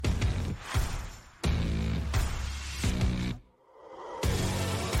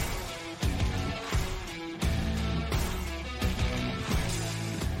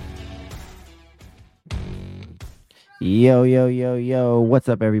Yo, yo, yo, yo. What's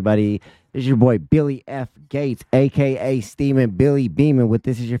up, everybody? This is your boy Billy F. Gates, aka Steamin' Billy Beeman with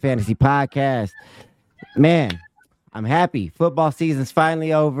This Is Your Fantasy Podcast. Man, I'm happy. Football season's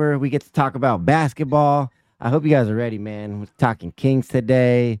finally over. We get to talk about basketball. I hope you guys are ready, man. We're talking Kings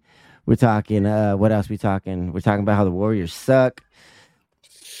today. We're talking what else we talking? We're talking about how the Warriors suck.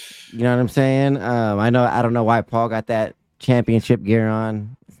 You know what I'm saying? I don't know why Paul got that championship gear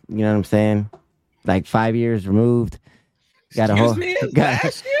on. You know what I'm saying? Like 5 years removed. Gotta Excuse hold, me, it was got,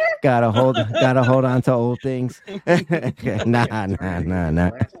 last year? gotta hold on to old things. Nah.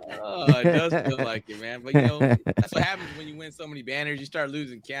 Oh, it does feel like it, man. But that's what happens when you win so many banners. You start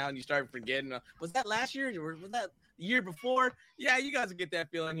losing count. You start forgetting. Was that last year or was that the year before? Yeah, you guys will get that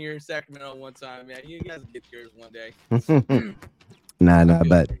feeling here in Sacramento one time, man. You guys will get yours one day.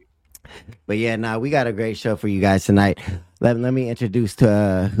 But yeah, we got a great show for you guys tonight. Let me introduce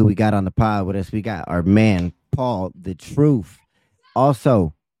to who we got on the pod with us. We got our man, Paul, the truth.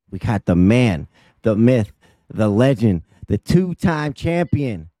 Also, we got the man, the myth, the legend, the two-time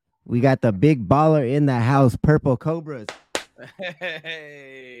champion. We got the big baller in the house, Purple Cobras.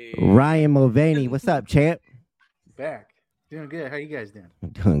 Hey. Ryan Mulvaney. What's up, champ? Back. Doing good. How you guys doing?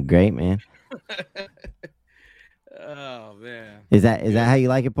 Doing great, man. Oh man. Is that how you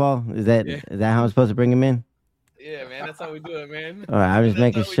like it, Paul? Is that how I'm supposed to bring him in? Yeah, man. That's how we do it, man. All right, I was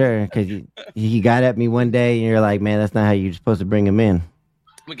making sure because you got at me one day and you're like, man, that's not how you're supposed to bring him in.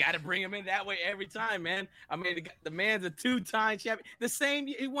 We got to bring him in that way every time, man. I mean, the man's a two-time champion.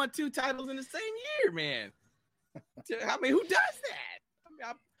 He won 2 titles in the same year, man. I mean, who does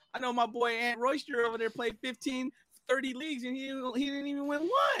that? I know my boy Ant Royster over there played 15, 30 leagues, and he didn't even win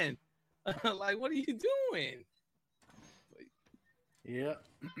one. Like, what are you doing? Yeah.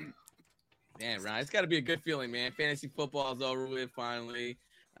 Man, Ryan, it's got to be a good feeling, man. Fantasy football is over with finally.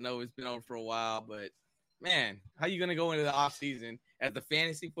 I know it's been over for a while, but, man, how you going to go into the offseason as the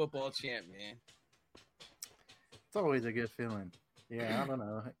fantasy football champ, man? It's always a good feeling. Yeah, I don't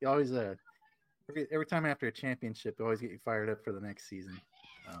know. You always every time after a championship, you always get you fired up for the next season.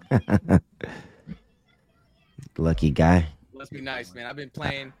 Lucky guy. Must be nice, man. I've been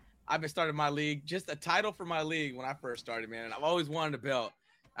starting my league, just a title for my league when I first started, man. And I've always wanted a belt.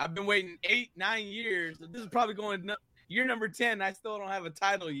 I've been waiting 8-9 years. This is probably going year number 10. I still don't have a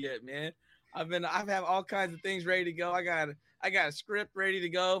title yet, man. I've had all kinds of things ready to go. I got a script ready to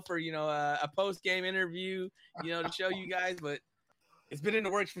go for a post game interview, to show you guys. But it's been in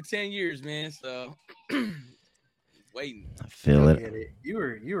the works for 10 years, man. So waiting. I feel it. Get it. You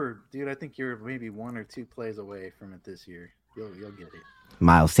were, dude. I think you're maybe 1 or 2 plays away from it this year. You'll get it.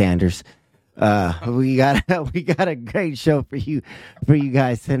 Miles Sanders. We got a great show for you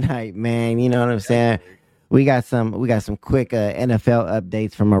guys tonight, man. You know what I'm saying? We got some quick NFL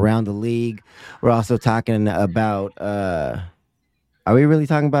updates from around the league. We're also talking about are we really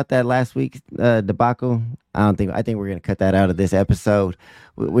talking about that last week's debacle? I think we're gonna cut that out of this episode.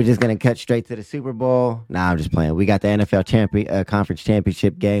 We're just gonna cut straight to the Super Bowl. Nah, I'm just playing. We got the NFL conference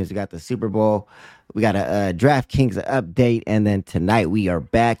championship games. We got the Super Bowl. We got a DraftKings update, and then tonight we are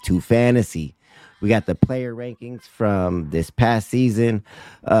back to fantasy. We got the player rankings from this past season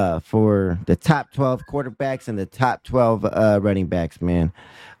for the top 12 quarterbacks and the top 12 running backs, man.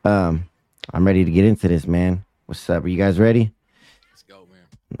 I'm ready to get into this, man. What's up? Are you guys ready? Let's go,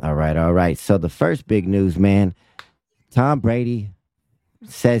 man. All right. So the first big news, man. Tom Brady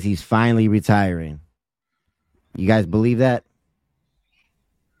says he's finally retiring. You guys believe that?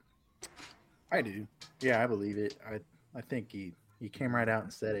 I do. Yeah, I believe it. I think he came right out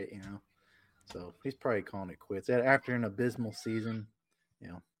and said it, So he's probably calling it quits. After an abysmal season,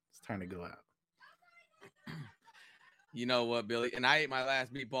 it's time to go out. You know what, Billy? And I ate my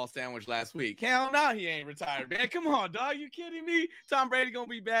last meatball sandwich last week. Hell no, he ain't retired, man. Come on, dog. You kidding me? Tom Brady going to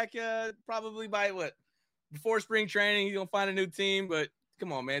be back probably by before spring training. He's going to find a new team. But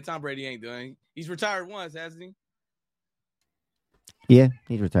come on, man. Tom Brady ain't doing. He's retired once, hasn't he? Yeah,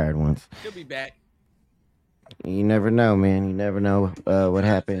 he's retired once. He'll be back. You never know, man. You never know what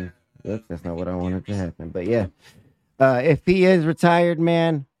happened. Oops, that's not what I wanted to happen. But yeah, if he is retired,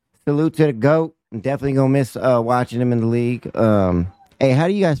 man, salute to the GOAT. I'm definitely going to miss watching him in the league. Hey, how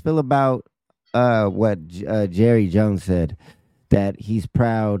do you guys feel about what Jerry Jones said? That he's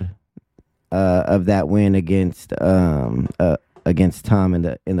proud of that win against Tom in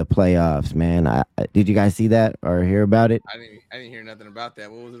the playoffs, man. Did you guys see that or hear about it? I didn't hear nothing about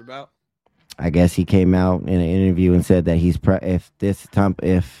that. What was it about? I guess he came out in an interview and said that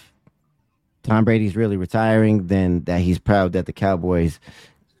if Tom Brady's really retiring, then that he's proud that the Cowboys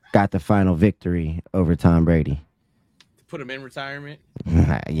got the final victory over Tom Brady. To put him in retirement?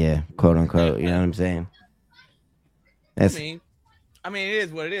 Yeah, quote unquote. You know what I'm saying? I mean, it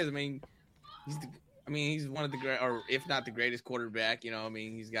is what it is. I mean, he's one of the great, or if not the greatest quarterback. You know, I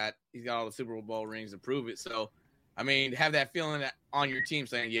mean, he's got all the Super Bowl rings to prove it. So, I mean, have that feeling on your team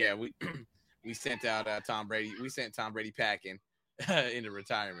saying, yeah, we sent out Tom Brady. We sent Tom Brady packing into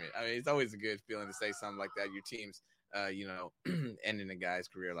retirement. I mean, it's always a good feeling to say something like that. Your team's, ending a guy's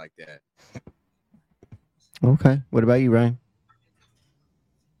career like that. Okay. What about you, Ryan?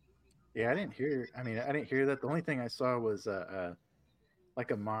 Yeah, I didn't hear. I mean, I didn't hear that. The only thing I saw was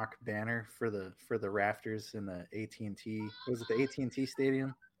like a mock banner for the rafters in the AT&T. Was it the AT&T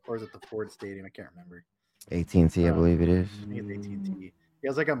Stadium or is it the Ford Stadium? I can't remember. AT&T, I believe it is. I think it's AT&T. It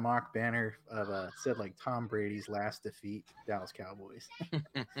was like a mock banner of said like Tom Brady's last defeat, Dallas Cowboys.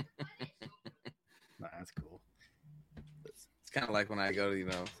 Nah, that's cool. It's kind of like when I go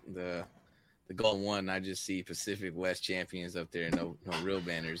to the Golden One, I just see Pacific West champions up there, no real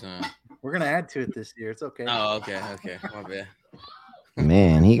banners, huh? We're gonna add to it this year. It's okay. Oh, okay, my bad.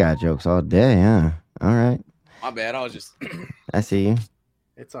 Man, he got jokes all day, huh? All right. My bad. I was just. I see you.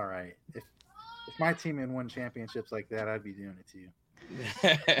 It's all right. If my team had won championships like that, I'd be doing it to you.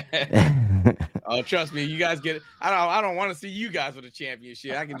 Oh, trust me, you guys get it. I don't want to see you guys with a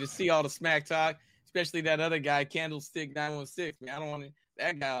championship. I can just see all the smack talk, especially that other guy, Candlestick 916. Man, I don't want to.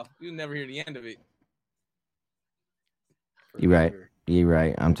 That guy, you'll never hear the end of it. You're right. You're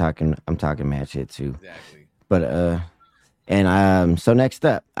right. I'm talking mad shit too. Exactly. But so next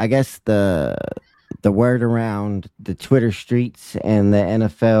up, I guess the word around the Twitter streets and the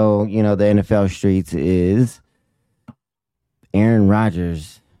NFL, the NFL streets is Aaron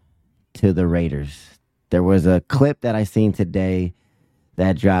Rodgers to the Raiders. There was a clip that I seen today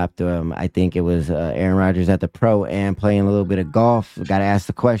that dropped. I think it was Aaron Rodgers at the Pro-Am playing a little bit of golf. Got asked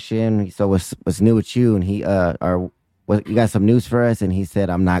the question. So what's new with you? And he you got some news for us? And he said,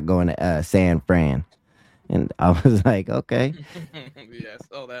 I'm not going to San Fran. And I was like, okay. Yeah, I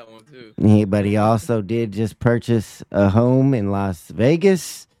saw that one too. But he also did just purchase a home in Las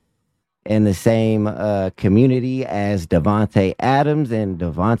Vegas in the same community as Davante Adams. And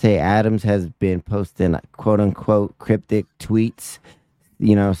Davante Adams has been posting quote-unquote cryptic tweets,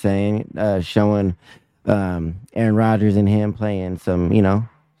 showing Aaron Rodgers and him playing some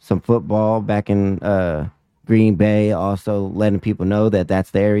football back in Green Bay, also letting people know that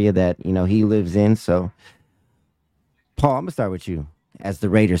that's the area that, he lives in. So, Paul, I'm going to start with you as the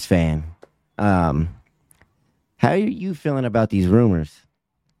Raiders fan. How are you feeling about these rumors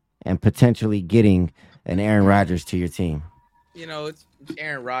and potentially getting an Aaron Rodgers to your team? It's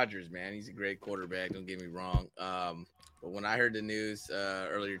Aaron Rodgers, man. He's a great quarterback. Don't get me wrong. But when I heard the news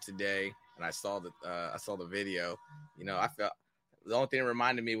earlier today and I saw the video, I felt the only thing that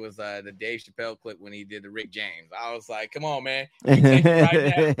reminded me was the Dave Chappelle clip when he did the Rick James. I was like, come on, man. We take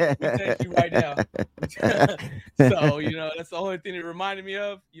you right now. So, that's the only thing it reminded me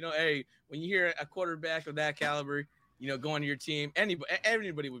of. Hey, when you hear a quarterback of that caliber, going to your team,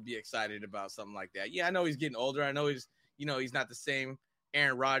 anybody would be excited about something like that. Yeah, I know he's getting older. I know he's not the same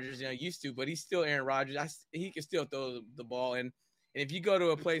Aaron Rodgers, used to, but he's still Aaron Rodgers. He can still throw the ball. And if you go to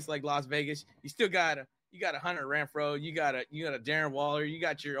a place like Las Vegas, you still got a Hunter Renfrow, you got a Darren Waller, you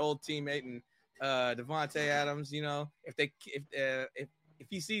got your old teammate and Davante Adams. If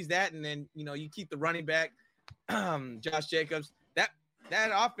he sees that, and then you keep the running back, Josh Jacobs, that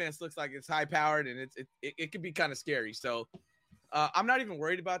offense looks like it's high powered and it could be kind of scary. So I'm not even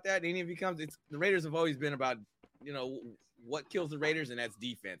worried about that. And if he comes, the Raiders have always been about what kills the Raiders, and that's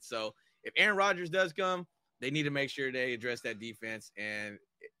defense. So if Aaron Rodgers does come, they need to make sure they address that defense, and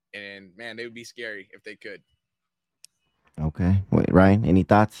man, they would be scary if they could. Okay. Wait, Ryan, any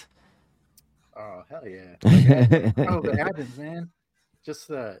thoughts? Oh, hell yeah. The Adams, man.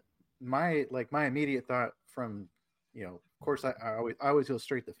 Just my immediate thought from, of course, I always go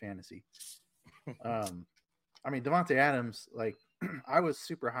straight to fantasy. Davante Adams, I was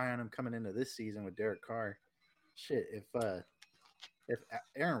super high on him coming into this season with Derek Carr. Shit, if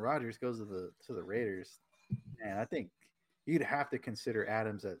Aaron Rodgers goes to the Raiders, man, I think you'd have to consider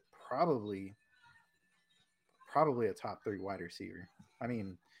Adams at probably a top 3 wide receiver. I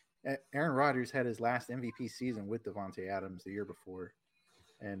mean, Aaron Rodgers had his last MVP season with Davante Adams the year before.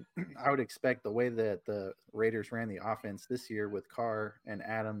 And I would expect the way that the Raiders ran the offense this year with Carr and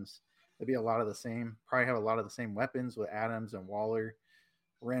Adams, it'd be a lot of the same. Probably have a lot of the same weapons with Adams and Waller,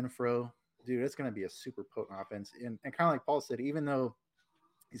 Renfro. Dude, it's going to be a super potent offense. And kind of like Paul said, even though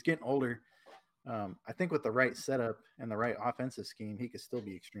he's getting older, I think with the right setup and the right offensive scheme, he could still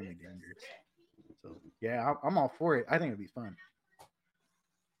be extremely dangerous. So, yeah, I'm all for it. I think it'd be fun.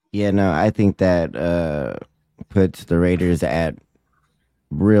 Yeah, no, I think that puts the Raiders at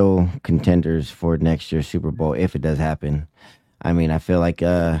real contenders for next year's Super Bowl if it does happen. I mean, I feel like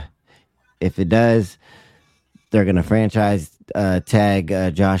if it does, they're gonna franchise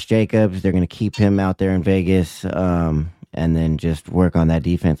tag Josh Jacobs. They're gonna keep him out there in Vegas, and then just work on that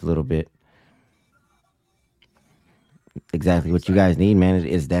defense a little bit. Exactly what you guys need, man. It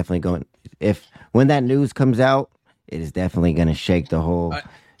is definitely going. If when that news comes out, it is definitely gonna shake the whole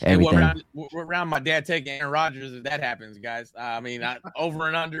everything. We're around my dad taking Aaron Rodgers if that happens, guys. I mean, over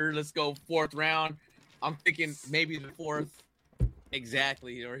and under. Let's go 4th round. I'm thinking maybe the 4th.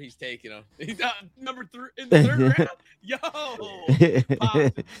 Exactly, or he's taking him. He's number 3 in the 3rd round. Yo, Pops,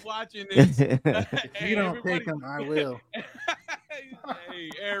 if you watching this, if you don't take him, I will. Hey,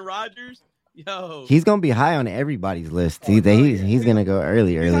 Aaron Rodgers, yo, he's gonna be high on everybody's list. He's gonna go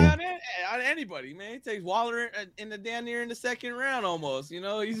early. On anybody, man. He takes Waller in the down near in the 2nd round almost. You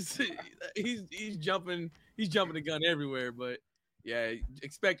know, he's jumping the gun everywhere. But yeah,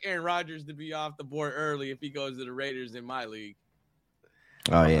 expect Aaron Rodgers to be off the board early if he goes to the Raiders in my league.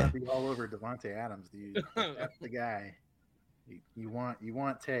 Oh yeah, be all over Devontae Adams, dude. That's the guy. You want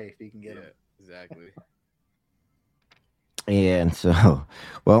Tiyf, you can get him. Exactly. Yeah, and so,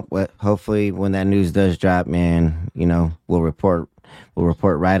 well, hopefully when that news does drop, man, we'll report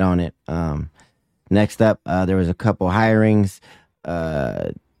right on it. Next up, there was a couple hirings.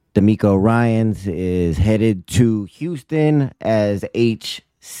 D'Amico Ryans is headed to Houston as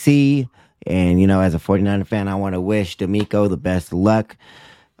HC. And, as a 49er fan, I want to wish D'Amico the best luck.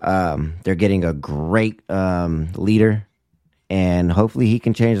 They're getting a great leader, and hopefully he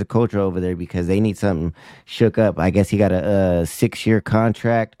can change the culture over there because they need something shook up. I guess he got a 6-year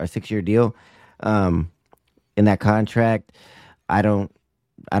contract or 6-year deal. In that contract, I don't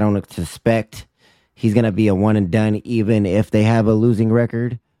suspect he's going to be a one and done, even if they have a losing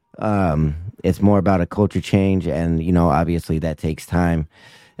record. It's more about a culture change, and, obviously that takes time.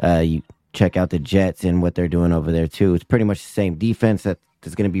 You check out the Jets and what they're doing over there too. It's pretty much the same defense that's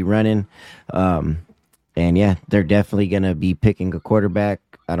going to be running. And yeah, they're definitely going to be picking a quarterback.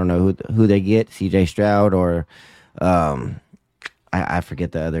 I don't know who they get, CJ Stroud or I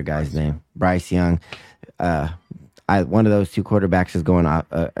forget the other guy's name, Bryce Young. One of those 2 quarterbacks is going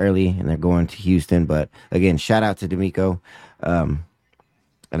early, and they're going to Houston. But again, shout out to D'Amico, and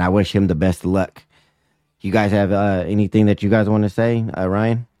I wish him the best of luck. You guys have anything that you guys want to say,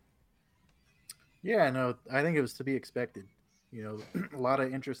 Ryan? Yeah, no, I think it was to be expected. A lot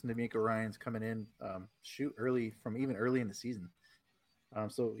of interest in D'Amico Ryans coming in, early in the season.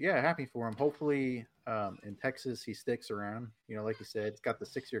 So yeah, happy for him. Hopefully, in Texas he sticks around. Like you said, he's got the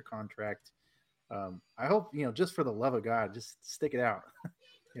 6-year contract. I hope just for the love of God, just stick it out.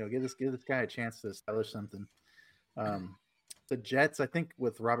 Give this guy a chance to establish something. The Jets, I think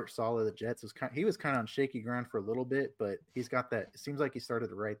with Robert Saleh, the Jets was kind of on shaky ground for a little bit, but he's got that. It seems like he started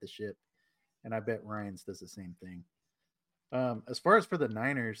to right the ship. And I bet Ryans does the same thing. As far as for the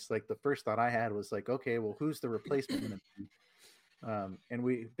Niners, like the first thought I had was like, okay, well, who's the replacement going to be? And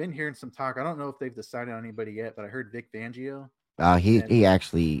we've been hearing some talk. I don't know if they've decided on anybody yet, but I heard Vic Fangio.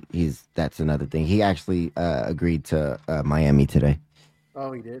 That's another thing. He actually agreed to Miami today.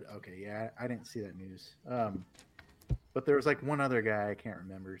 Oh, he did? Okay, yeah, I didn't see that news. But there was like one other guy I can't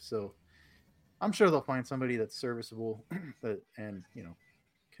remember. So I'm sure they'll find somebody that's serviceable, and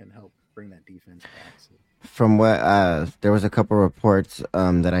can help bring that defense back. So. From what there was a couple reports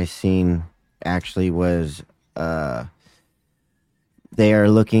that I seen actually was they are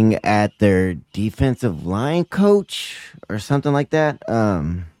looking at their defensive line coach or something like that.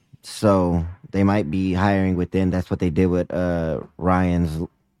 So they might be hiring within. That's what they did with Ryan's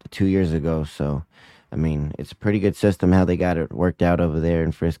 2 years ago. So I mean, it's a pretty good system how they got it worked out over there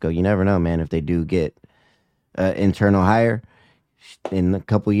in Frisco. You never know, man, if they do get internal hire in a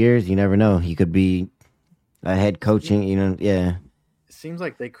couple years, you never know. He could be a head coaching, yeah. It seems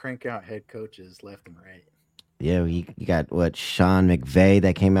like they crank out head coaches left and right. Yeah, you got Sean McVay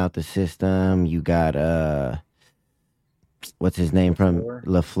that came out the system. You got what's his name from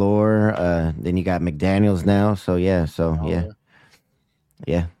LaFleur. Then you got McDaniels now. So yeah,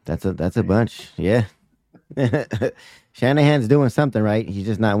 yeah, that's a bunch. Yeah, Shanahan's doing something right. He's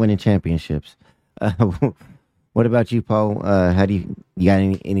just not winning championships. What about you, Paul? How do you got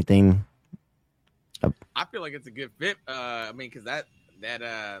anything? I feel like it's a good fit. I mean, because that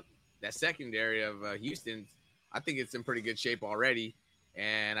secondary of Houston, I think it's in pretty good shape already,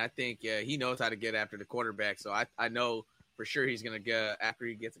 and I think he knows how to get after the quarterback. So I know for sure he's gonna get after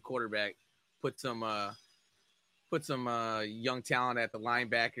he gets a quarterback, put some young talent at the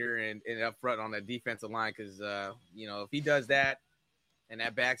linebacker and up front on the defensive line because if he does that and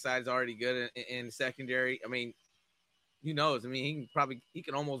that backside is already good in the secondary, I mean, who knows? I mean, he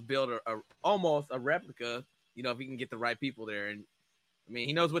can almost build almost a replica. If he can get the right people there. And I mean,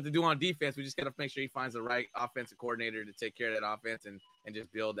 he knows what to do on defense. We just got to make sure he finds the right offensive coordinator to take care of that offense and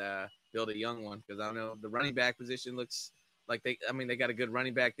just build a young one. Because I know the running back position looks like they got a good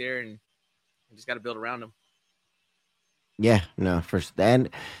running back there, and just got to build around them. Yeah, no, and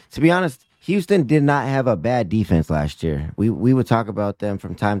to be honest, Houston did not have a bad defense last year. We would talk about them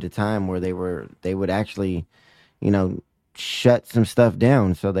from time to time where they would actually, shut some stuff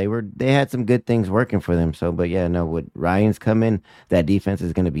down. So they had some good things working for them. So, but yeah, no, with Ryan's coming, that defense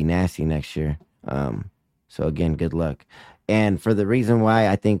is going to be nasty next year. So again, good luck. And for the reason why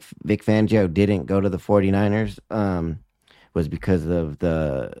I think Vic Fangio didn't go to the 49ers, was because of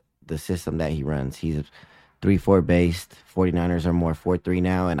the system that he runs. He's 3-4 based. 49ers are more 4-3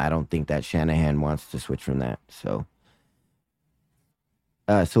 now, and I don't think that Shanahan wants to switch from that. So,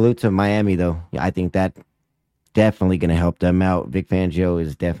 salute to Miami, though. Yeah, I think that definitely going to help them out. Vic Fangio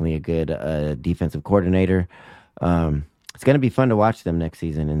is definitely a good defensive coordinator. It's going to be fun to watch them next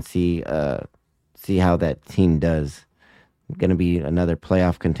season and see how that team does. Going to be another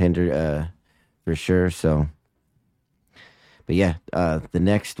playoff contender for sure. So, but yeah, the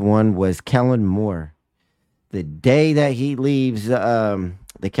next one was Kellen Moore. The day that he leaves the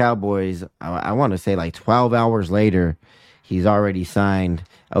Cowboys, I want to say like 12 hours later, he's already signed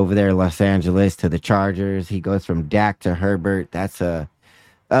over there in Los Angeles to the Chargers. He goes from Dak to Herbert. That's a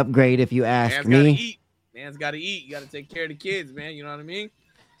upgrade if you ask me. Man's got to eat. You got to take care of the kids, man. You know what I mean?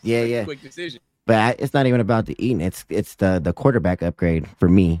 Yeah. Quick decision. But it's not even about the eating. It's the quarterback upgrade for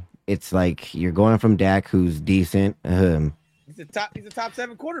me. It's like you're going from Dak, who's decent. He's a top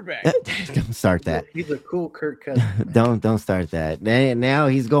 7 quarterback. Don't start that. He's a cool Kirk Cousins. Don't start that. Now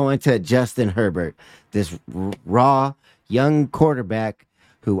he's going to Justin Herbert, this raw young quarterback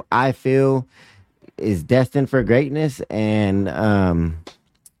who I feel is destined for greatness. And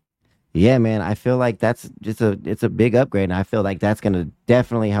yeah, man, I feel like that's it's a big upgrade, and I feel like that's going to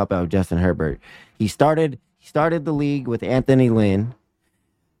definitely help out Justin Herbert. He started the league with Anthony Lynn.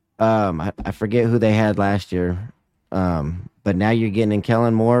 I forget who they had last year. But now you're getting in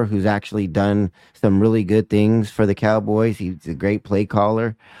Kellen Moore, who's actually done some really good things for the Cowboys. He's a great play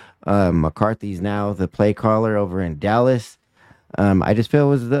caller. McCarthy's now the play caller over in Dallas. I just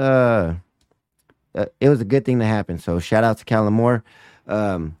feel it was a good thing to happen. So shout out to Kellen Moore.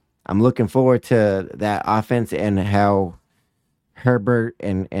 I'm looking forward to that offense and how Herbert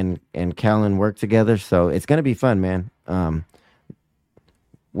and Kellen work together. So it's gonna be fun, man.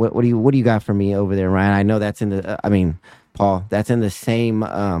 What do you got for me over there, Ryan? I know that's in the Paul, that's in the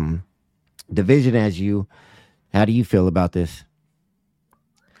same division as you. How do you feel about this?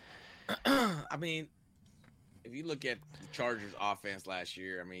 I mean, if you look at the Chargers offense last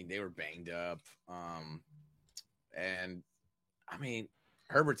year, I mean, they were banged up. And I mean,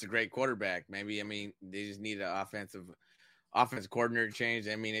 Herbert's a great quarterback. Maybe, they just need an offensive coordinator change.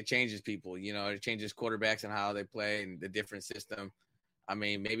 I mean, it changes people, it changes quarterbacks and how they play and the different system. I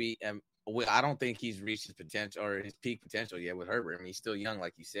mean, maybe I don't think he's reached his potential or his peak potential yet with Herbert. I mean, he's still young,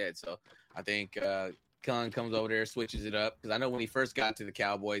 like you said. So I think Kellen comes over there, switches it up. Because I know when he first got to the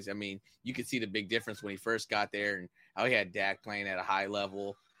Cowboys, I mean, you could see the big difference when he first got there and how he had Dak playing at a high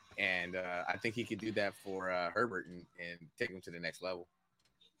level. And I think he could do that for Herbert and take him to the next level.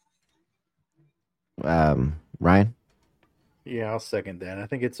 Ryan? Yeah, I'll second that. I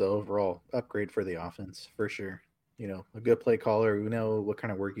think it's an overall upgrade for the offense, for sure. A good play caller. We know what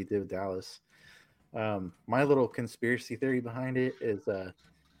kind of work he did with Dallas. My little conspiracy theory behind it is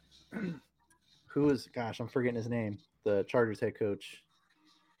I'm forgetting his name, the Chargers head coach.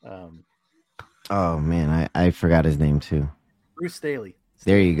 Oh, man, I forgot his name, too. Bruce Staley.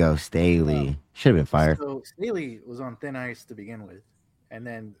 There you go, Staley. Should have been fired. So Staley was on thin ice to begin with and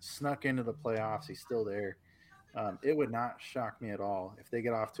then snuck into the playoffs. He's still there. It would not shock me at all if they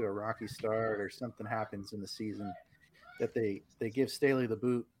get off to a rocky start or something happens in the season that they give Staley the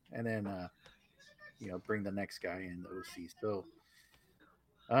boot and then bring the next guy in, the OC. So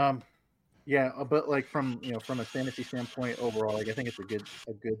yeah, but like from a fantasy standpoint overall, like I think it's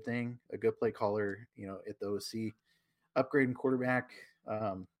a good thing, a good play caller, at the OC, upgrading quarterback.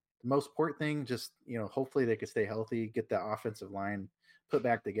 The most important thing, just hopefully they could stay healthy, get that offensive line put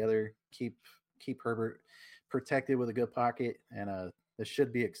back together, keep Herbert protected with a good pocket, and this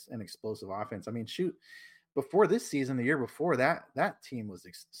should be an explosive offense. I mean, shoot, before this season, the year before that team was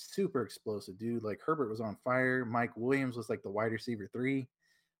super explosive, dude. Like Herbert was on fire. Mike Williams was like the wide receiver 3.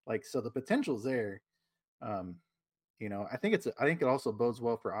 Like, so the potential's there. I think it also bodes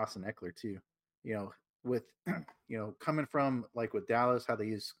well for Austin Eckler too. With coming from like with Dallas, how they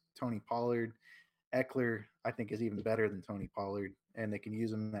use Tony Pollard, Eckler, I think, is even better than Tony Pollard, and they can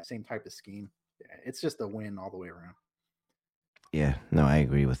use him in that same type of scheme. Yeah, it's just a win all the way around. Yeah, no, I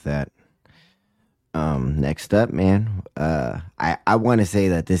agree with that. Next up, man, I want to say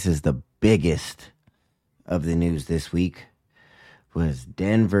that this is the biggest of the news this week was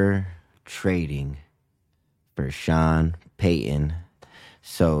Denver trading for Sean Payton.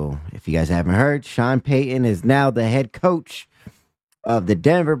 So, if you guys haven't heard, Sean Payton is now the head coach of the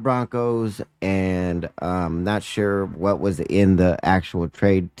Denver Broncos, and not sure what was in the actual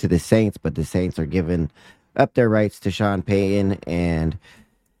trade to the Saints, but the Saints are giving up their rights to Sean Payton, and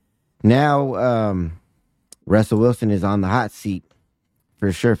now Russell Wilson is on the hot seat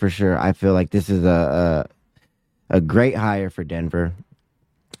for sure. For sure, I feel like this is a great hire for Denver.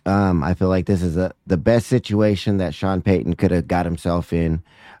 I feel like this is the best situation that Sean Payton could have got himself in.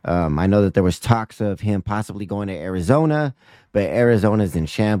 I know that there was talks of him possibly going to Arizona, but Arizona's in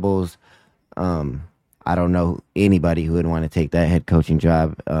shambles. I don't know anybody who would want to take that head coaching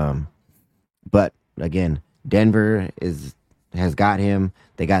job. But again, Denver has got him.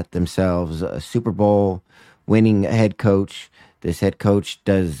 They got themselves a Super Bowl winning head coach. This head coach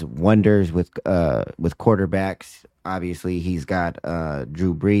does wonders with quarterbacks. Obviously, he's got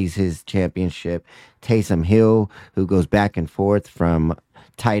Drew Brees, his championship. Taysom Hill, who goes back and forth from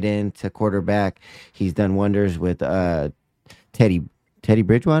tight end to quarterback. He's done wonders with Teddy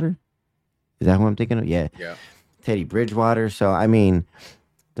Bridgewater. Is that who I'm thinking of? Yeah. Teddy Bridgewater. So, I mean,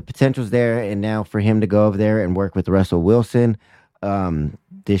 the potential's there. And now for him to go over there and work with Russell Wilson,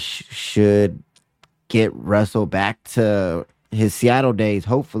 this should get Russell back to his Seattle days,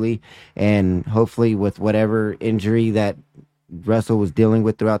 hopefully, and hopefully with whatever injury that Russell was dealing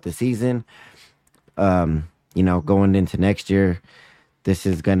with throughout the season, going into next year, this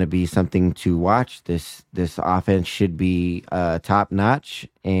is going to be something to watch. This offense should be top notch,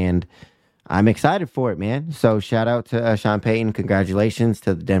 and I'm excited for it, man. So shout out to Sean Payton. Congratulations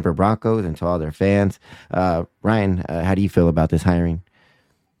to the Denver Broncos and to all their fans. Ryan, how do you feel about this hiring?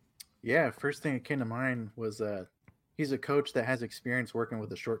 Yeah, first thing that came to mind was he's a coach that has experience working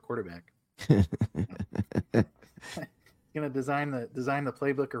with a short quarterback. He's gonna design the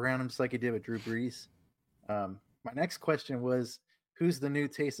playbook around him just like he did with Drew Brees. My next question was, who's the new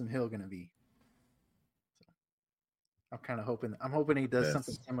Taysom Hill gonna be? I'm kind of hoping. I'm hoping he does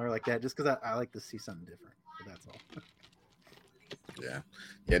something similar like that, just because I like to see something different. But that's all. Yeah.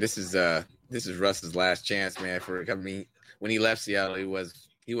 This is Russ's last chance, man. When he left Seattle, he was.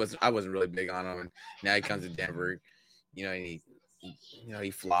 I wasn't really big on him, and now he comes to Denver. And he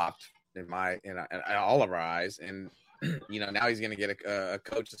flopped in all of our eyes, and now he's going to get a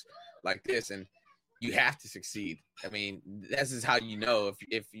coach like this, and you have to succeed. I mean, this is how if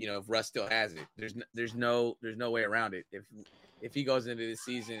Russ still has it. There's no way around it. If he goes into this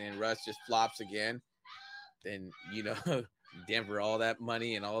season and Russ just flops again, then Denver, all that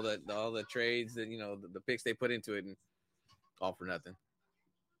money and all the trades that the picks they put into it, and all for nothing.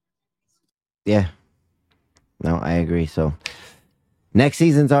 Yeah. No, I agree. So next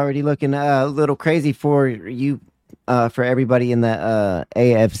season's already looking a little crazy for you, for everybody in the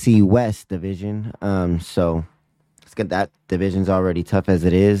AFC West division. So let's get that division's already tough as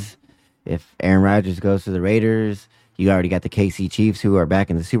it is. If Aaron Rodgers goes to the Raiders, you already got the KC Chiefs who are back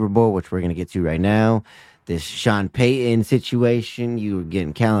in the Super Bowl, which we're going to get to right now. This Sean Payton situation, you were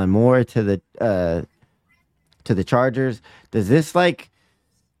getting Kellen Moore to the Chargers. Does this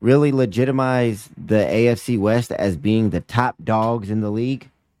really legitimize the AFC West as being the top dogs in the league?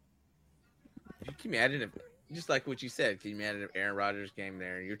 Can you imagine just like what you said, can you imagine if Aaron Rodgers came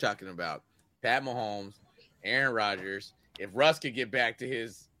there and you're talking about Pat Mahomes, Aaron Rodgers, if Russ could get back to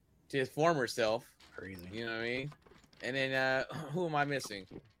his former self, crazy. You know what I mean? And then who am I missing?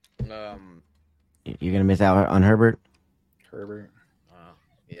 You're gonna miss out on Herbert.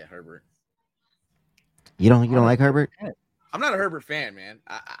 Yeah, Herbert. You don't like Herbert? I'm not a Herbert fan, man.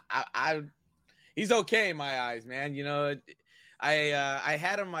 I he's okay in my eyes, man. I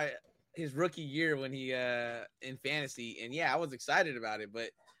had him his rookie year when he in fantasy, and yeah, I was excited about it, but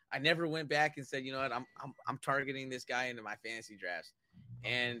I never went back and said, you know what, I'm targeting this guy into my fantasy drafts.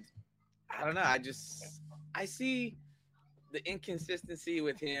 And I don't know, I see the inconsistency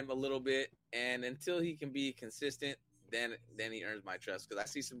with him a little bit, and until he can be consistent, then he earns my trust, because I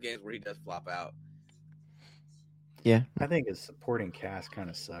see some games where he does flop out. Yeah, I think his supporting cast kind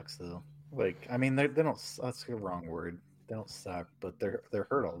of sucks, though. They don't. That's the wrong word. They don't suck, but they're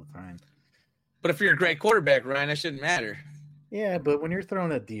hurt all the time. But if you're a great quarterback, Ryan, that shouldn't matter. Yeah, but when you're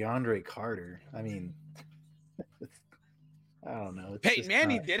throwing a DeAndre Carter, I mean, I don't know. Peyton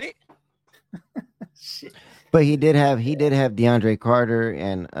Manning did it. Shit. But he did have DeAndre Carter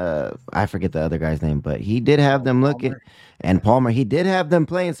and I forget the other guy's name, but he did have them looking, Palmer. and Palmer. He did have them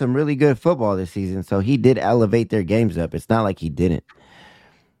playing some really good football this season, so he did elevate their games up. It's not like he didn't.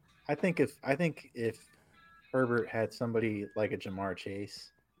 I think if Herbert had somebody like a Jamar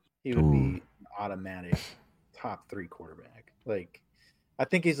Chase, he would Ooh. be an automatic top 3 quarterback. Like I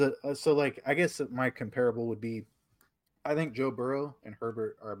think he's so like I guess my comparable would be I think Joe Burrow and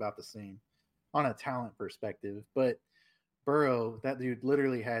Herbert are about the same on a talent perspective, but Burrow, that dude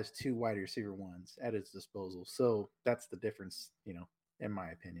literally has 2 wide receiver ones at his disposal. So that's the difference, in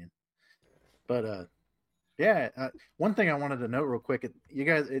my opinion. But yeah, one thing I wanted to note real quick, you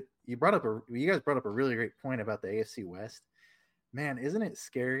guys brought up a really great point about the AFC West. Man, isn't it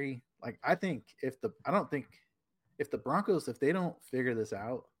scary? Like I don't think if the Broncos if they don't figure this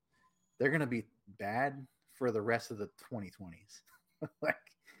out, they're going to be bad for the rest of the 2020s. Like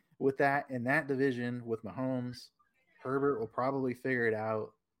with that in that division with Mahomes, Herbert will probably figure it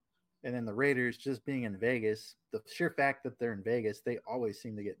out. And then the Raiders just being in Vegas, the sheer fact that they're in Vegas, they always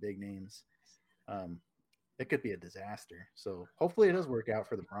seem to get big names. Um, it could be a disaster. So hopefully it does work out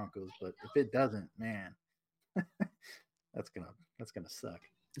for the Broncos. But if it doesn't, man, that's gonna suck.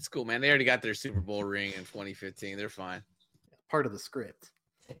 It's cool, man. They already got their Super Bowl ring in 2015. They're fine. Part of the script.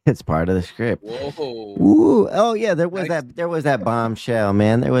 It's part of the script. Whoa. Ooh, oh yeah, there was Nice. that bombshell,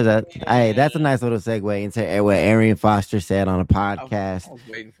 man. There was a hey, that's a nice little segue into what Arian Foster said on a podcast. I was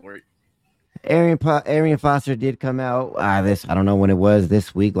waiting for it. Arian Foster did come out I don't know when it was,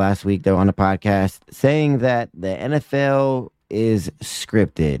 this week, last week, though, on the podcast, saying that the NFL is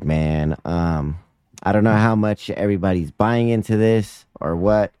scripted, man. I don't know how much everybody's buying into this or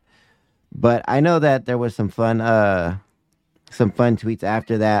what, but I know that there was some fun tweets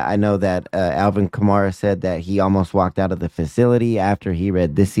after that. I know that Alvin Kamara said that he almost walked out of the facility after he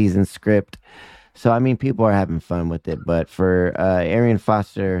read this season's script. So I mean, people are having fun with it. But for Arian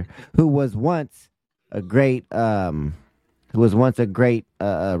Foster, who was once a great running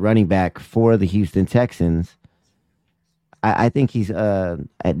back for the Houston Texans, I think he's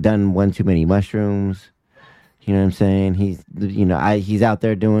done one too many mushrooms. You know what I'm saying? He's out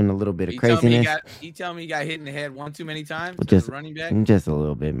there doing a little bit of craziness. You tell me he got hit in the head one too many times Just as a running back? Just a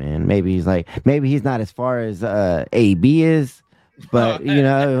little bit, man. Maybe he's not as far as AB is, but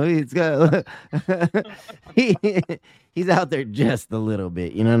he's got he's out there just a little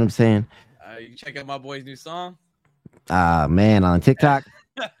bit. You know what I'm saying? You check out my boy's new song? Man, on TikTok.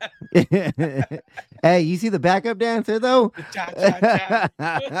 Hey, you see the backup dancer though?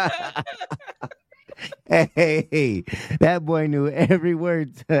 Hey, that boy knew every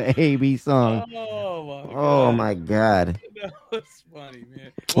word to AB song. Oh my god. That was funny,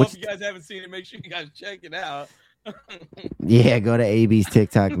 man. Well, if you guys haven't seen it, make sure you guys check it out. Yeah, go to AB's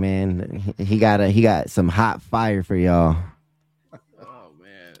TikTok, man. He got some hot fire for y'all. Oh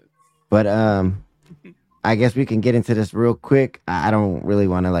man. But I guess we can get into this real quick. I don't really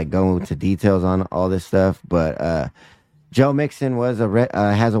want to go into details on all this stuff, but Joe Mixon has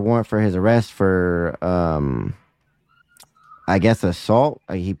a warrant for his arrest for I guess assault.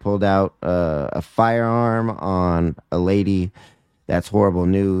 He pulled out a firearm on a lady. That's horrible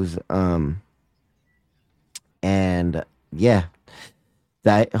news. And yeah,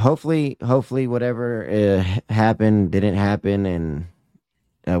 that hopefully whatever happened didn't happen, and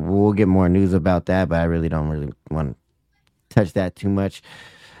we'll get more news about that. But I really don't want to touch that too much.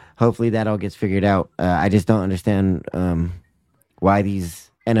 Hopefully that all gets figured out. I just don't understand why these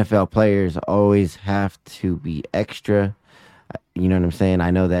NFL players always have to be extra. You know what I'm saying?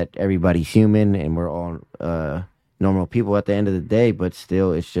 I know that everybody's human and we're all normal people at the end of the day, but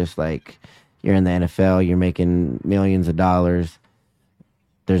still, it's just like you're in the NFL, you're making millions of dollars.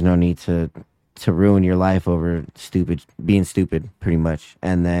 There's no need to ruin your life over being stupid, pretty much.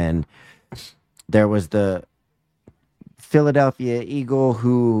 And then there was the Philadelphia Eagle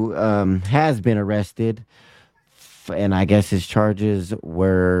who has been arrested, and I guess his charges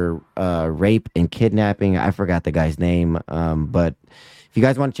were rape and kidnapping. I forgot the guy's name, but if you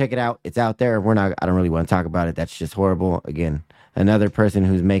guys want to check it out, it's out there. I don't really want to talk about it. That's just horrible. Again, another person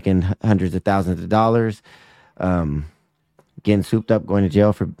who's making hundreds of thousands of dollars, getting souped up, going to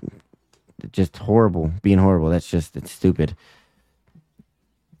jail for just being horrible. It's stupid.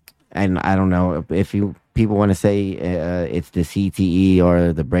 And I don't know if people want to say it's the CTE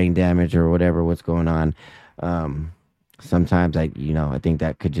or the brain damage or what's going on. Sometimes I think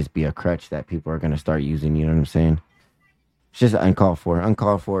that could just be a crutch that people are going to start using. You know what I'm saying? It's just uncalled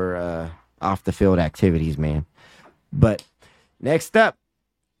for off the field activities, man. But next up,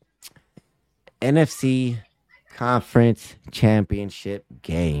 NFC Conference Championship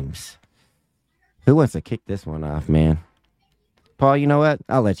games. Who wants to kick this one off, man? Paul, you know what?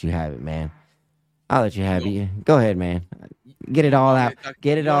 I'll let you have it, man. I'll let you have it. Go ahead, man. Get it all out.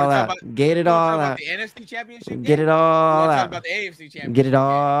 Get it all out. Get it all out. The NFC Championship Get game? it all Talk out. about the AFC Championship. Get it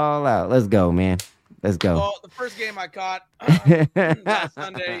all out. Let's go, man. Let's go. Well, the first game I caught last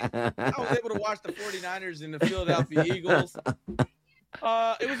Sunday, I was able to watch the 49ers and the Philadelphia Eagles.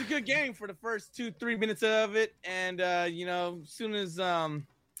 It was a good game for the first 2-3 minutes of it. And, you know, as soon as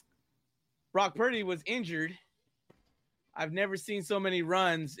Brock Purdy was injured, I've never seen so many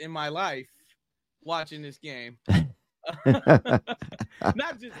runs in my life watching this game. Not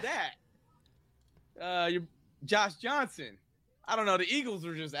just that. Josh Johnson. I don't know. The Eagles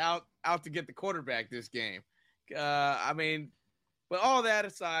were just out to get the quarterback this game. I mean, but all that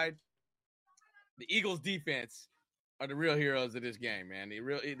aside, the Eagles defense are the real heroes of this game, man.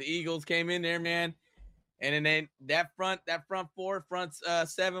 The Eagles came in there, man, and then that front four, front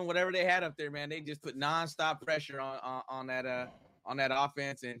seven, whatever they had up there, man, they just put nonstop pressure on that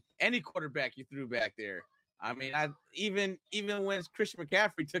offense and any quarterback you threw back there. I mean, even when Christian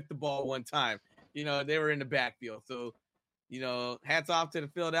McCaffrey took the ball one time, you know, they were in the backfield. So, you know, hats off to the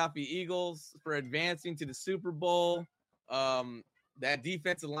Philadelphia Eagles for advancing to the Super Bowl. That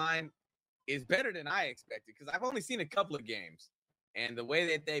defensive line is better than I expected because I've only seen a couple of games. And the way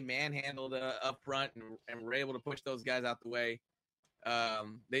that they manhandled up front and were able to push those guys out the way,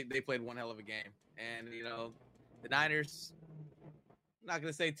 they played one hell of a game. And, you know, the Niners, I'm not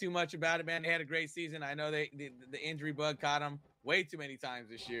going to say too much about it, man. They had a great season. I know the injury bug caught them way too many times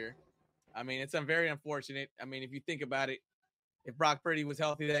this year. I mean, it's very unfortunate. I mean, if you think about it, if Brock Purdy was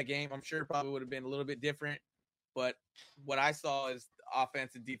healthy that game, I'm sure it probably would have been a little bit different. But what I saw is the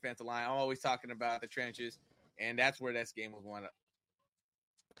offense and defensive line. I'm always talking about the trenches, and that's where this game was won.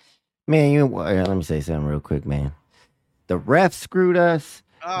 Man, let me say something real quick, man. The refs screwed us.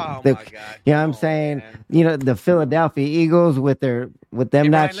 Oh my God! You know what I'm saying? Man. You know, the Philadelphia Eagles with them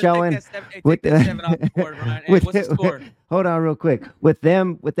not showing. Hold on, real quick. With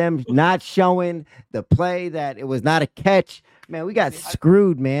them not showing the play that it was not a catch. Man, we got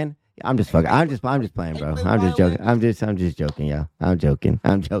screwed, man. I'm just playing, bro. I'm just joking. I'm just joking, yo. I'm joking.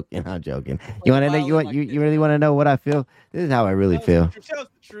 You want to know? You really want to know what I feel? This is how I really feel. Tell us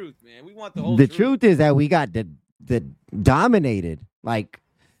the truth, man. We want the whole. The truth is that we got the dominated. Like,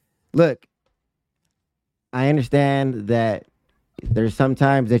 look, I understand that there's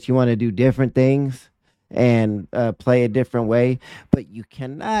sometimes that you want to do different things and play a different way, but you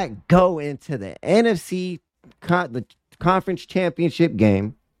cannot go into the NFC the conference championship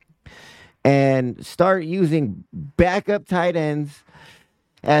game and start using backup tight ends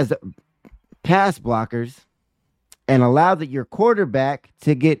as pass blockers and allow your quarterback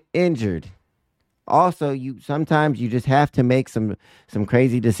to get injured. Also, sometimes you just have to make some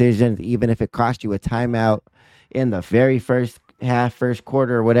crazy decisions, even if it costs you a timeout in the very first half, first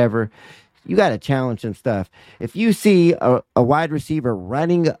quarter, or whatever. You got to challenge some stuff. If you see a wide receiver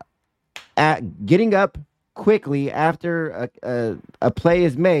getting up quickly after a play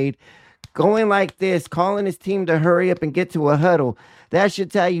is made, going like this, calling his team to hurry up and get to a huddle, that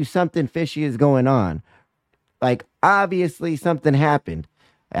should tell you something fishy is going on. Like, obviously something happened.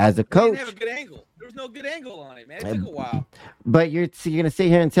 As a coach, didn't have a good angle. There was no good angle on it, man. It took a while. But you're going to sit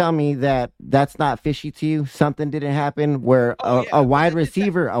here and tell me that that's not fishy to you? Something didn't happen where a wide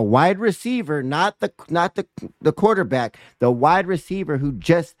receiver, not the quarterback, the wide receiver who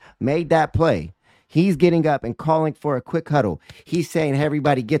just made that play, he's getting up and calling for a quick huddle. He's saying, hey,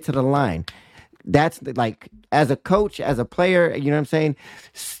 everybody get to the line. That's like, as a coach, as a player, you know what I'm saying?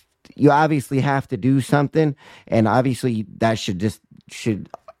 You obviously have to do something, and obviously that should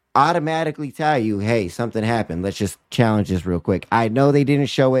automatically tell you, hey, something happened. Let's just challenge this real quick. I know they didn't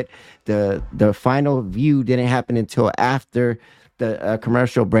show it. The final view didn't happen until after the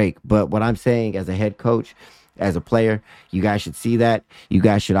commercial break. But what I'm saying, as a head coach, as a player, you guys should see that. You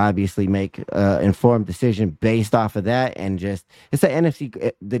guys should obviously make informed decision based off of that. And just, it's the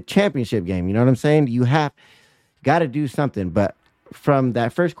NFC, the championship game. You know what I'm saying? You got to do something. But from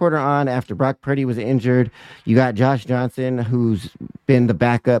that first quarter on, after Brock Purdy was injured, you got Josh Johnson, who's been the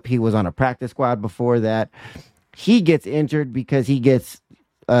backup. He was on a practice squad before that. He gets injured because he gets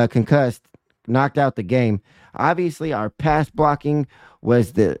concussed, knocked out the game. Obviously, our pass blocking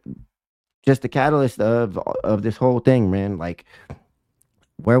was just the catalyst of this whole thing, man. Like,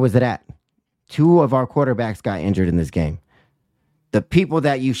 where was it at? 2 of our quarterbacks got injured in this game. The people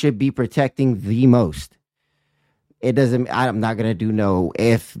that you should be protecting the most. It doesn't, I'm not going to do no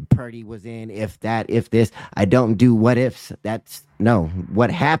if Purdy was in, if that, if this. I don't do what ifs. No. What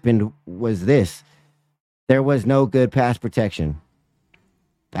happened was this. There was no good pass protection.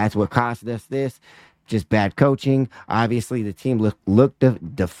 That's what cost us this. Just bad coaching. Obviously, the team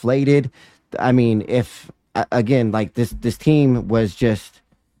looked deflated. I mean, if again, like this team was just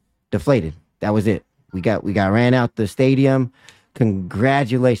deflated. That was it. We got ran out the stadium.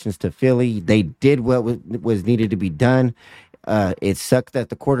 Congratulations to Philly. They did what was needed to be done. It sucked that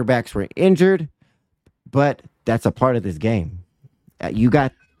the quarterbacks were injured, but that's a part of this game. You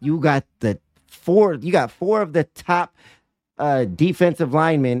got four of the top defensive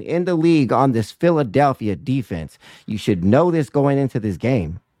linemen in the league on this Philadelphia defense. You should know this going into this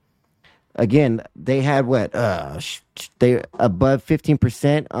game. Again, they had what they above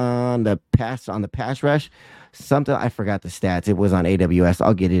 15% on the pass rush. Something I forgot the stats. It was on AWS.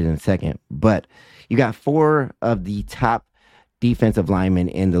 I'll get it in a second. But you got four of the top defensive linemen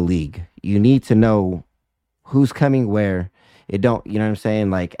in the league. You need to know who's coming where. It don't, you know what I'm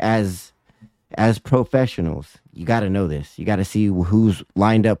saying? Like as professionals, you got to know this. You got to see who's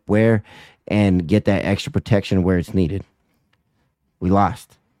lined up where and get that extra protection where it's needed. We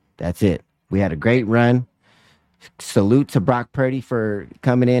lost. That's it. We had a great run. Salute to Brock Purdy for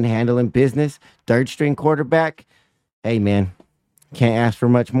coming in, handling business. Third string quarterback. Hey, man, can't ask for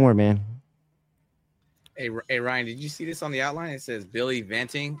much more, man. Hey, Ryan, did you see this on the outline? It says Billy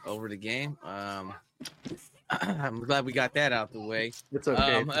venting over the game. I'm glad we got that out the way. It's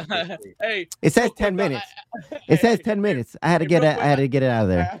okay. Hey, it says 10 minutes. It says 10 minutes. I had to get it. I had to get it out of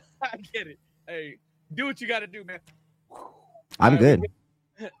there. I get it. Hey, do what you got to do, man. I'm good.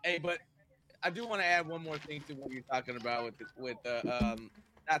 Hey, but I do want to add one more thing to what you're talking about with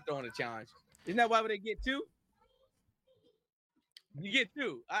not throwing a challenge. Isn't that why would they get two? You get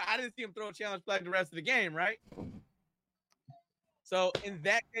two. I didn't see him throw a challenge flag the rest of the game, right? So in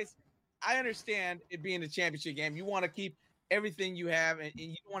that case, I understand it being a championship game. You want to keep everything you have, and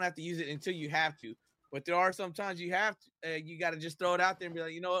you don't want to have to use it until you have to. But there are sometimes you have to. You got to just throw it out there and be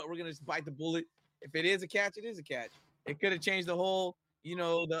like, you know what, we're gonna just bite the bullet. If it is a catch, it is a catch. It could have changed the whole,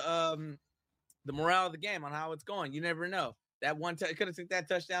 the morale of the game on how it's going. You never know. That one could have took that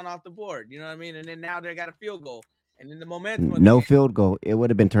touchdown off the board. You know what I mean? And then now they got a field goal, and then the momentum. No field goal. It would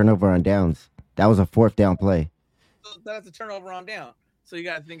have been turnover on downs. That was a fourth down play. So that's a turnover on down. So you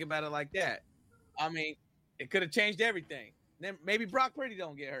got to think about it like that. I mean, it could have changed everything. Then maybe Brock Purdy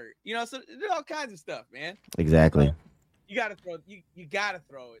don't get hurt. So there's all kinds of stuff, man. Exactly. So you got to throw. You got to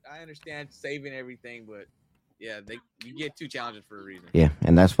throw it. I understand saving everything, but yeah, you get two challenges for a reason. Yeah,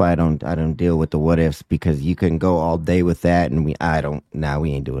 and that's why I don't deal with the what ifs, because you can go all day with that, and we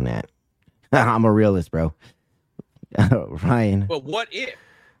ain't doing that. I'm a realist, bro. Ryan. But what if?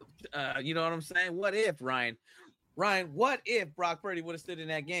 You know what I'm saying? What if, Ryan? Ryan, what if Brock Purdy would have stood in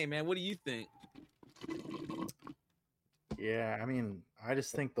that game, man? What do you think? Yeah, I mean, I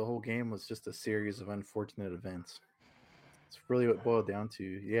just think the whole game was just a series of unfortunate events. It's really what it boiled down to.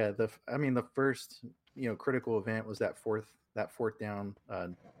 Yeah, the first critical event was that fourth down,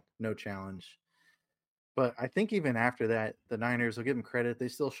 no challenge. But I think even after that, the Niners, will give them credit, they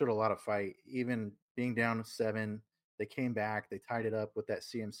still showed a lot of fight. Even being down 7, they came back, they tied it up with that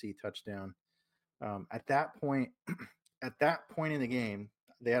CMC touchdown. At that point in the game,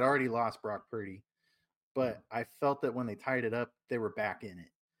 they had already lost Brock Purdy, but I felt that when they tied it up, they were back in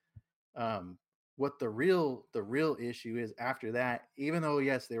it. What the real issue is after that, even though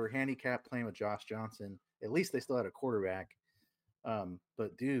yes, they were handicapped playing with Josh Johnson, at least they still had a quarterback.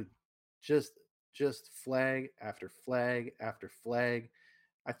 But dude, just flag after flag after flag.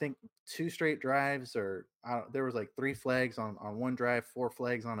 I think 2 straight drives, or there was like 3 flags on one drive, 4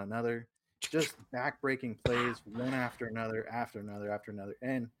 flags on another. Just back-breaking plays, one after another,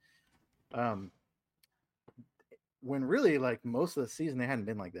 and when really, like, most of the season they hadn't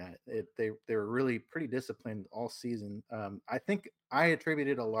been like that. They were really pretty disciplined all season. I think I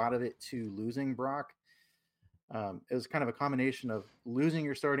attributed a lot of it to losing Brock. It was kind of a combination of losing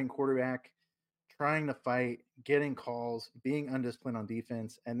your starting quarterback, trying to fight, getting calls, being undisciplined on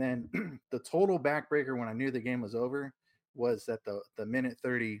defense, and then the total backbreaker when I knew the game was over was at the minute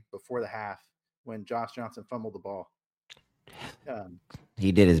 30 before the half when Josh Johnson fumbled the ball.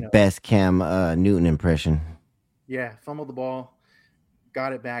 He did his best Cam Newton impression. Yeah, fumbled the ball,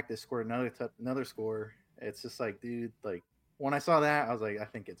 got it back. They scored another score. It's just like, dude, like when I saw that, I was like, I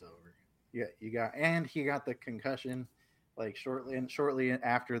think it's over. Yeah, he got the concussion like shortly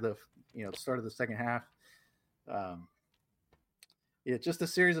after the start of the second half. Yeah, just a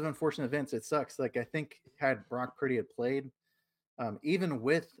series of unfortunate events. It sucks. Like, I think had Brock Purdy had played, even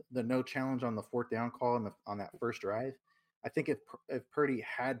with the no challenge on the 4th down call on that first drive, I think if Purdy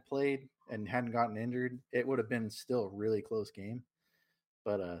had played and hadn't gotten injured, it would have been still a really close game.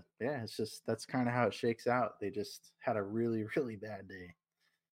 But yeah, that's kind of how it shakes out. They just had a really, really bad day.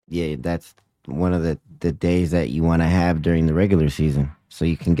 yeah, that's one of the days that you want to have during the regular season, so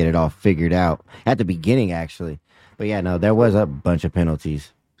you can get it all figured out at the beginning, actually. But yeah, no, there was a bunch of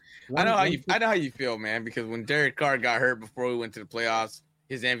penalties. I know how you feel, man. Because when Derek Carr got hurt before we went to the playoffs,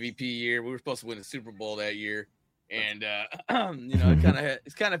 his MVP year, we were supposed to win the Super Bowl that year, and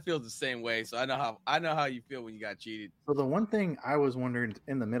it kind of feels the same way. So I know how you feel when you got cheated. So the one thing I was wondering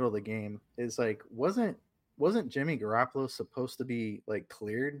in the middle of the game is like, wasn't Jimmy Garoppolo supposed to be like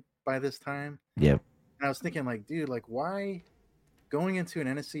cleared by this time? Yep. And I was thinking, like, dude, like, why going into an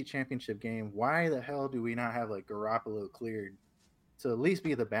NFC Championship game? Why the hell do we not have like Garoppolo cleared to at least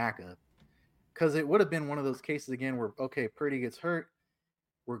be the backup? Because it would have been one of those cases again where okay, Purdy gets hurt,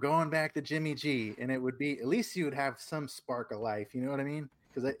 we're going back to Jimmy G, and it would be at least you would have some spark of life. You know what I mean?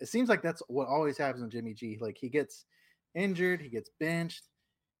 Because it seems like that's what always happens with Jimmy G. Like he gets injured, he gets benched,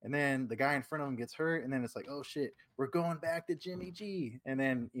 and then the guy in front of him gets hurt, and then it's like, oh shit, we're going back to Jimmy G, and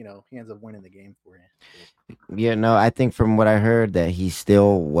then he ends up winning the game for you. Yeah, no, I think from what I heard that he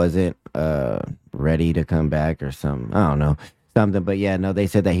still wasn't ready to come back or something. I don't know. Something, but yeah, no, they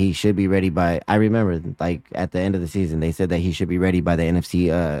said that he should be ready by I remember like at the end of the season, they said that he should be ready by the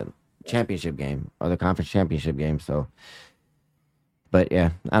NFC championship game or the conference championship game. So but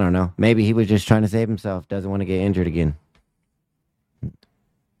yeah, I don't know. Maybe he was just trying to save himself, doesn't want to get injured again.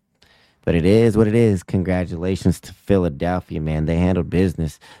 But it is what it is. Congratulations to Philadelphia, man. They handled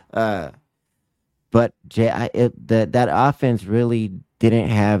business. But Jay, that offense really didn't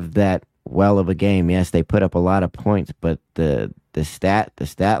have that well of a game. Yes, they put up a lot of points, but the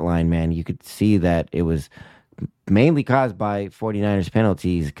stat line, man, you could see that it was mainly caused by 49ers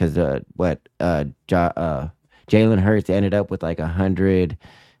penalties because Jalen Hurts ended up with like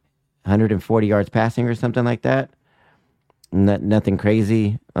 140 yards passing or something like that. Nothing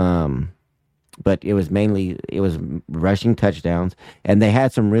crazy. But it was rushing touchdowns, and they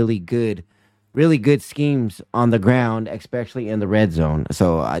had some really good schemes on the ground, especially in the red zone.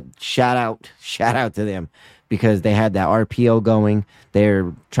 So shout out to them because they had that RPO going.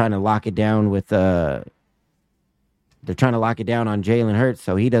 They're trying to lock it down on Jalen Hurts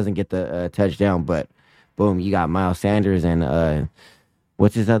so he doesn't get the touchdown. But boom, you got Miles Sanders and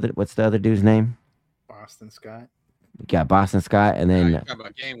what's the other dude's name? Boston Scott. You got Boston Scott and then and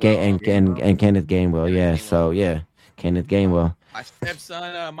Kenneth Gainwell. Yeah, so yeah, Kenneth Gainwell. My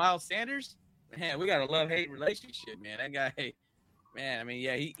stepson, Miles Sanders. Man, we got a love-hate relationship, man. That guy, man. I mean,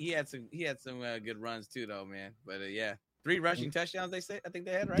 yeah, he had some good runs too, though, man. But yeah, 3 rushing touchdowns. I think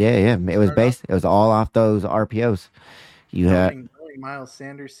they had, right? Yeah. It was all off those RPOs. Knowing Miles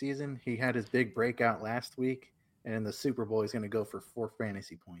Sanders' season, he had his big breakout last week, and in the Super Bowl, he's going to go for 4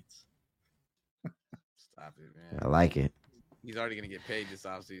 fantasy points. Stop it, man. I like it. He's already going to get paid this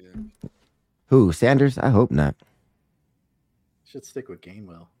offseason. Who, Sanders? I hope not. Should stick with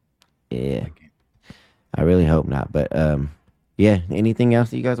Gainwell. Yeah, I really hope not. But yeah. Anything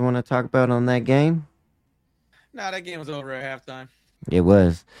else that you guys want to talk about on that game? No, that game was over at halftime. It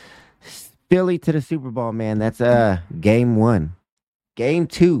was Philly to the Super Bowl, man. That's game 1. Game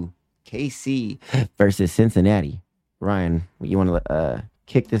 2, KC versus Cincinnati. Ryan, you want to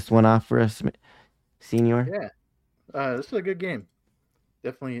kick this one off for us, Senior? Yeah, this was a good game.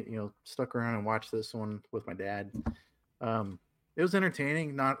 Definitely, stuck around and watched this one with my dad. It was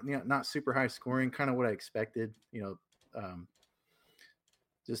entertaining, not super high scoring, kind of what I expected.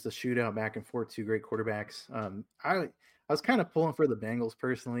 Just a shootout back and forth, 2 great quarterbacks. I was kind of pulling for the Bengals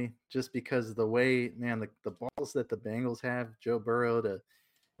personally, just because the way, man, the balls that the Bengals have, Joe Burrow to,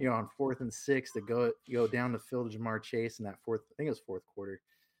 on 4th and 6 to go down the field to Jamar Chase in that I think it was fourth quarter.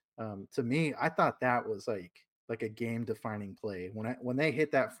 To me, I thought that was like a game defining play when they hit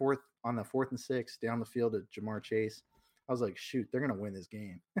that 4th and 6 down the field to Jamar Chase. I was like, shoot, they're going to win this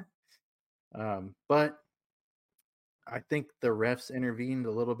game. But I think the refs intervened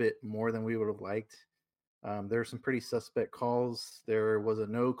a little bit more than we would have liked. There were some pretty suspect calls. There was a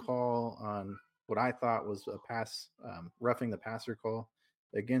no call on what I thought was a pass, roughing the passer call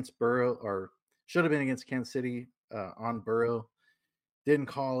against Burrow, or should have been against Kansas City on Burrow. Didn't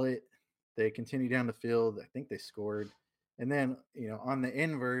call it. They continued down the field. I think they scored. And then, on the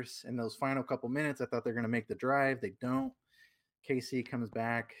inverse, in those final couple minutes, I thought they're going to make the drive. They don't. KC comes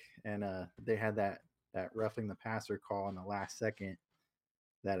back, and they had that roughing the passer call in the last second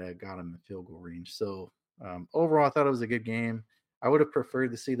that got them in field goal range. So overall, I thought it was a good game. I would have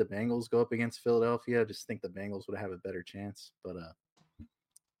preferred to see the Bengals go up against Philadelphia. I just think the Bengals would have a better chance. But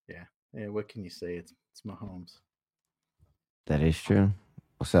yeah, what can you say? It's Mahomes. That is true.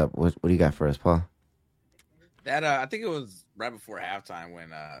 What's up? What do you got for us, Paul? That I think it was right before halftime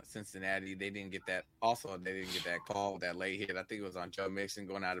when Cincinnati they didn't get that. Also, they didn't get that call with that late hit. I think it was on Joe Mixon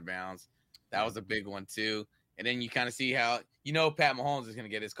going out of bounds. That was a big one too. And then you kind of see how Pat Mahomes is going to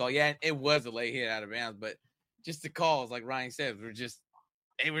get his call. Yeah, it was a late hit out of bounds, but just the calls, like Ryan said,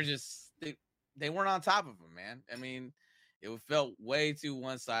 they weren't on top of him, man. I mean, it felt way too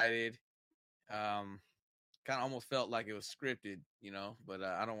one sided. Kind of almost felt like it was scripted, but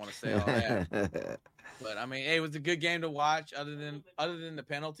I don't want to say all that. But I mean, hey, it was a good game to watch. Other than the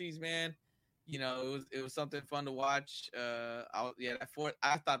penalties, man, it was something fun to watch. I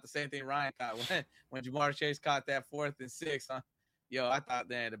thought the same thing Ryan thought when Jamar Chase caught that 4th and 6. I thought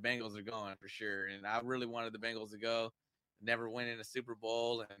that the Bengals are going for sure, and I really wanted the Bengals to go. Never win in a Super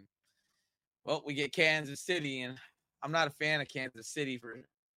Bowl, and well, we get Kansas City, and I'm not a fan of Kansas City for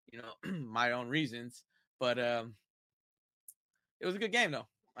my own reasons, but it was a good game though.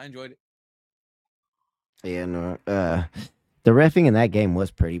 I enjoyed it. Yeah, no. The reffing in that game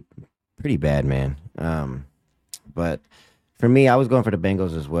was pretty bad, man. But for me, I was going for the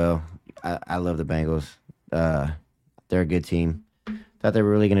Bengals as well. I love the Bengals. They're a good team. Thought they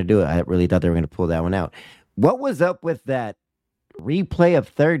were really going to do it. I really thought they were going to pull that one out. What was up with that replay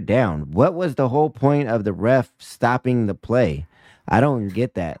of 3rd down? What was the whole point of the ref stopping the play? I don't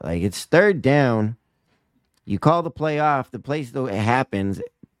get that. Like, it's 3rd down. You call the play off. The play still happens.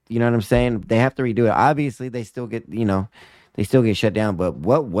 You know what I'm saying? They have to redo it. Obviously, they still get shut down. But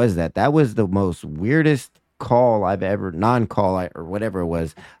what was that? That was the most weirdest call I've ever, non-call or whatever it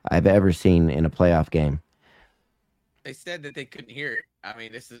was, I've ever seen in a playoff game. They said that they couldn't hear it. I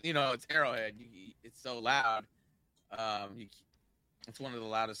mean, this is, it's Arrowhead. It's so loud. It's one of the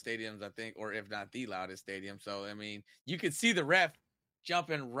loudest stadiums, I think, or if not the loudest stadium. So, I mean, you could see the ref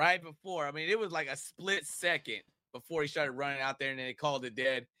jumping right before. I mean, it was like a split second before he started running out there, and then they called it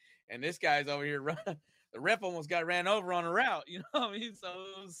dead. And this guy's over here running. The ref almost got ran over on a route. You know what I mean? So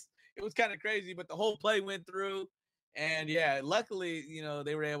it was kind of crazy, but the whole play went through. And, yeah, luckily,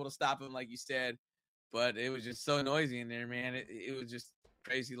 they were able to stop him, like you said. But it was just so noisy in there, man. It was just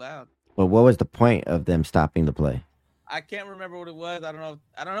crazy loud. Well, what was the point of them stopping the play? I can't remember what it was. I don't know.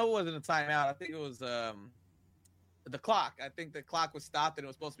 It wasn't a timeout. I think it was the clock. I think the clock was stopped and it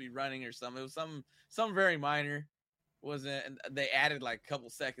was supposed to be running or something. It was some very minor. Wasn't they added like a couple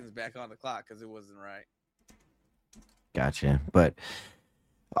seconds back on the clock because it wasn't right. Gotcha. But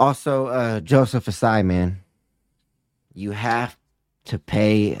also, Joseph Asai, man, you have to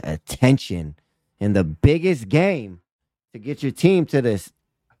pay attention in the biggest game to get your team to this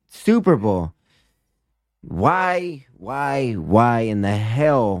Super Bowl. Why in the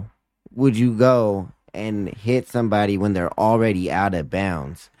hell would you go and hit somebody when they're already out of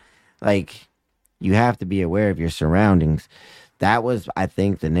bounds? Like, you have to be aware of your surroundings. That was, I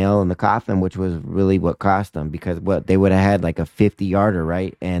think, the nail in the coffin, which was really what cost them, because what they would have had like a 50-yarder,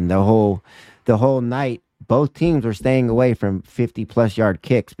 right? And the whole night, both teams were staying away from 50-plus yard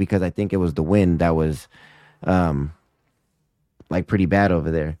kicks because I think it was the wind that was like pretty bad over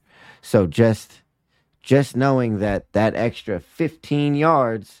there. So just knowing that extra 15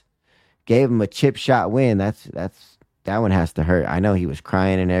 yards gave him a chip shot win, that one has to hurt. I know he was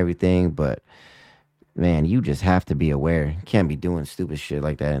crying and everything, but man, you just have to be aware. You can't be doing stupid shit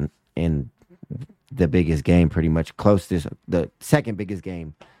like that in the biggest game, pretty much closest, the second biggest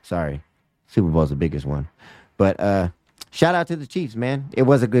game. Sorry, Super Bowl's the biggest one. But shout out to the Chiefs, man. It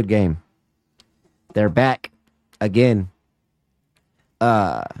was a good game. They're back again.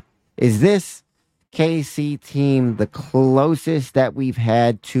 Is this KC team the closest that we've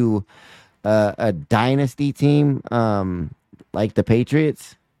had to a dynasty team like the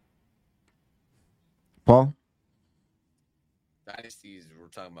Patriots? Paul? Dynasties, we're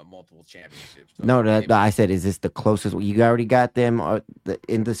talking about multiple championships. So no, I said, is this the closest? You already got them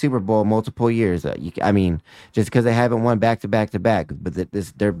in the Super Bowl multiple years. I mean, just because they haven't won back to back, but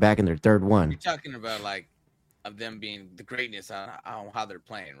they're back in their 3rd one. You're talking about like of them being the greatness on how they're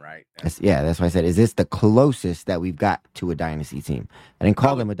playing, right? That's why I said, is this the closest that we've got to a dynasty team? I didn't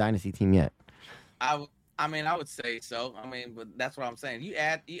call them a dynasty team yet. I mean, I would say so. I mean, but that's what I'm saying. You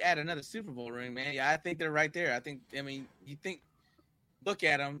add another Super Bowl ring, man. Yeah, I think they're right there. Look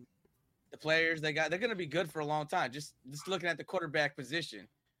at them, the players they got. They're going to be good for a long time. Just looking at the quarterback position,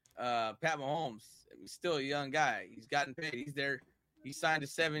 Pat Mahomes, he's still a young guy. He's gotten paid. He's there. He signed a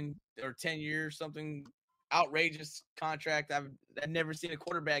 7 or 10 year something outrageous contract I've never seen a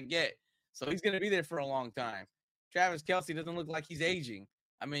quarterback get. So he's going to be there for a long time. Travis Kelce doesn't look like he's aging.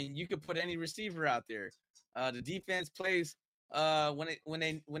 I mean, you could put any receiver out there. The defense plays when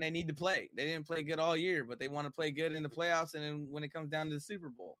they need to play. They didn't play good all year, but they want to play good in the playoffs and then when it comes down to the Super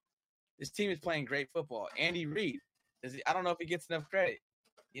Bowl. this team is playing great football. Andy Reid, I don't know if he gets enough credit.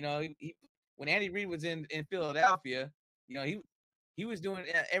 You know, when Andy Reid was in Philadelphia, you know, he was doing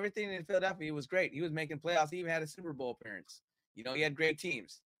everything in Philadelphia. It was great. He was making playoffs. He even had a Super Bowl appearance. You know, he had great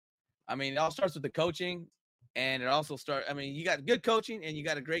teams. I mean, it all starts with the coaching, and it also you got good coaching and you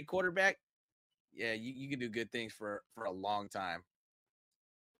got a great quarterback. Yeah, you can do good things for a long time.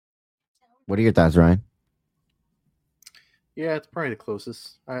 What are your thoughts, Ryan? Yeah, it's probably the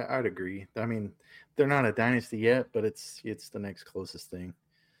closest. I'd agree. I mean, they're not a dynasty yet, but it's the next closest thing.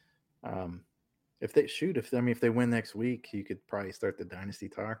 If they win next week, you could probably start the dynasty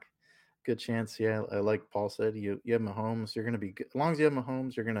talk. Good chance. Yeah, like Paul said, you have Mahomes. You're gonna be good. As long as you have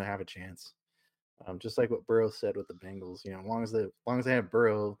Mahomes, you're gonna have a chance. Just like what Burrow said with the Bengals. You know, as long as they have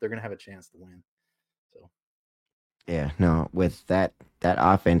Burrow, they're gonna have a chance to win. So Yeah, no, with that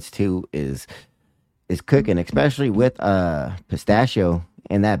offense too is cooking, especially with Pistachio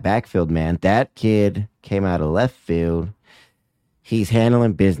in that backfield, man. That kid came out of left field. He's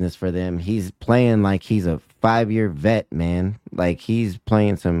handling business for them. He's playing like he's a 5-year vet, man. Like he's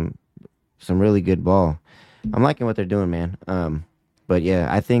playing some really good ball. I'm liking what they're doing, man. But yeah,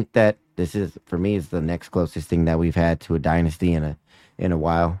 I think that this is for me is the next closest thing that we've had to a dynasty in a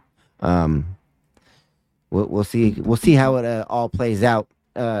while. We'll see how it all plays out.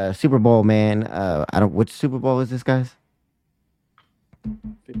 Super Bowl, man. I don't. Which Super Bowl is this, guys?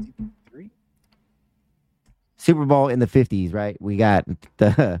 53. Super Bowl in the 50s, right? We got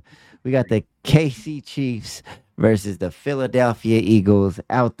the KC Chiefs versus the Philadelphia Eagles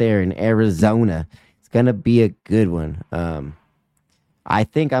out there in Arizona. It's gonna be a good one. I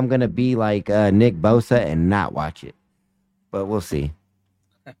think I'm gonna be like Nick Bosa and not watch it, but we'll see.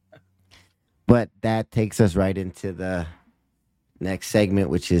 But that takes us right into the next segment,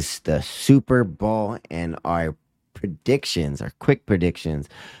 which is the Super Bowl and our predictions, our quick predictions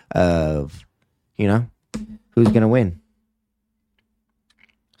of, who's going to win.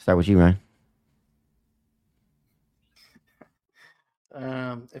 Start with you, Ryan.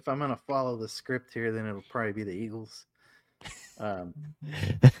 If I'm gonna follow the script here, then it'll probably be the Eagles. No,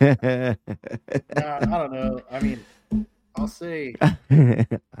 I don't know. I mean, I'll say.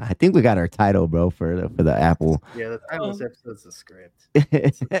 I think we got our title, bro, for the Apple. Yeah, the title of this episode is the script.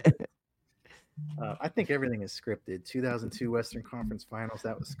 I think everything is scripted. 2002 Western Conference Finals,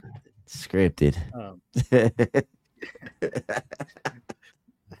 that was scripted.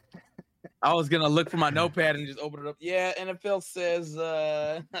 I was gonna look for my notepad and just open it up. Yeah, NFL says.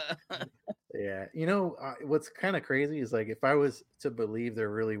 Yeah, what's kind of crazy is like if I was to believe there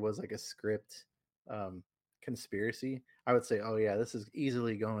really was like a script conspiracy, I would say, oh yeah, this is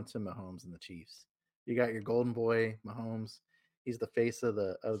easily going to Mahomes and the Chiefs. You got your golden boy Mahomes. He's the face of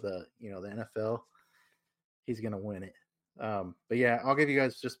the the NFL. He's gonna win it. But yeah, I'll give you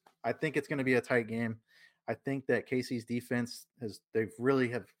guys I think it's gonna be a tight game. I think that Casey's defense they've really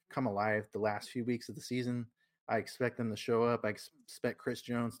have come alive the last few weeks of the season. I expect them to show up. I expect Chris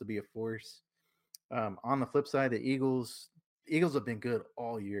Jones to be a force. On the flip side, the Eagles have been good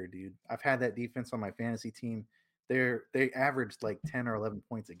all year, dude. I've had that defense on my fantasy team. They averaged like 10 or 11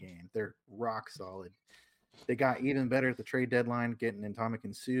 points a game. They're rock solid. They got even better at the trade deadline, getting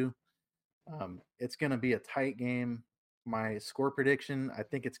Ndamukong Suh. It's going to be a tight game. My score prediction, I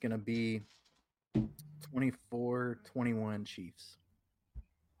think it's going to be 24-21 Chiefs.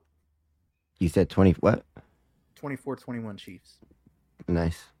 You said 20 what? 24-21 Chiefs.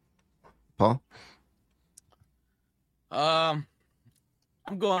 Nice. Paul? I'm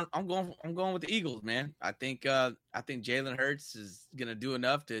going with the Eagles, man. I think Jalen Hurts is gonna do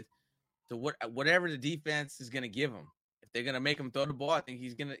enough to whatever the defense is gonna give him. If they're gonna make him throw the ball, I think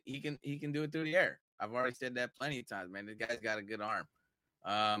he can do it through the air. I've already said that plenty of times, man. The guy's got a good arm.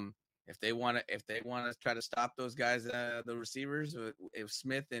 If they want to try to stop those guys, the receivers, if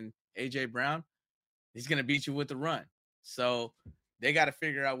Smith and AJ Brown, he's gonna beat you with the run. So they got to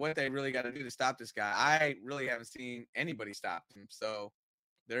figure out what they really got to do to stop this guy. I really haven't seen anybody stop him. So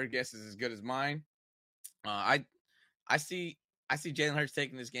their guess is as good as mine. I see Jalen Hurts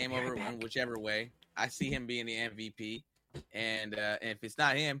taking this game over in whichever way. I see him being the MVP, and if it's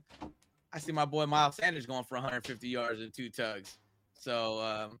not him, I see my boy Miles Sanders going for 150 yards and 2 tugs.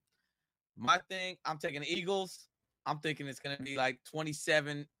 So my thing, I'm taking the Eagles. I'm thinking it's going to be like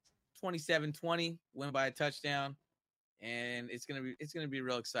 27-20, win by a touchdown. And it's gonna be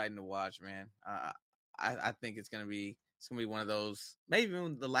real exciting to watch, man. I think it's gonna be one of those, maybe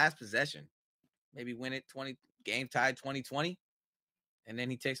even the last possession, maybe win it 20 game tied 20-20, and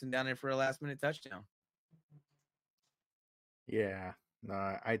then he takes him down there for a last minute touchdown. Yeah, no,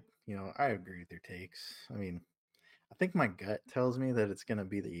 I agree with your takes. I mean, I think my gut tells me that it's gonna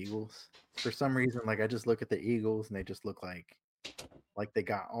be the Eagles. For some reason, like I just look at the Eagles and they just look like they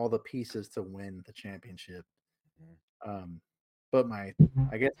got all the pieces to win the championship. Um, but I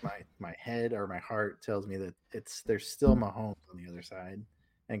guess my head or my heart tells me that there's still Mahomes on the other side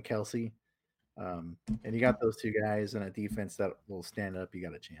and Kelsey. And you got those two guys and a defense that will stand up. You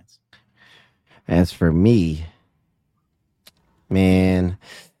got a chance. As for me, man,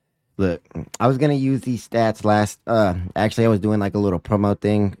 look, I was gonna use these stats last. Actually, I was doing like a little promo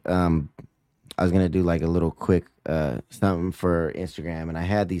thing. I was gonna do like a little quick something for Instagram, and I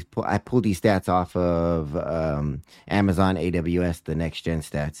had these. I pulled these stats off of Amazon AWS, the next gen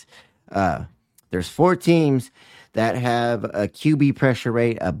stats. There's 4 teams that have a QB pressure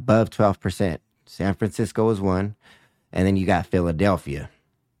rate above 12%. San Francisco is one, and then you got Philadelphia.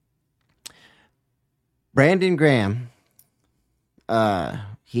 Brandon Graham,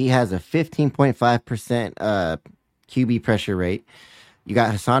 he has a 15.5% QB pressure rate. You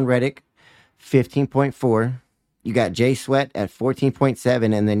got Hassan Reddick, 15.4. You got Jay Sweat at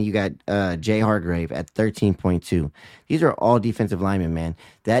 14.7, and then you got Jay Hargrave at 13.2. These are all defensive linemen, man.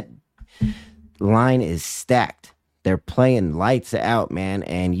 That line is stacked. They're playing lights out, man.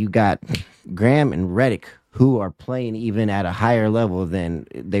 And you got Graham and Reddick, who are playing even at a higher level than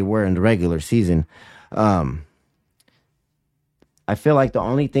they were in the regular season. I feel like the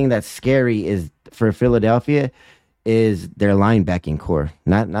only thing that's scary is for Philadelphia is their linebacking core.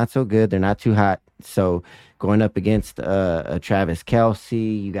 Not so good. They're not too hot. So going up against a Travis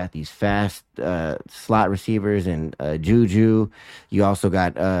Kelce, you got these fast slot receivers and Juju. You also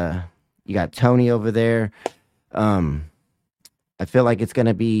got Tony over there. I feel like it's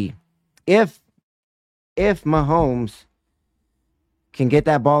gonna be if Mahomes can get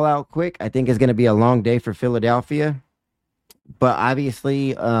that ball out quick, I think it's gonna be a long day for Philadelphia. But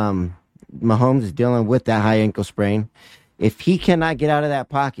obviously, Mahomes is dealing with that high ankle sprain. If he cannot get out of that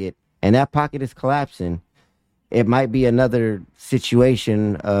pocket and that pocket is collapsing, it might be another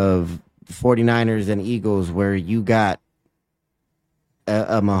situation of 49ers and Eagles where you got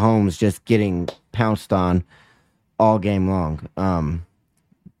a Mahomes just getting pounced on all game long.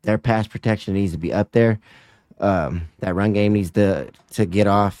 Their pass protection needs to be up there. That run game needs to get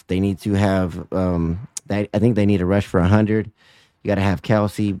off. They need to have I think they need to rush for 100. You got to have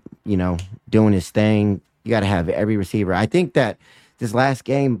Kelce, doing his thing. You got to have every receiver. I think that this last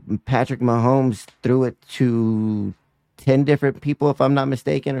game, Patrick Mahomes threw it to 10 different people, if I'm not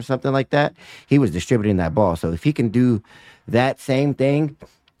mistaken, or something like that. He was distributing that ball. So if he can do that same thing,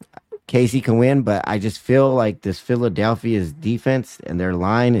 Casey can win. But I just feel like this Philadelphia's defense and their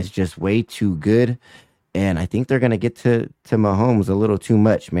line is just way too good. And I think they're going to get to Mahomes a little too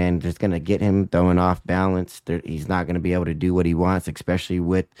much, man. Just going to get him throwing off balance. He's not going to be able to do what he wants, especially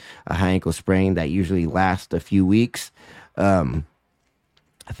with a high ankle sprain that usually lasts a few weeks. I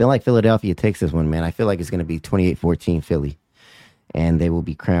feel like Philadelphia takes this one, man. I feel like it's going to be 28-14 Philly, and they will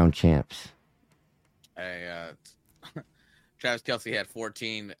be crowned champs. Hey, Travis Kelce had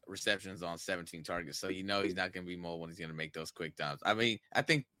 14 receptions on 17 targets, so he's not going to be mobile when he's going to make those quick times. I mean, I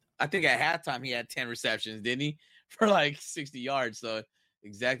think at halftime he had 10 receptions, didn't he? For like 60 yards. So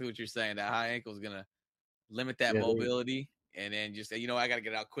exactly what you're saying. That high ankle is going to limit that mobility. And then just say, I got to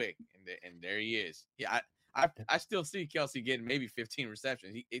get out quick. And there he is. Yeah, I still see Kelce getting maybe 15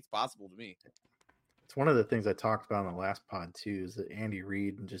 receptions. It's possible to me. It's one of the things I talked about in the last pod too, is that Andy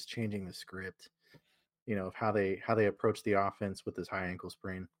Reid and just changing the script, of how they approach the offense with this high ankle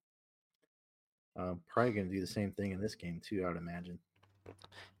sprain. Probably going to do the same thing in this game too, I would imagine.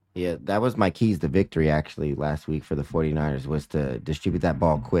 Yeah, that was my keys to victory actually last week for the 49ers, was to distribute that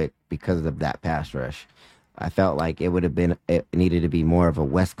ball quick because of that pass rush. I felt like it needed to be more of a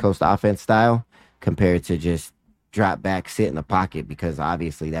West Coast offense style compared to just drop back, sit in the pocket, because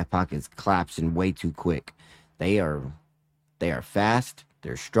obviously that pocket's collapsing way too quick. They are fast,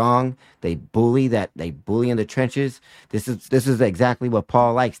 they're strong, they bully in the trenches. This is exactly what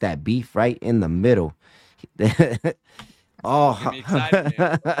Paul likes, that beef right in the middle. Oh, get me excited,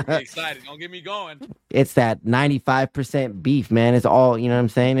 man. Get me excited. Don't get me going. It's that 95% beef, man. It's all, you know what I'm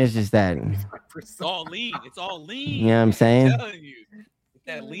saying? It's just that. It's all lean. It's all lean. You know what I'm saying? I'm telling you. It's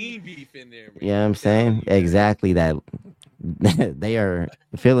that lean beef in there, man. You know what I'm saying? Exactly that.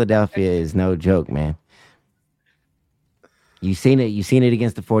 Philadelphia is no joke, man. You seen it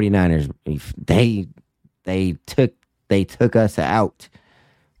against the 49ers. They took us out.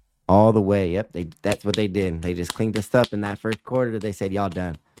 All the way. Yep. That's what they did. They just cleaned us up in that first quarter. They said, y'all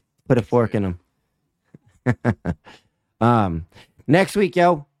done. Put a fork in them. Next week,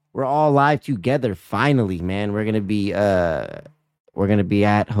 yo, we're all live together. Finally, man. We're gonna be at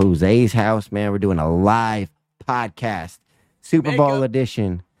Jose's house, man. We're doing a live podcast, Super Bowl Makeup.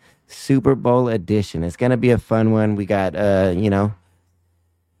 edition. Super Bowl edition. It's gonna be a fun one. We got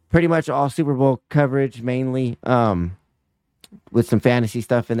pretty much all Super Bowl coverage mainly. With some fantasy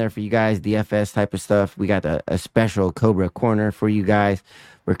stuff in there for you guys, DFS type of stuff. We got a special Cobra Corner for you guys.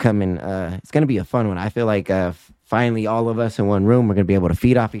 We're coming. It's gonna be a fun one. I feel like finally all of us in one room. We're gonna be able to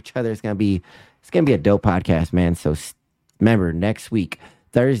feed off each other. It's gonna be a dope podcast, man. So remember, next week,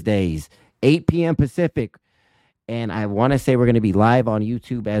 Thursdays, 8 p.m. Pacific. And I want to say we're going to be live on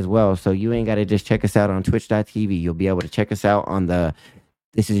YouTube as well. So you ain't got to just check us out on twitch.tv. You'll be able to check us out on the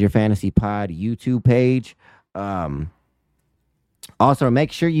This Is Your Fantasy Pod YouTube page. Also,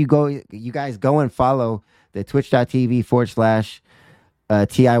 make sure you guys go and follow the twitch.tv /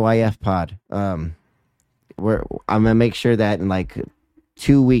 TIYF pod. I'm going to make sure that in like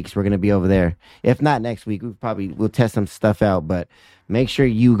 2 weeks, we're going to be over there. If not next week, we'll test some stuff out, but make sure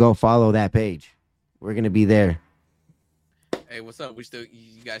you go follow that page. We're going to be there. Hey, what's up?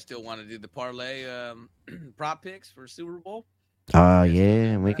 You guys still want to do the parlay prop picks for Super Bowl?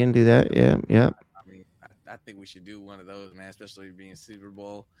 Yeah, we can do that. Yeah. I mean, I think we should do one of those, man. Especially being Super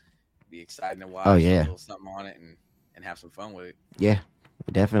Bowl, be exciting to watch. Oh yeah, a little something on it and have some fun with it. Yeah,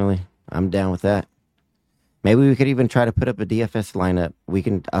 definitely. I'm down with that. Maybe we could even try to put up a DFS lineup.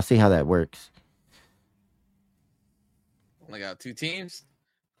 I'll see how that works. Only got 2 teams.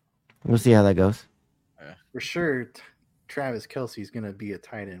 We'll see how that goes. For sure, Travis Kelce's going to be a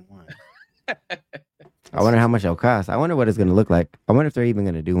tight end one. I wonder how much it'll cost. I wonder what it's going to look like. I wonder if they're even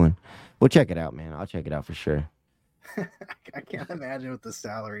going to do one. We'll check it out, man. I'll check it out for sure. I can't imagine what the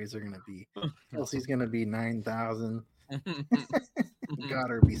salaries are going to be. Kelsey's going to be 9,000.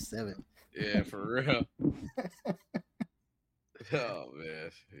 Goddard be 7. Yeah, for real. Oh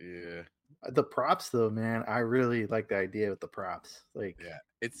man, yeah. The props, though, man, I really like the idea with the props. Like, yeah,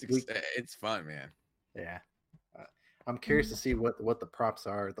 it's fun, man. Yeah, I'm curious to see what the props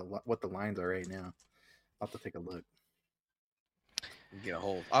are, what the lines are right now. I'll have to take a look. Get a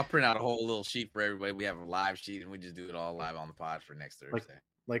whole. I'll print out a whole little sheet for everybody. We have a live sheet, and we just do it all live on the pod for next Thursday.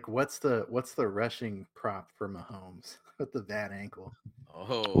 Like what's the rushing prop for Mahomes with the bad ankle?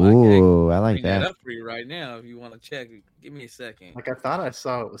 Oh, I like that. Up for you right now. If you want to check, give me a second. Like I thought I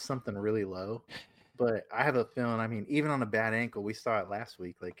saw it was something really low, but I have a feeling. I mean, even on a bad ankle, we saw it last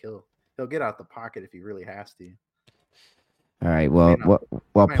week. Like he'll get out the pocket if he really has to. All right. Well,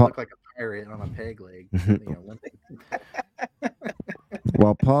 might look like a pirate on a peg leg.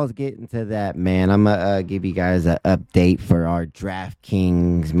 While Paul's getting to that, man, I'm gonna give you guys an update for our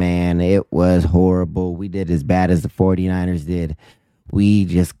DraftKings, man. It was horrible. We did as bad as the 49ers did. We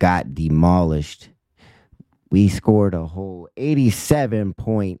just got demolished. We scored a whole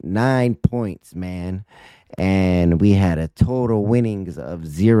 87.9 points, man. And we had a total winnings of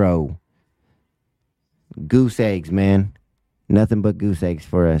 0. Goose eggs, man. Nothing but goose eggs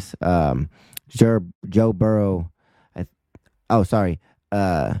for us. Joe Burrow.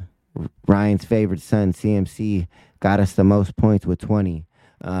 Ryan's favorite son, CMC, got us the most points with 20.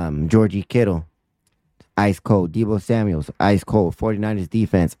 Georgie Kittle, ice cold. Deebo Samuels, ice cold. 49ers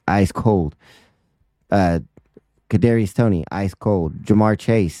defense, ice cold. Kadarius Toney, ice cold. Jamar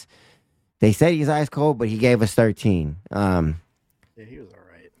Chase, they said he's ice cold, but he gave us 13. Yeah, he was all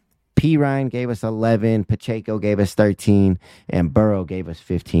right. P. Ryan gave us 11. Pacheco gave us 13. And Burrow gave us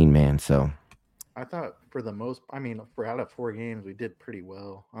 15, man. So I thought for out of 4 games, we did pretty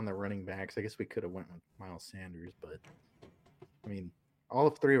well on the running backs. I guess we could have went with Miles Sanders, but I mean, all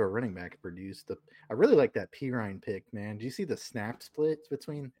of 3 of our running backs produced. I really like that P. Ryan pick, man. Do you see the snap splits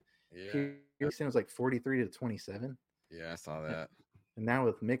between? Yeah, it was like 43-27. Yeah, I saw that. And now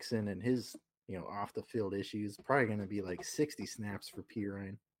with Mixon and his, off the field issues, probably going to be like 60 snaps for P.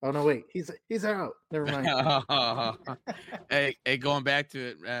 Ryan. Oh no, wait, he's out. Never mind. Hey, going back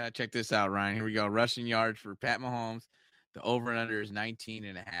to it, check this out, Ryan. Here we go. Rushing yards for Pat Mahomes. The over and under is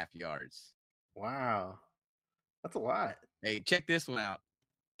 19.5 yards. Wow. That's a lot. Hey, check this one out.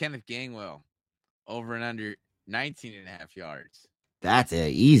 Kenneth Gainwell, over and under 19.5 yards. That's an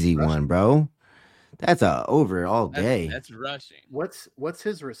easy one, bro. That's a over all day. That's rushing. What's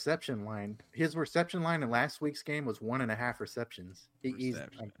his reception line? His reception line in last week's game was 1.5 receptions. I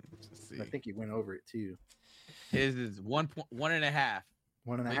think he went over it too. His is 1.5.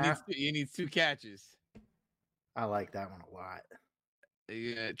 1.5. He needs 2 catches. I like that one a lot.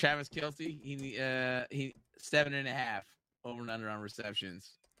 Travis Kelce, he 7.5 over and under on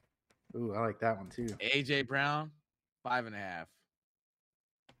receptions. Ooh, I like that one too. AJ Brown, 5.5.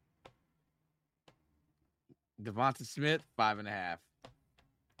 Devonta Smith, 5.5.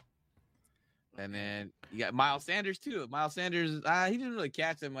 And then you got Miles Sanders too. Miles Sanders, he didn't really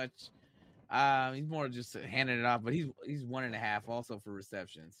catch that much. He's more just handing it off, but he's 1.5 also for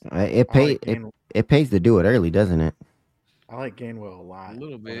receptions. It I like pay it pays to do it early, doesn't it? I like Gainwell a lot. A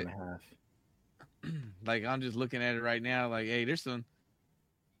little bit. 1.5. Like I'm just looking at it right now. Like, hey, there's some.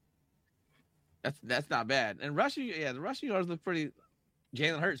 That's not bad. And rushing, the rushing yards look pretty.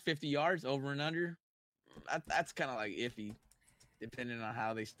 Jalen Hurts 50 yards over and under. That's kind of like iffy, depending on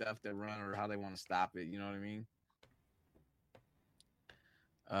how they stuff the run or how they want to stop it. You know what I mean?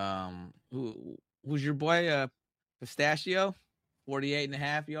 Who's your boy? Pistachio,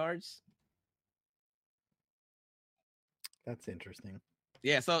 48.5 yards. That's interesting.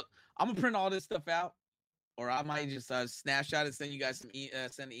 Yeah, so I'm gonna print all this stuff out, or I might just snapshot it, send you guys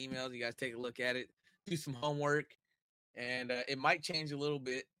send emails. You guys take a look at it, do some homework, and it might change a little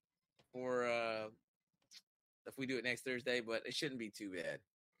bit for if we do it next Thursday, but it shouldn't be too bad.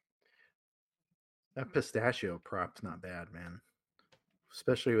 That pistachio prop's not bad, man.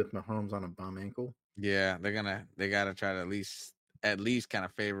 Especially with Mahomes on a bum ankle. Yeah, they gotta try to at least kind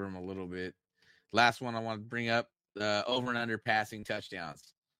of favor him a little bit. Last one I want to bring up: over and under passing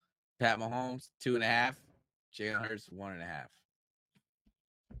touchdowns. Pat Mahomes 2.5, Jalen Hurts 1.5.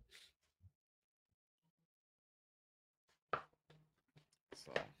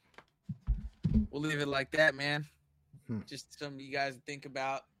 So we'll leave it like that, man. Just some of you guys think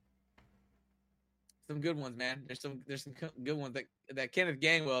about. Some good ones, man. There's some good ones. That Kenneth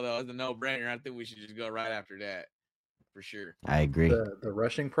Gainwell though is a no-brainer. I think we should just go right after that for sure. I agree. The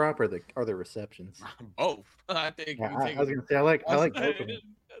rushing prop or the receptions? Both. I think. Yeah, I was gonna say I like both of them.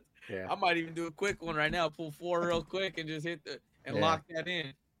 Yeah. I might even do a quick one right now. Pull 4 real quick and just hit lock that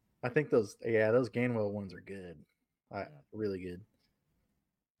in. I think those Gainwell ones are good. Really good.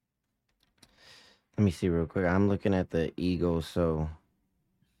 Let me see real quick. I'm looking at the Eagles. So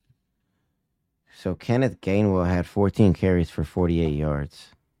Kenneth Gainwell had 14 carries for 48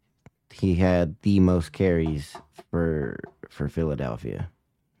 yards. He had the most carries for Philadelphia.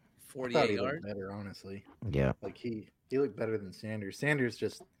 48 yards. Looked better, honestly. Yeah. Like he looked better than Sanders. Sanders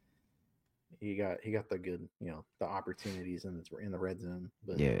just he got the good, the opportunities in the red zone.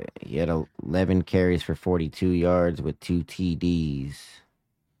 But yeah, he had 11 carries for 42 yards with 2 TDs.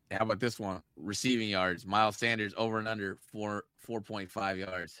 How about this one? Receiving yards. Miles Sanders over and under 4.5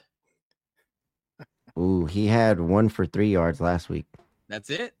 yards. Ooh, he had 1 for 3 yards last week. That's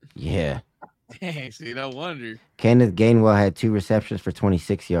it? Yeah. Dang, see, no wonder. Kenneth Gainwell had 2 receptions for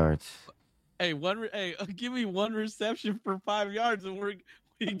 26 yards. Hey, give me 1 reception for 5 yards and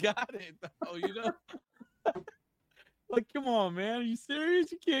we got it, though, Like, come on, man. Are you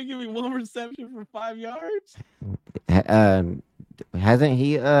serious? You can't give me 1 reception for 5 yards? Hasn't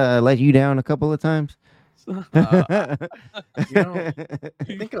he let you down a couple of times? I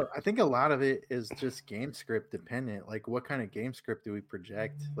think a lot of it is just game script dependent. Like, what kind of game script do we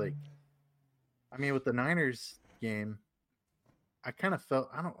project? Like, I mean, with the Niners game, I kind of felt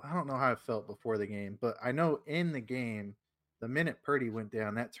I don't know how I felt before the game, but I know in the game, the minute Purdy went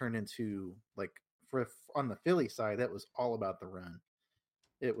down, that turned into like on the Philly side, that was all about the run.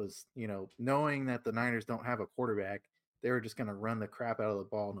 It was, knowing that the Niners don't have a quarterback, they were just going to run the crap out of the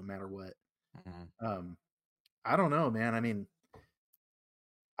ball no matter what. Mm-hmm. I don't know, man. I mean,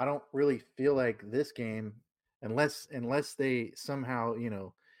 I don't really feel like this game, unless they somehow,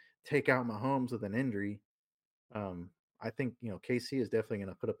 take out Mahomes with an injury. I think, KC is definitely going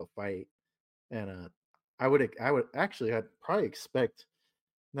to put up a fight, and I'd probably expect.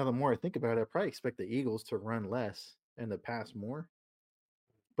 Now, the more I think about it, I probably expect the Eagles to run less and to pass more.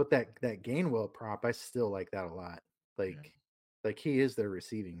 But that Gainwell prop, I still like that a lot. Like he is their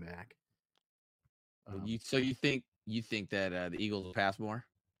receiving back. So you think that the Eagles will pass more?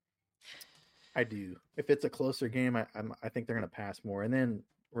 I do. If it's a closer game, I think they're going to pass more. And then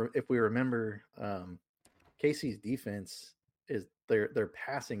if we remember, KC's defense is their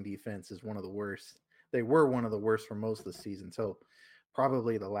passing defense is one of the worst. They were one of the worst for most of the season. So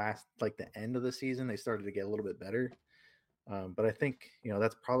probably the end of the season, they started to get a little bit better. But I think,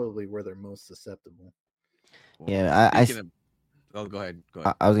 that's probably where they're most susceptible. Yeah, go ahead.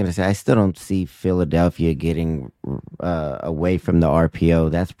 I was going to say, I still don't see Philadelphia getting away from the RPO.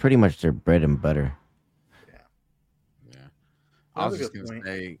 That's pretty much their bread and butter. Yeah. I was just going to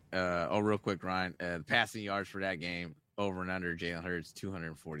say, real quick, Ryan, passing yards for that game, over and under Jalen Hurts,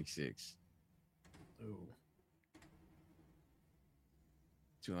 246. Ooh.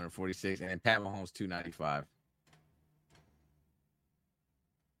 246, and then Pat Mahomes, 295.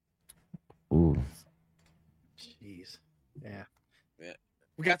 Ooh. Jeez. Yeah.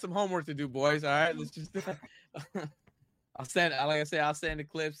 We got some homework to do, boys. All right, let's just. I'll send the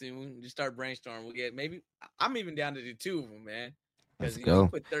clips and we can just start brainstorming. I'm even down to do 2 of them, man. Because Let's you go.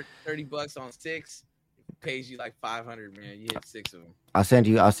 put $30 on 6, it pays you like 500, man. You hit 6 of them. I'll send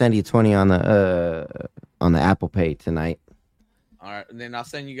you 20 on the Apple Pay tonight. All right, and then I'll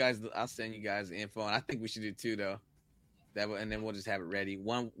send you guys the info, and I think we should do 2 though. And then we'll just have it ready.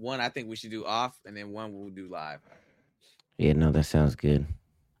 One I think we should do off, and then one we'll do live. Yeah, no, that sounds good.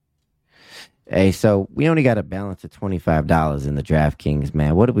 Hey, so we only got a balance of $25 in the DraftKings,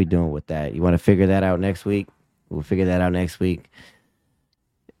 man. What are we doing with that? You want to figure that out next week? We'll figure that out next week.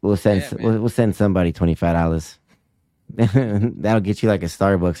 We'll send we'll send somebody $25. That'll get you like a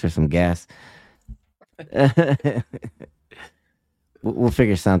Starbucks or some gas. We'll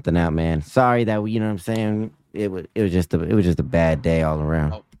figure something out, man. Sorry that you know what I'm saying. It was just a bad day all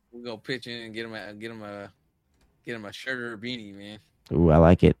around. Oh, we'll go pitch in and get him a shirt or a beanie, man. Ooh, I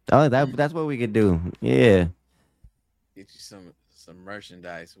like it. Oh, that's what we could do. Yeah. Get you some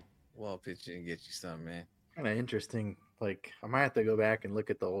merchandise. We'll pitch in and get you some, man. Kind of interesting. Like, I might have to go back and look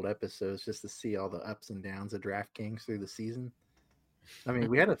at the old episodes just to see all the ups and downs of DraftKings through the season. I mean,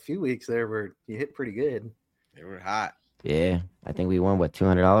 we had a few weeks there where you hit pretty good. They were hot. Yeah, I think we won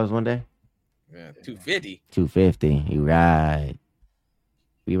 $200 one day. Yeah, $250. $250. You right.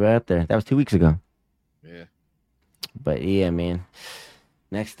 We were up there. That was 2 weeks ago. Yeah. But yeah, man.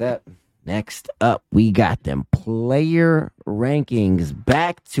 Next up, we got them player rankings.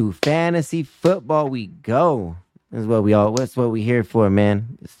 Back to fantasy football we go. That's what we here for,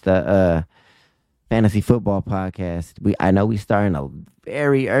 man. It's the fantasy football podcast. I know we starting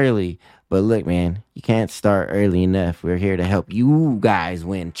very early, but look, man, you can't start early enough. We're here to help you guys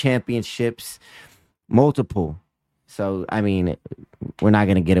win championships, multiple. So, I mean, we're not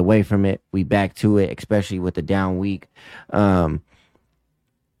going to get away from it. We back to it, especially with the down week.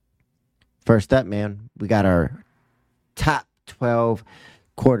 First up, man, we got our top 12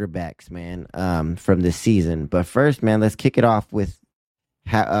 quarterbacks, man, from this season. But first, man, let's kick it off with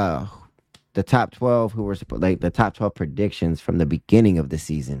the top 12 who were like the top 12 predictions from the beginning of the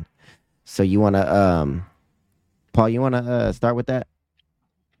season. So you want to, Paul, you want to start with that?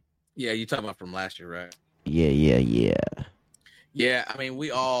 Yeah, you talking about from last year, right? Yeah. Yeah, I mean,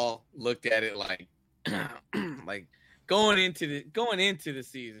 we all looked at it like, like going into the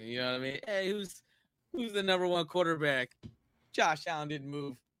season. You know what I mean? Hey, who's the number one quarterback? Josh Allen didn't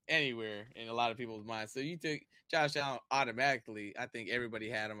move anywhere in a lot of people's minds. So you took Josh Allen automatically. I think everybody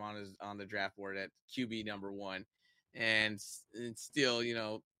had him on the draft board at QB number 1, and still, you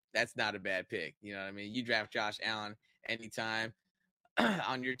know, that's not a bad pick. You know what I mean? You draft Josh Allen anytime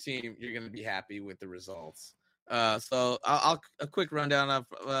on your team, you're going to be happy with the results. So I'll a quick rundown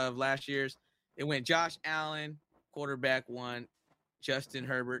of last year's. It went Josh Allen, quarterback 1, Justin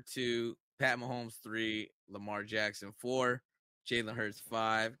Herbert 2, Pat Mahomes 3, Lamar Jackson 4, Jalen Hurts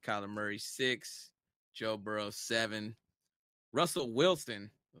 5, Kyler Murray 6, Joe Burrow 7, Russell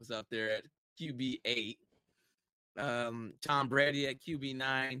Wilson was up there at QB 8, Tom Brady at QB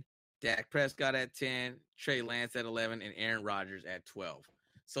 9, Dak Prescott at 10, Trey Lance at 11, and Aaron Rodgers at 12.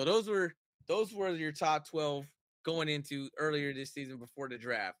 So those were your top 12 going into earlier this season before the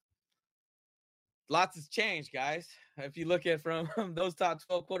draft. Lots has changed, guys. If you look at from those top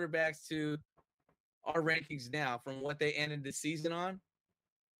 12 quarterbacks to our rankings now, from what they ended the season on,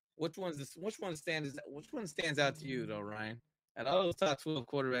 which one stands out to you though, Ryan? Out of all those top 12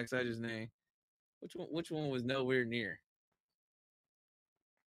 quarterbacks I just named, which one was nowhere near?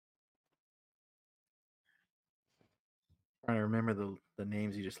 Trying to remember the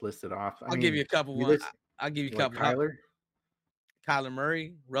names you just listed off. I'll give you a couple. I'll give you a couple. Kyler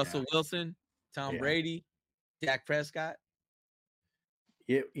Murray, Russell Wilson, Tom Brady, Dak Prescott.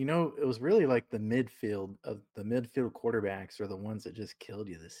 Yeah, you know, it was really like the midfield quarterbacks are the ones that just killed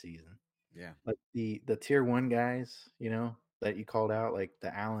you this season. Yeah, like the tier 1 guys, you know, that you called out, like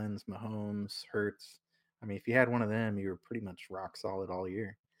the Allens, Mahomes, Hurts. I mean, if you had one of them, you were pretty much rock solid all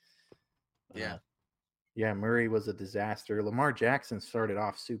year. Yeah, Murray was a disaster. Lamar Jackson started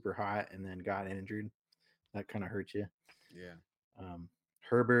off super hot and then got injured. That kind of hurt you. Yeah.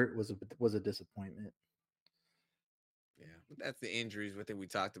 Herbert was a disappointment. Yeah, that's the injuries. I think we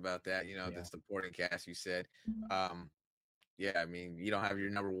talked about that. You know, the supporting cast. You said, yeah. I mean, you don't have your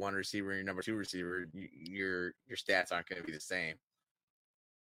number 1 receiver and your number 2 receiver. Your stats aren't going to be the same.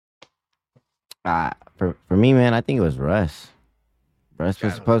 For me, man, I think it was Russ. Russ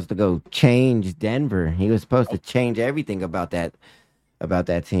was supposed to go change Denver. He was supposed to change everything about that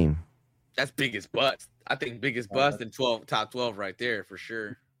team. That's biggest bust. I think biggest bust in top 12 right there for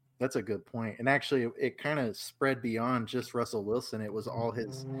sure. That's a good point. And actually, it kind of spread beyond just Russell Wilson. It was all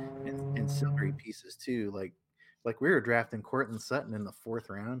his ancillary pieces too. Like we were drafting Cortland Sutton in the 4th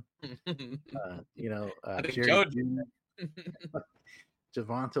round. I think Jerry Jeudy.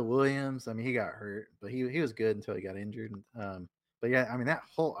 Javonte Williams, I mean, he got hurt, but he was good until he got injured. But yeah, I mean, that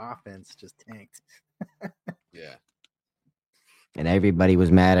whole offense just tanked. Yeah. And everybody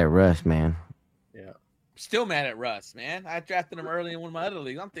was mad at Russ, man. Yeah. Still mad at Russ, man. I drafted him early in one of my other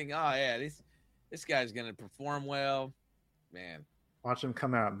leagues. I'm thinking, oh yeah, this guy's gonna perform well, man. Watch him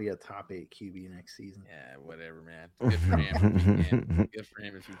come out and be a top 8 QB next season. Yeah, whatever, man. Good for him if he can. Good for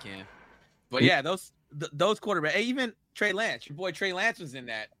him if he can. But yeah, those quarterbacks. Hey, even Trey Lance, your boy Trey Lance was in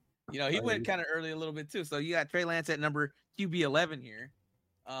that. You know, he went kind of early a little bit too. So you got Trey Lance at number QB 11 here.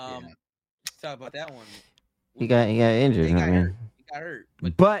 Let's talk about that one. He got injured. He got hurt.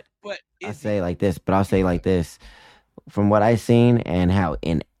 But I'll say like this. From what I seen and how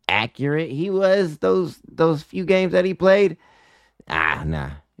inaccurate he was those few games that he played,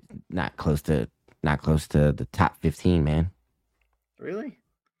 not close to the top 15, man. Really?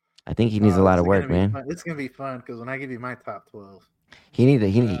 I think he needs a lot of work, man. It's gonna be fun because when I give you my top 12, he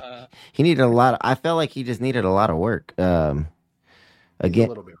needed a lot. I felt like he just needed a lot of work. Again, a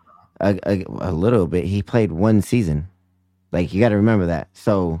little bit wrong. A little bit. He played one season. Like, you got to remember that.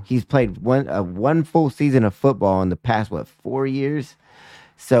 So he's played one full season of football in the past 4 years.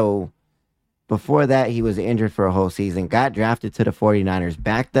 So before that, he was injured for a whole season. Got drafted to the 49ers.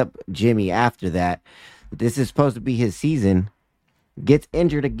 Backed up Jimmy after that. This is supposed to be his season. Gets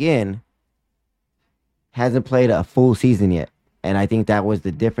injured again. Hasn't played a full season yet. And I think that was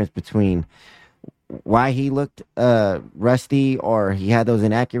the difference between why he looked rusty or he had those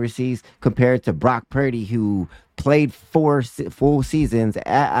inaccuracies compared to Brock Purdy, who played 4 full seasons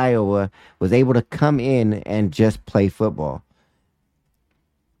at Iowa, was able to come in and just play football.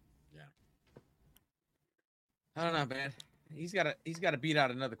 Yeah. I don't know, man. He's got to beat out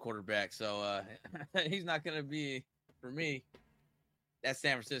another quarterback, so he's not going to be, for me, that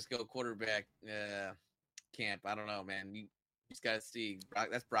San Francisco quarterback camp. I don't know, man. You just got to see.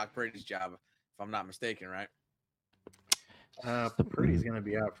 That's Brock Purdy's job, if I'm not mistaken, right? Purdy's going to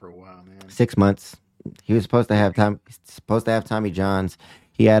be out for a while, man. 6 months. He was supposed to have Tommy Johns.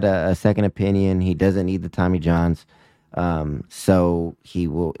 He had a second opinion. He doesn't need the Tommy Johns. So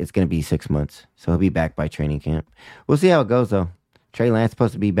it's going to be 6 months. So he'll be back by training camp. We'll see how it goes, though. Trey Lance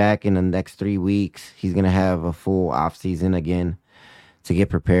supposed to be back in the next 3 weeks. He's going to have a full off season again to get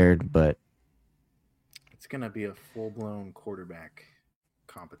prepared, but it's going to be a full-blown quarterback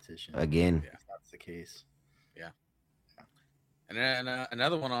competition again. If that's the case. Yeah. And then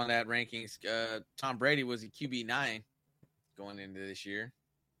another one on that rankings, Tom Brady was a QB 9 going into this year.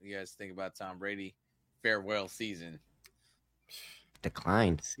 What do you guys think about Tom Brady farewell season?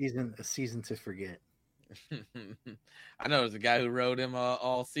 Declined. A season to forget. I know there's a guy who rode him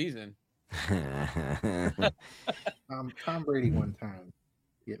all season. Tom Brady one time.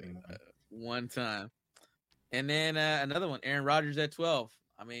 Get me one. One time. And then another one, Aaron Rodgers at 12.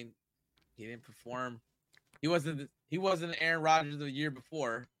 I mean, he didn't perform. He wasn't Aaron Rodgers the year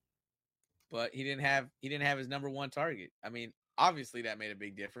before, but he didn't have his number one target. I mean, obviously that made a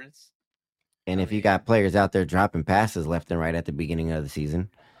big difference. And if you got players out there dropping passes left and right at the beginning of the season.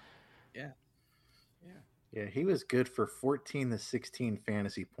 Yeah, he was good for 14 to 16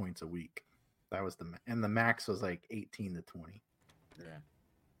 fantasy points a week. That was and the max was like 18 to 20.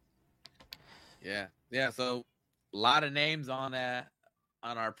 Yeah. So a lot of names on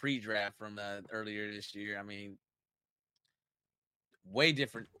our pre-draft from earlier this year. I mean, way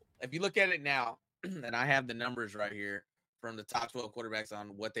different. If you look at it now, and I have the numbers right here from the top 12 quarterbacks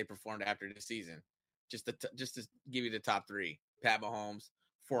on what they performed after this season, just to give you the top 3. Pat Mahomes,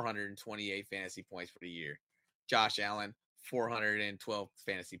 428 fantasy points for the year. Josh Allen, 412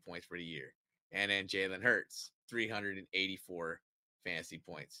 fantasy points for the year. And then Jalen Hurts, 384 fantasy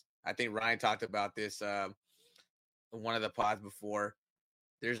points. I think Ryan talked about this in one of the pods before.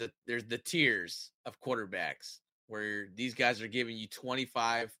 There's the tiers of quarterbacks where these guys are giving you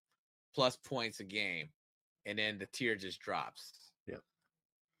 25 plus points a game, and then the tier just drops. Yep.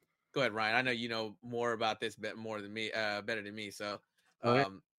 Go ahead, Ryan. I know you know more about this better than me. So,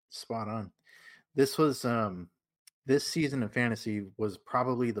 spot on. This was this season of fantasy was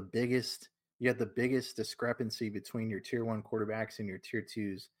probably the biggest. You had the biggest discrepancy between your tier 1 quarterbacks and your tier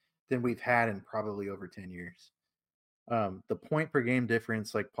 2s than we've had in probably over 10 years. The point per game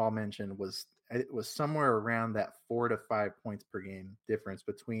difference, like Paul mentioned, was somewhere around that 4 to 5 points per game difference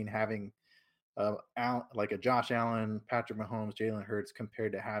between having like a Josh Allen, Patrick Mahomes, Jalen Hurts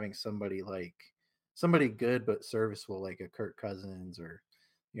compared to having somebody good but serviceable like a Kirk Cousins or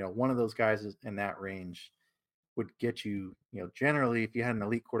one of those guys in that range would get you, generally if you had an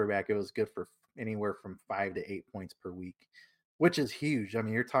elite quarterback, it was good for anywhere from 5 to 8 points per week, which is huge. I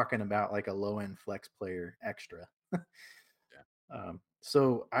mean, you're talking about like a low end flex player extra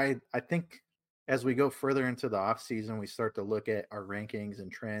So I think as we go further into the off season, we start to look at our rankings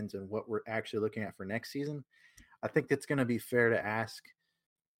and trends and what we're actually looking at for next season. I think it's going to be fair to ask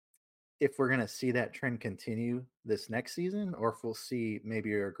if we're going to see that trend continue this next season, or if we'll see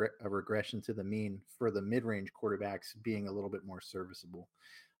maybe a regression to the mean for the mid-range quarterbacks being a little bit more serviceable.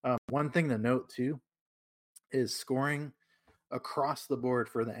 One thing to note too is scoring across the board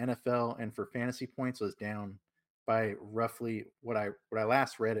for the NFL and for fantasy points was down by roughly what I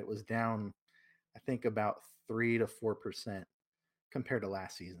last read. It was down, I think, about 3 to 4% compared to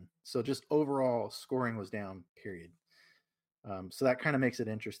last season. So just overall scoring was down. Period. So that kind of makes it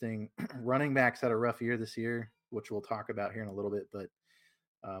interesting. Running backs had a rough year this year, which we'll talk about here in a little bit, but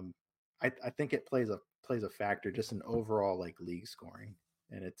I think it plays a factor just in overall like league scoring,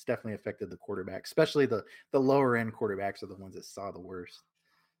 and it's definitely affected the quarterback, especially the lower end quarterbacks are the ones that saw the worst.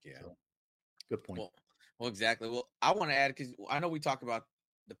 Yeah, so, good point. Well, exactly. Well, I want to add because I know we talk about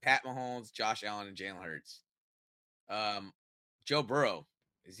the Pat Mahomes, Josh Allen, and Jalen Hurts. Joe Burrow,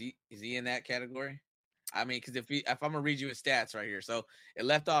 is he in that category? I mean, because if I'm gonna read you his stats right here, so it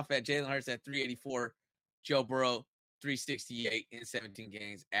left off at Jalen Hurts at 384, Joe Burrow 368 in 17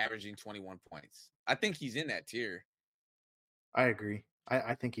 games, averaging 21 points. I think he's in that tier. I agree.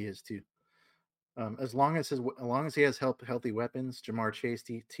 I think he is too. As long as he has healthy weapons, Jamar Chase,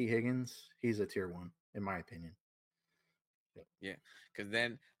 T. Higgins, he's a tier 1 in my opinion. Yeah, because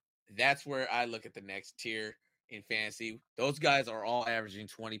then that's where I look at the next tier in fantasy. Those guys are all averaging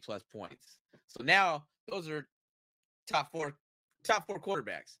 20 plus points. So now those are top four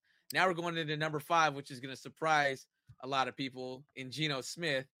quarterbacks. Now we're going into number 5, which is going to surprise a lot of people, in Geno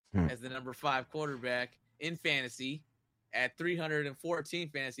Smith as the number 5 quarterback in fantasy at 314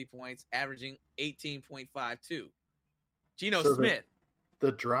 fantasy points, averaging 18.52. Geno Smith.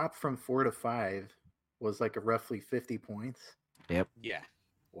 The drop from 4 to 5 was like a roughly 50 points. Yep. Yeah.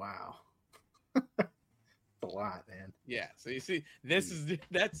 Wow. That's a lot, man. Yeah. So you see, that's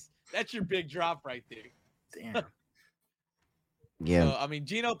your big drop right there. Damn. Yeah. So I mean,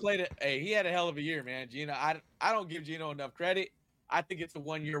 Geno he had a hell of a year, man. Geno, I don't give Geno enough credit. I think it's a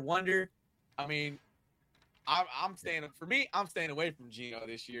 1-year wonder. I mean, I'm staying away from Geno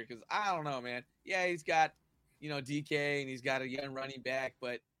this year because I don't know, man. Yeah, he's got DK and he's got a young running back,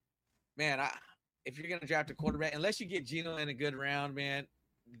 but man, if you're gonna draft a quarterback, unless you get Geno in a good round, man,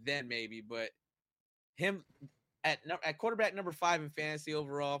 then maybe. But him at quarterback number 5 in fantasy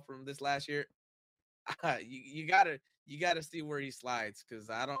overall from this last year, you gotta see where he slides, because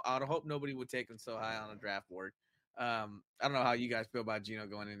I hope nobody would take him so high on a draft board. I don't know how you guys feel about Geno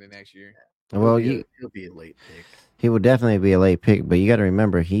going into next year. Well, he'll be a late pick. He will definitely be a late pick, but you got to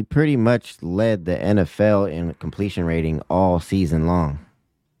remember he pretty much led the NFL in completion rating all season long.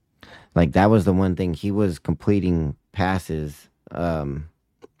 Like that was the one thing, he was completing passes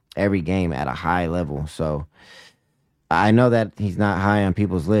every game at a high level. So I know that he's not high on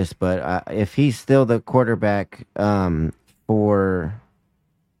people's list, but if he's still the quarterback for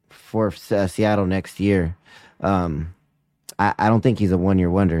Seattle next year, I don't think he's a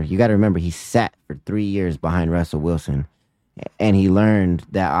 1-year wonder. You got to remember he sat for 3 years behind Russell Wilson, and he learned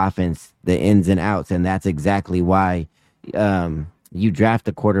that offense, the ins and outs, and that's exactly why you draft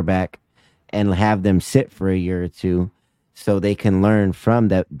a quarterback and have them sit for a year or two so they can learn from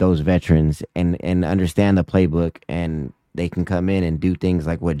those veterans and understand the playbook, and they can come in and do things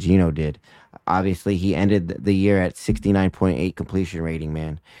like what Geno did. Obviously, he ended the year at 69.8 completion rating,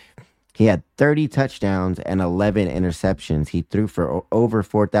 man. He had 30 touchdowns and 11 interceptions. He threw for over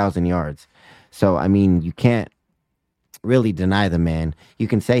 4,000 yards. So, I mean, you can't really deny the man. You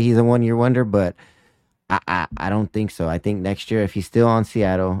can say he's a 1-year wonder, but I don't think so. I think next year, if he's still on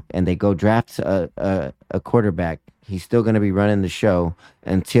Seattle and they go draft a quarterback, he's still going to be running the show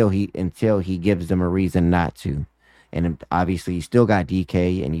until he gives them a reason not to. And obviously, you still got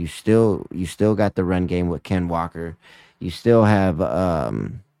DK, and you still got the run game with Ken Walker. You still have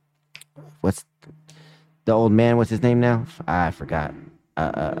what's the old man? What's his name now? I forgot.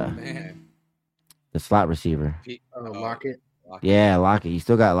 Man. The slot receiver. Lockett. Yeah, Lockett. You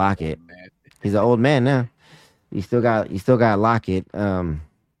still got Lockett. He's an old man now. You still got Lockett.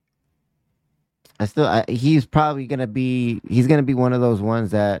 He's probably gonna be one of those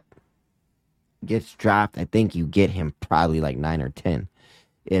ones that gets dropped. I think you get him probably like 9 or 10,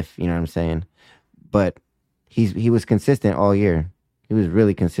 if you know what I'm saying. But he was consistent all year. He was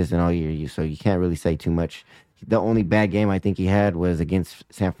really consistent all year. So you can't really say too much. The only bad game I think he had was against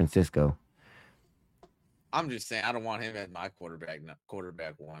San Francisco. I'm just saying I don't want him as my quarterback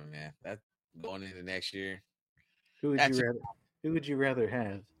 1, man. That's going into next year. Who would you rather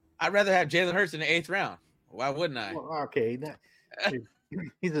have? I'd rather have Jalen Hurts in the 8th round Why wouldn't I? Well, okay,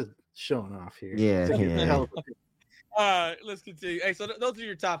 he's just showing off here. Yeah, So yeah. All right, let's continue. Hey, so those are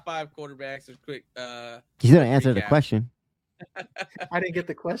your top 5 quarterbacks. Just quick. He's gonna Quick answer the recap. question. I didn't get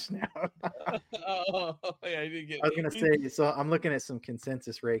the question out. Oh, yeah, you didn't get. I was gonna say, so I'm looking at some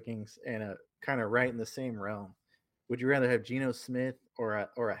consensus rankings and kind of right in the same realm. Would you rather have Geno Smith or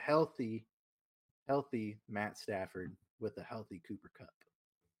a healthy Matt Stafford with a healthy Cooper Cup?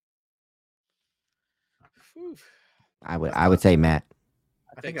 Whew. I would That's I would tough. say Matt.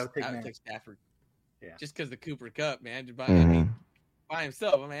 I think I would take I would Matt. take Stafford. Yeah. Just because the Cooper Cup, man. I Mhm. mean, by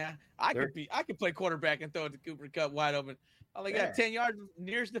himself. I mean, I Sure. could play quarterback and throw it to Cooper Cup wide open. All I got Yeah. 10 yards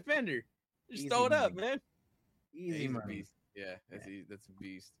nearest defender. Just Easy throw it up, money. man. Easy He's a money. beast. Yeah, that's a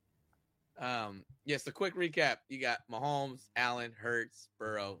beast. Yes, a quick recap. You got Mahomes, Allen, Hurts,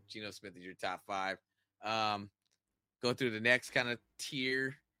 Burrow, Geno Smith is your top 5. Go through the next kind of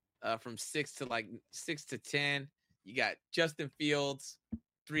tier from 6 to 10. You got Justin Fields,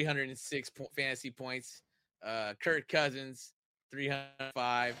 306 fantasy points. Kirk Cousins,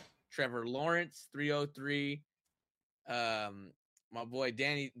 305. Trevor Lawrence, 303. My boy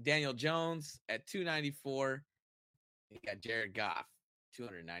Daniel Jones at 294. You got Jared Goff,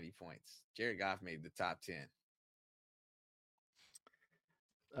 290 points. Jared Goff made the top 10.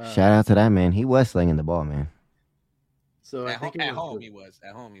 Shout out to that man. He was slinging the ball, man. So I think At home he was.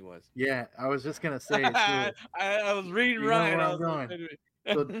 At home he was. Yeah, I was just gonna say. I was reading You know Ryan. where I I'm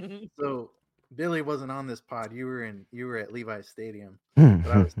was going. So Billy wasn't on this pod. You were at Levi's Stadium, Hmm.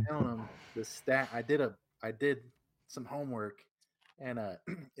 but I was telling him the stat. I did some homework, and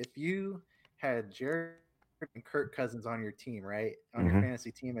if you had Jared and Kirk Cousins on your team, right, on your Mhm.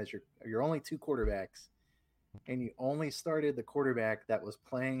 fantasy team as your only 2 quarterbacks, and you only started the quarterback that was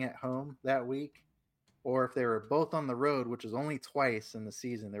playing at home that week, or if they were both on the road, which was only twice in the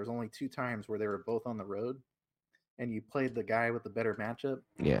season, there was only 2 times where they were both on the road, and you played the guy with the better matchup,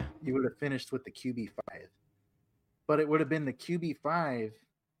 Yeah. you would have finished with the QB5. But it would have been the QB5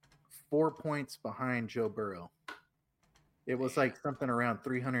 4 points behind Joe Burrow. It was like something around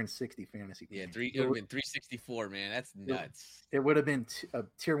 360 fantasy points. Yeah, it would have been 364, man. That's nuts. It would have been a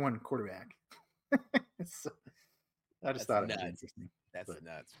tier 1 quarterback. So, I just thought it was interesting. That's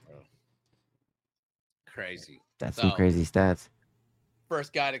nuts, bro. Crazy. That's some crazy stats.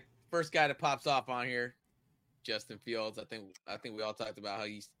 First guy that pops off on here, Justin Fields. I think we all talked about how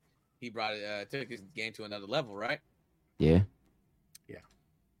he brought it, took his game to another level, right? Yeah. Yeah.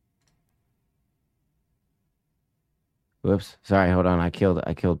 Whoops. Sorry. Hold on. I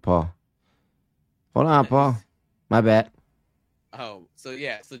killed Paul. Hold on, Paul. My bad. Oh, so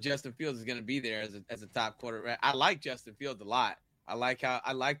Justin Fields is going to be there as a top quarterback. I like Justin Fields a lot. I like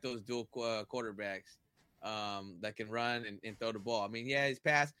those dual quarterbacks that can run and throw the ball. I mean, yeah,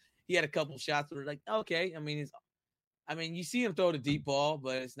 he had a couple shots that were like, okay. I mean, you see him throw the deep ball,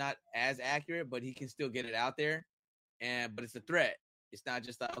 but it's not as accurate, but he can still get it out there. But it's a threat. It's not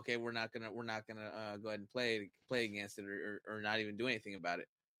just like, okay, we're not gonna go ahead and play against it or not even do anything about it.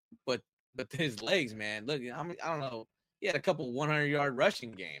 But his legs, man, look, I don't know. He had a couple 100-yard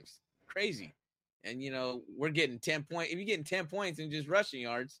rushing games, crazy. And we're getting 10 points. If you're getting 10 points and just rushing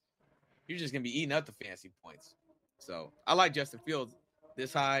yards, you're just gonna be eating up the fantasy points. So I like Justin Fields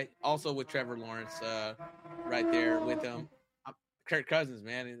this high. Also with Trevor Lawrence, right there with him. Kirk Cousins,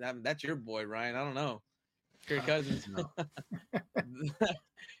 man, that's your boy, Ryan. I don't know. Kirk Cousins.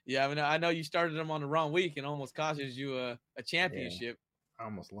 Yeah, I mean, I know you started him on the wrong week and almost cost you a championship. Yeah, I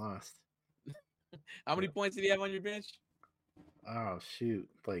almost lost. How many points did he have on your bench? Oh shoot,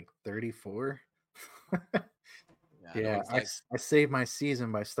 like 34. Yeah, I saved my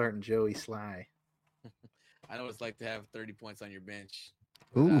season by starting Joey Sly. I know what it's like to have 30 points on your bench.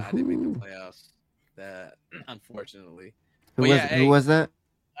 Ooh. I didn't make the playoffs. That unfortunately. Who was that?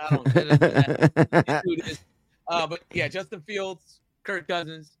 I don't know. Who it is. But yeah, Justin Fields, Kirk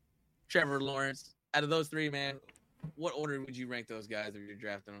Cousins, Trevor Lawrence. Out of those 3, man, what order would you rank those guys if you're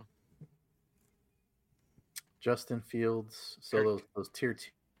drafting them? Justin Fields. So those tier 2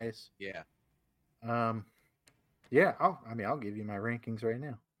 guys. Yeah. Yeah. I'll give you my rankings right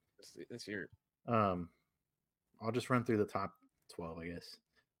now. Let's hear it. I'll just run through the top 12, I guess.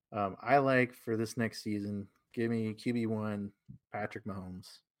 I like for this next season, give me QB1, Patrick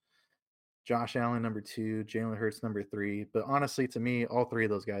Mahomes, Josh Allen number 2, Jalen Hurts number 3. But honestly, to me, all 3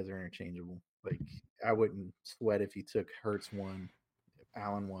 of those guys are interchangeable. Like, I wouldn't sweat if you took Hurts 1,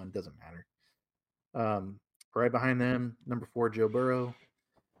 Allen 1, doesn't matter. Right behind them, number 4, Joe Burrow,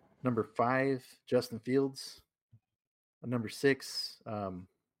 number 5, Justin Fields, number 6.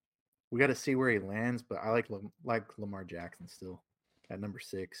 We got to see where he lands, but I like Lamar Jackson still at number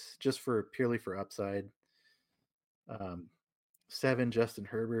 6, just purely for upside. 7, Justin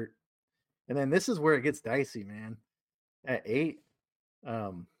Herbert. And then this is where it gets dicey, man. At 8,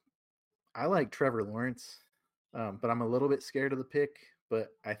 I like Trevor Lawrence, but I'm a little bit scared of the pick. But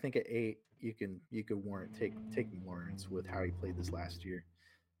I think at 8, you could warrant taking Lawrence with how he played this last year.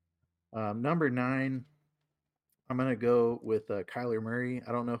 Number 9, I'm gonna go with Kyler Murray.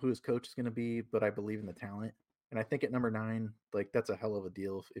 I don't know who his coach is gonna be, but I believe in the talent, and I think at number 9, like that's a hell of a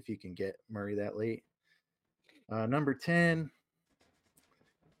deal if you can get Murray that late. Number 10,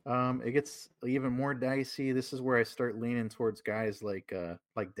 it gets even more dicey. This is where I start leaning towards guys like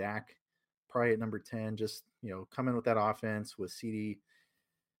Dak, probably at number 10. Just come in with that offense with CD.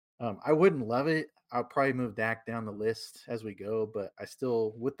 I wouldn't love it. I'll probably move Dak down the list as we go, but I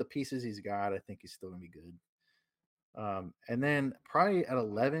still, with the pieces he's got, I think he's still gonna be good. And then probably at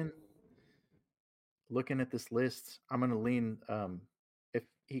 11, looking at this list, I'm gonna lean. If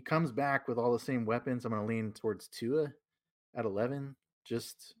he comes back with all the same weapons, I'm gonna lean towards Tua at 11.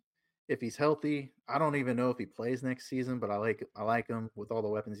 Just if he's healthy, I don't even know if he plays next season, but I like him with all the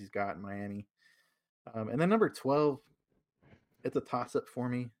weapons he's got in Miami. And then number 12, it's a toss up for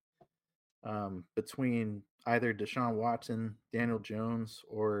me between either Deshaun Watson, Daniel Jones,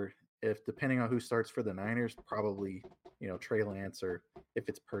 or if depending on who starts for the Niners, probably Trey Lance, or if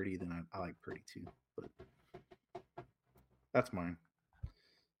it's Purdy, then I like Purdy too. But that's mine.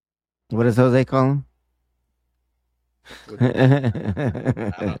 What does Jose call him?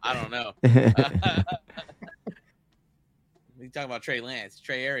 I don't know. You talking about Trey Lance,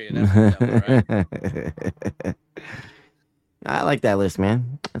 Trey area? That's right? I like that list,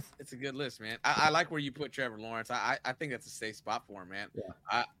 man. It's a good list, man. I like where you put Trevor Lawrence. I think that's a safe spot for him, man.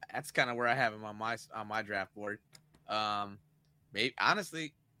 Yeah. That's kind of where I have him on my draft board. Maybe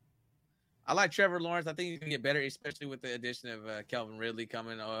honestly, I like Trevor Lawrence. I think he's gonna get better, especially with the addition of Calvin Ridley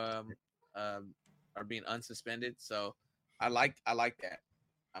coming or being unsuspended. So I like that.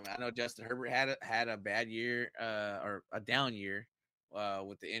 I mean, I know Justin Herbert had a bad year or a down year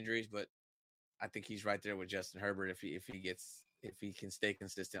with the injuries, but I think he's right there with Justin Herbert if he can stay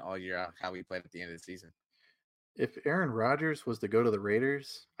consistent all year on how he played at the end of the season. If Aaron Rodgers was to go to the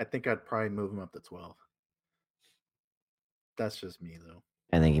Raiders, I think I'd probably move him up to 12. That's just me, though.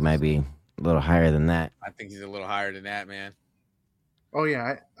 I think he might be a little higher than that. I think he's a little higher than that, man. Oh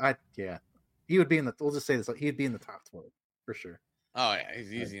yeah, yeah. He would be in the. We'll just say this: he'd be in the top 12 for sure. Oh yeah,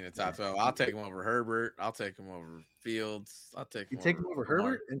 he's easy in the top 12. I'll take him over Herbert. I'll take him over Fields. I'll take him. You take him over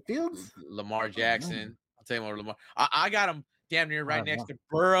Herbert and Fields? Lamar Jackson. I'll take him over Lamar. I got him damn near right next to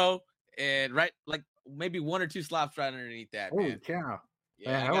Burrow, and right like maybe 1 or 2 slots right underneath that. Holy man. cow!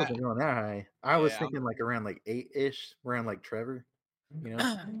 Yeah, man, I wasn't going that high. I was thinking like around like 8-ish, around like Trevor. You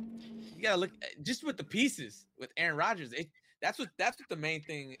gotta look just with the pieces with Aaron Rodgers. That's what the main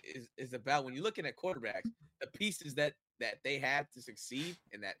thing is about when you're looking at quarterbacks. The pieces that they have to succeed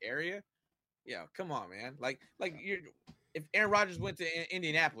in that area. Yeah, come on, man. Like if Aaron Rodgers went to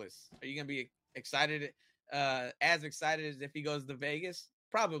Indianapolis, are you gonna be excited? As excited as if he goes to Vegas?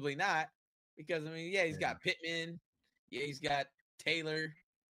 Probably not, because I mean, yeah, he's got Pittman, yeah, he's got Taylor,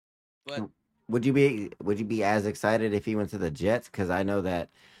 but would you be as excited if he went to the Jets? Because I know that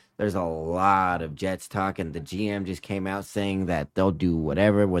there's a lot of Jets talk, and the GM just came out saying that they'll do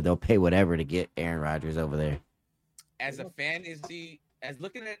whatever, where they'll pay whatever to get Aaron Rodgers over there. As a fan, as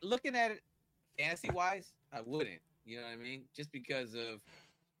looking at it fantasy wise, I wouldn't. You know what I mean? Just because of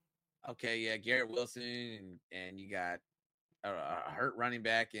Garrett Wilson and you got a hurt running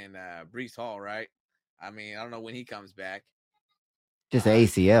back in Breece Hall, right? I mean, I don't know when he comes back. Just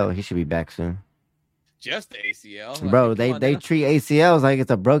ACL. He should be back soon. Just ACL, bro. They treat ACLs like it's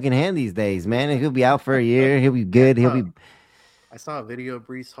a broken hand these days, man. He'll be out for a year. He'll be good. I saw a video of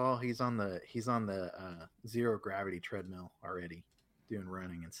Breece Hall. He's on the zero gravity treadmill already, doing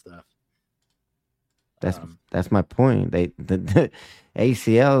running and stuff. That's my point. The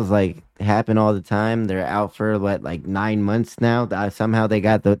ACLs like happen all the time. They're out for like 9 months now. Somehow they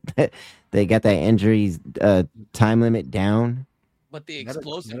got that injuries time limit down. But the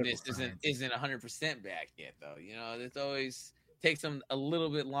explosiveness isn't 100% back yet, though. You know, it always takes them a little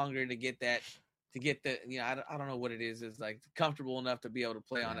bit longer to get that. I don't know what it is. It's like comfortable enough to be able to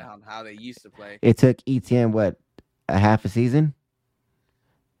play on how they used to play. It took ETN a half a season.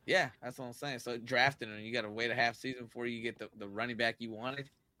 Yeah, that's what I'm saying. So drafting him, you got to wait a half season before you get the running back you wanted.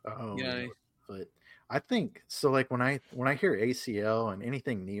 Oh, you know what I mean? But I think so. Like when I hear ACL and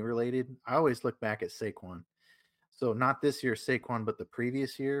anything knee related, I always look back at Saquon. So not this year Saquon, but the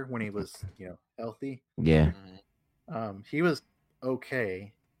previous year when he was healthy. Yeah. He was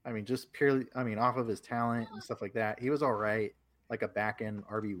okay. I mean, just purely, off of his talent and stuff like that, he was all right, like a back end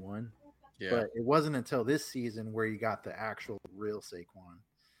RB1. But it wasn't until this season where you got the actual real Saquon.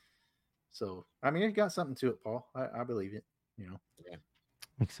 So, I mean, it got something to it, Paul. I believe it, you know. Yeah.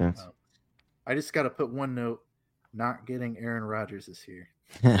 Makes sense. I just got to put one note: not getting Aaron Rodgers this year.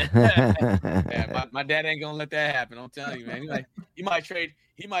 Yeah, my dad ain't gonna let that happen. I'm telling you, man. He might trade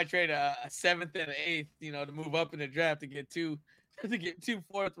a 7th and an 8th, you know, to move up in the draft to get two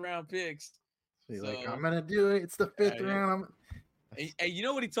 4th round picks. So, like, I'm gonna do it. It's the 5th round. Hey, you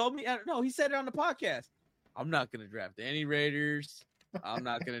know what he told me? No, he said it on the podcast. I'm not gonna draft any Raiders. I'm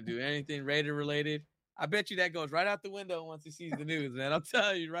not gonna do anything Raider related. I bet you that goes right out the window once he sees the news, man. I'm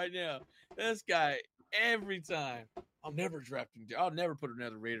telling you right now, this guy every time. I'll never put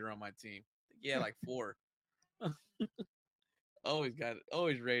another Raider on my team. Yeah, like 4.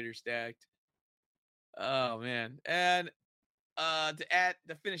 always Raider stacked. Oh man, and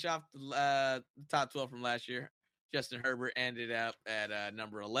to finish off the top 12 from last year, Justin Herbert ended up at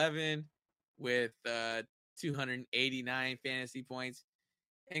number 11 with 289 fantasy points,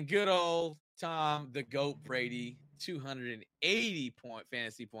 and good old Tom the Goat Brady 280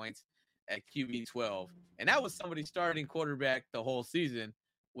 fantasy points at QB 12, and that was somebody starting quarterback the whole season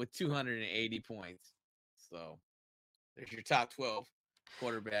with 280 points. So there's your top 12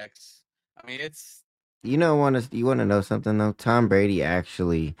 quarterbacks. I mean, it's you want to know something though? Tom Brady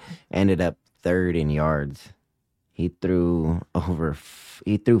actually ended up 3rd in yards. He threw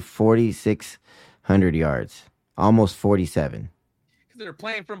 4,600 yards, almost 47. Because they're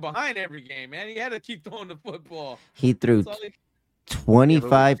playing from behind every game, man. He had to keep throwing the football. He threw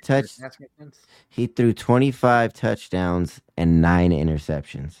 25 He threw 25 touchdowns and 9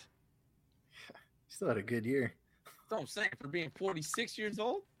 interceptions. Still had a good year. That's what I'm saying, for being 46 years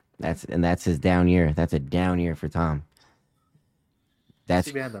old. That's his down year. That's a down year for Tom. That's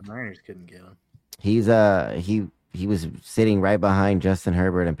too bad the Niners couldn't get him. He was sitting right behind Justin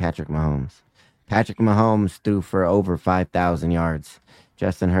Herbert and Patrick Mahomes. Patrick Mahomes threw for over 5,000 yards.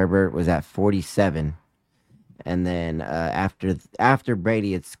 Justin Herbert was at 47. And then after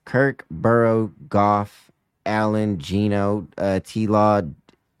Brady, it's Kirk, Burrow, Goff, Allen, Geno, T-Law,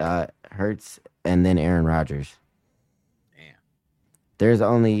 Hurts, and then Aaron Rodgers. Damn. There's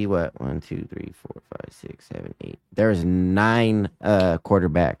only 1, 2, 3, 4, 5, 6, 7, 8. There's 9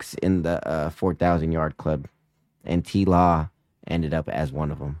 quarterbacks in the 4,000 yard club, and T-Law ended up as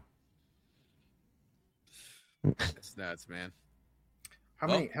one of them. That's nuts, man. How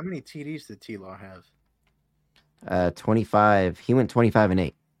many TDs did T-Law have? 25. He went 25 and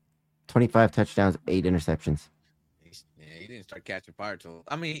 8. 25 touchdowns, 8 interceptions. He didn't start catching fire till.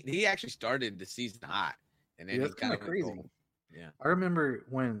 I mean, he actually started the season hot, and then that's kind of crazy. Cold. Yeah, I remember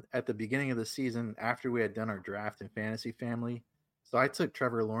when at the beginning of the season, after we had done our draft in Fantasy Family, so I took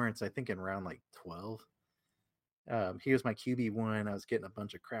Trevor Lawrence, I think in round like 12. He was my QB1. I was getting a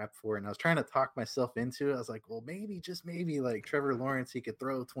bunch of crap for it, and I was trying to talk myself into it. I was like, well, just maybe, like Trevor Lawrence, he could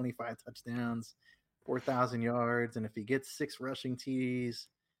throw 25 touchdowns, 4,000 yards, and if he gets 6 rushing TDs,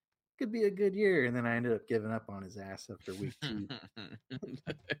 could be a good year. And then I ended up giving up on his ass after week 2.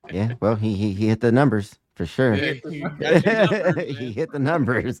 Yeah, well, he hit the numbers for sure. Yeah, he hit the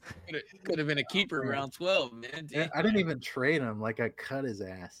numbers. Could have been a keeper round 12, man. Yeah, I didn't even trade him. Like, I cut his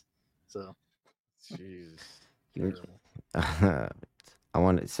ass. So, jeez.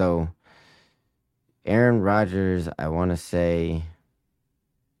 Aaron Rodgers, I want to say,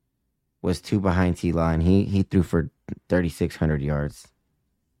 was 2 behind T-Law, and he threw for 3,600 yards,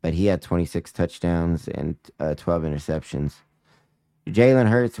 but he had 26 touchdowns and 12 interceptions. Jalen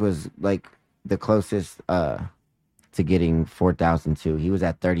Hurts was like the closest to getting 4,002. He was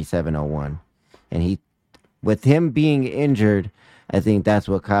at 3,701, and with him being injured, I think that's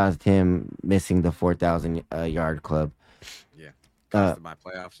what caused him missing the 4,000 yard club. Yeah, my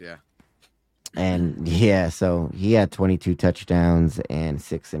playoffs. Yeah. And yeah, so he had 22 touchdowns and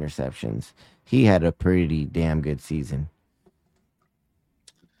 6 interceptions. He had a pretty damn good season.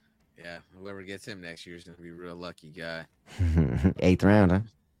 Yeah, whoever gets him next year is going to be a real lucky guy. 8th round, huh?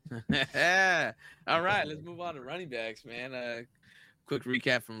 All right, let's move on to running backs, man. Quick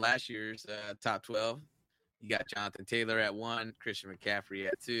recap from last year's top 12. You got Jonathan Taylor at 1, Christian McCaffrey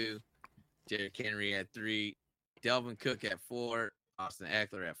at 2, Derrick Henry at 3, Delvin Cook at 4, Austin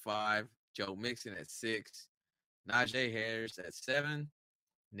Eckler at 5, Joe Mixon at 6, Najee Harris at 7,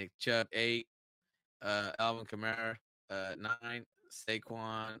 Nick Chubb 8, Alvin Kamara 9,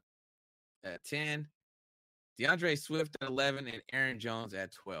 Saquon at 10, DeAndre Swift at 11, and Aaron Jones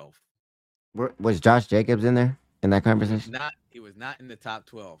at 12. Was Josh Jacobs in there in that conversation? He was not in the top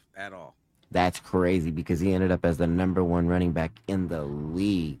 12 at all. That's crazy because he ended up as the number 1 running back in the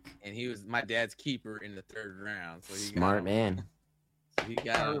league. And he was my dad's keeper in the 3rd round. So Smart man. So he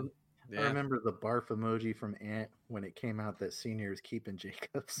got him. I remember the barf emoji from Ant when it came out that Senior is keeping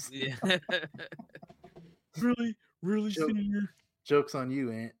Jacobs. Yeah. really, Joke, Senior. Joke's on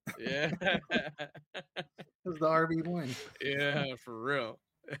you, Ant. Yeah. It was the RB1. Yeah, for real.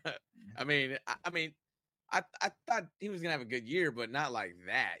 I mean, I thought he was gonna have a good year, but not like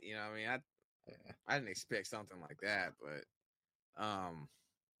that. You know, what I mean, I didn't expect something like that. But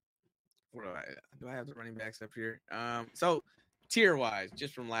what do I have the running backs up here? So tier wise,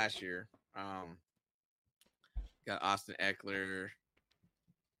 just from last year, got Austin Eckler.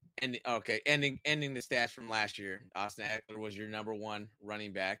 And okay, ending the stats from last year. Austin Eckler was your number one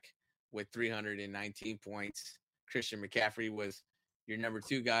running back with 319 points. Christian McCaffrey was your number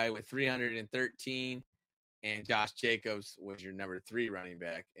two guy with 313, and Josh Jacobs was your number three running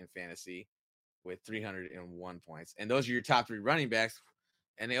back in fantasy with 301 points. And those are your top three running backs,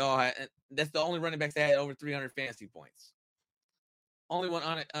 and they all had. That's the only running backs that had over 300 fantasy points. Only one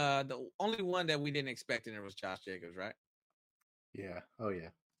on it. The only one that we didn't expect in there was Josh Jacobs, right? Yeah. Oh yeah.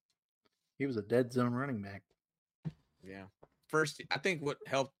 He was a dead zone running back. Yeah. First, I think what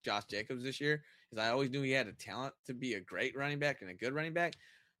helped Josh Jacobs this year is I always knew he had a talent to be a great running back and a good running back,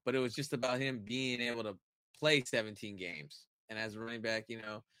 but it was just about him being able to play 17 games. And as a running back,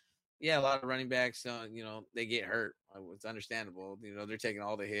 a lot of running backs, they get hurt. It's understandable. They're taking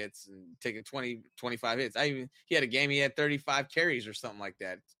all the hits and taking 20, 25 hits. He had a game, he had 35 carries or something like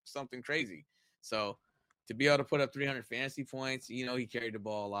that, something crazy. So to be able to put up 300 fantasy points, he carried the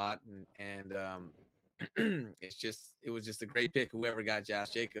ball a lot. And it was just a great pick. Whoever got Josh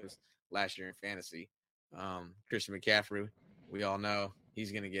Jacobs last year in fantasy, Christian McCaffrey, we all know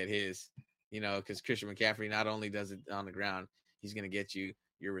he's going to get his, because Christian McCaffrey not only does it on the ground, he's going to get you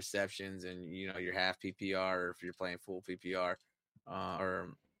your receptions and your half PPR, or if you're playing full PPR,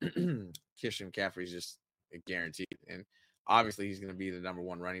 or Christian McCaffrey is just guaranteed. And obviously, he's going to be the number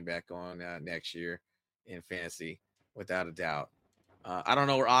one running back on next year in fantasy, without a doubt. I don't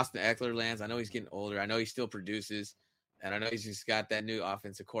know where Austin Eckler lands. I know he's getting older. I know he still produces, and I know he's just got that new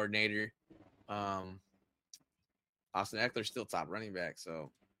offensive coordinator. Austin Eckler's still top running back, so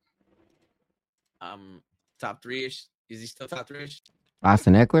top three-ish. Is he still top three-ish?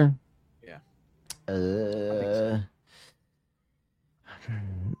 Austin Eckler? Yeah.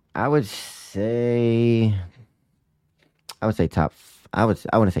 I would say top. I want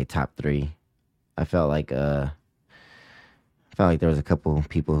to say top three. I felt like there was a couple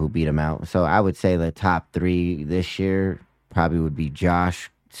people who beat him out. So I would say the top three this year probably would be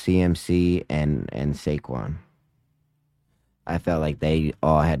Josh, CMC, and Saquon. I felt like they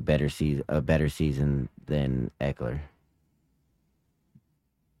all had a better season than Eckler.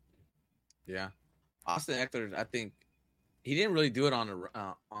 Yeah, Austin Eckler, I think he didn't really do it on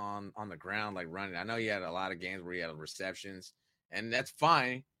the ground like running. I know he had a lot of games where he had receptions, and that's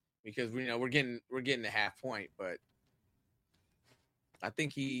fine because we're getting the half point. But I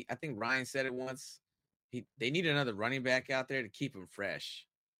think Ryan said it once. They need another running back out there to keep him fresh.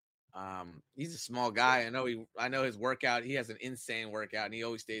 He's a small guy. I know his workout. He has an insane workout, and he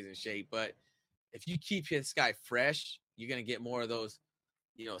always stays in shape. But if you keep this guy fresh, you're gonna get more of those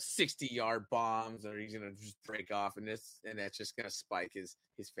 60-yard bombs, or he's gonna just break off, and that's just gonna spike his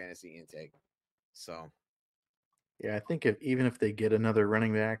fantasy intake. So, yeah, I think even if they get another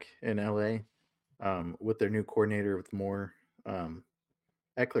running back in LA, with their new coordinator with Moore,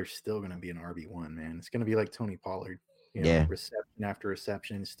 Eckler's still gonna be an RB1, man. It's gonna be like Tony Pollard, reception after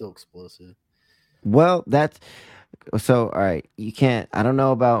reception, still explosive. Well, that's so. All right, you can't. I don't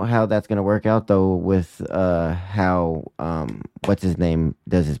know about how that's gonna work out though. With how what's his name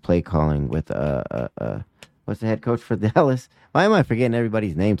does his play calling with what's the head coach for Dallas? Why am I forgetting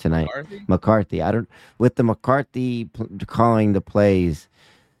everybody's name tonight? McCarthy. I don't. With the McCarthy calling the plays,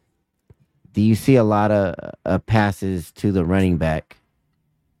 do you see a lot of passes to the running back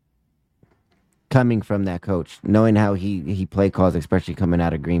coming from that coach, knowing how he play calls, especially coming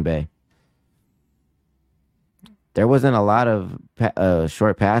out of Green Bay? There wasn't a lot of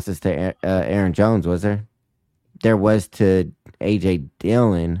short passes to Aaron Jones, was there? There was to A.J.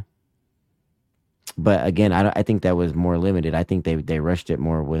 Dillon, but again, I think that was more limited. I think they rushed it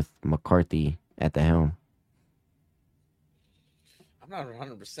more with McCarthy at the helm. I'm not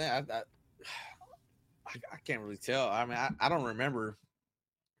 100%. I can't really tell. I mean, I don't remember.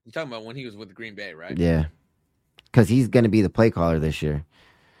 You're talking about when he was with Green Bay, right? Yeah, because he's going to be the play caller this year.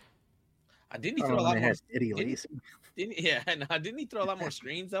 Didn't he throw a lot more? Didn't he throw a lot more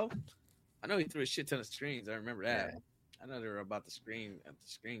screens though? I know he threw a shit ton of screens. I remember that. Yeah. I know they were about the screen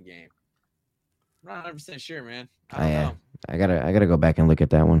game. I'm not 100% sure, man. I don't know. I gotta go back and look at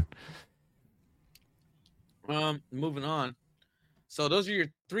that one. Moving on. So those are your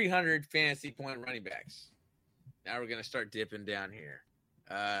 300 fantasy point running backs. Now we're gonna start dipping down here.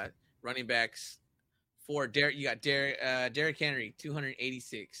 Running backs for Derek, you got Derrick Henry,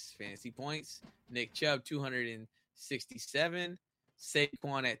 286 fantasy points. Nick Chubb, 267.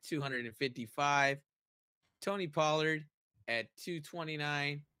 Saquon at 255. Tony Pollard at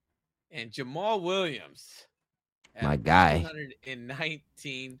 229. And Jamal Williams at My guy.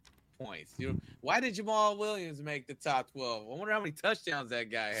 219 points. Why did Jamal Williams make the top 12? I wonder how many touchdowns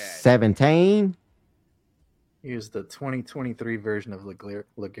that guy had. 17. He was the 2023 version of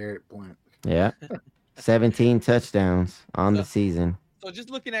LeGarrette Blount. Yeah. 17 touchdowns on the season. So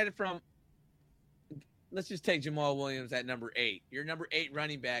just looking at it from, let's just take Jamal Williams at number 8. Your number 8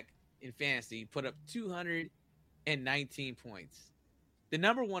 running back in fantasy put up 219 points. The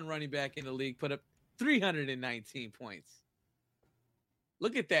number 1 running back in the league put up 319 points.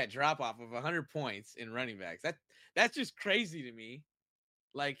 Look at that drop off of 100 points in running backs. That's just crazy to me.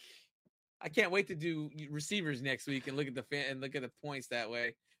 Like, I can't wait to do receivers next week and look at the points that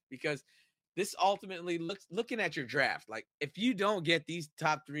way, because this ultimately looking at your draft. Like, if you don't get these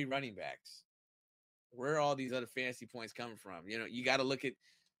top 3 running backs, where are all these other fantasy points coming from? You got to look at.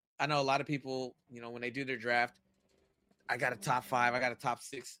 I know a lot of people, when they do their draft, I got a top 5, I got a top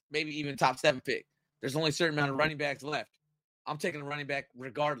 6, maybe even top 7 pick. There's only a certain amount of running backs left. I'm taking a running back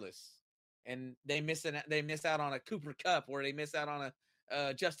regardless, and they miss out on a Cooper Kupp, or they miss out on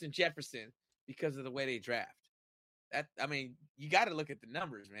a Justin Jefferson because of the way they draft. You got to look at the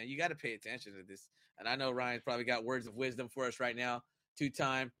numbers, man. You got to pay attention to this. And I know Ryan's probably got words of wisdom for us right now.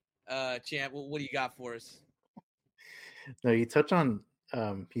 2-time champ. What do you got for us? No, you touch on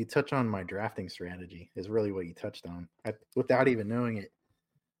my drafting strategy is really what you touched on. Without even knowing it.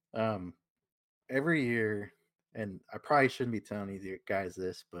 Every year, and I probably shouldn't be telling you guys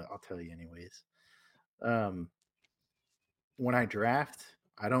this, but I'll tell you anyways. When I draft,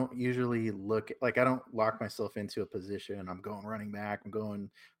 I don't usually I don't lock myself into a position. I'm going running back, I'm going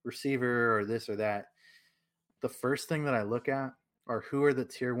receiver, or this or that. The first thing that I look at are who are the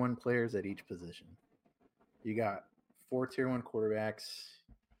tier 1 players at each position. You got 4 tier 1 quarterbacks.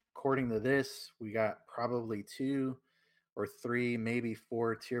 According to this, we got probably 2 or 3, maybe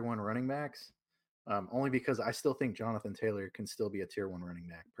 4 tier 1 running backs. Only because I still think Jonathan Taylor can still be a tier 1 running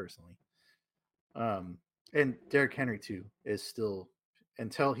back personally. And Derrick Henry too is still,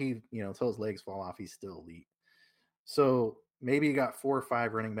 until his legs fall off, he's still elite. So maybe you got 4 or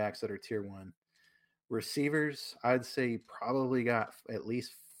 5 running backs that are tier 1. Receivers, I'd say probably got at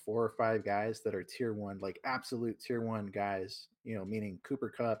least 4 or 5 guys that are tier 1, like absolute tier 1 guys, meaning Cooper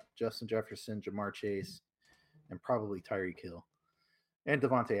Kupp, Justin Jefferson, Jamar Chase, and probably Tyreek Hill and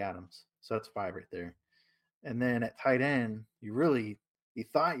Devontae Adams. So that's 5 right there. And then at tight end, you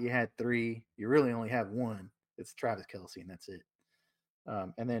thought you had 3. You really only have 1. It's Travis Kelce, and that's it.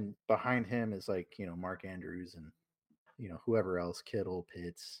 And then behind him is Mark Andrews and, whoever else, Kittle,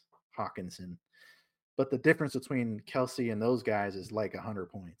 Pitts, Hawkinson. But the difference between Kelce and those guys is like 100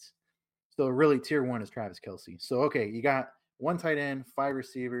 points. So really tier 1 is Travis Kelce. So, okay, you got 1 tight end, 5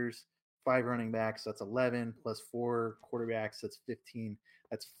 receivers, 5 running backs. That's 11 plus 4 quarterbacks. That's 15.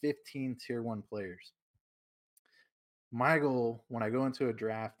 That's 15 tier 1 players. My goal when I go into a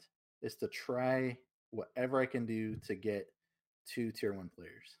draft is to try whatever I can do to get 2 tier 1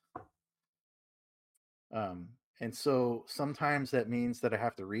 players. And so sometimes that means that I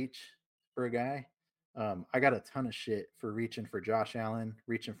have to reach for a guy. I got a ton of shit for reaching for Josh Allen,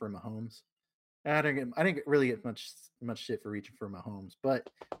 reaching for Mahomes. And I didn't really get much shit for reaching for Mahomes. But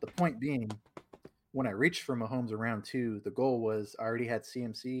the point being, when I reached for Mahomes around 2, the goal was I already had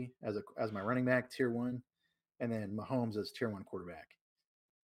CMC as my running back, tier 1, and then Mahomes as tier 1 quarterback.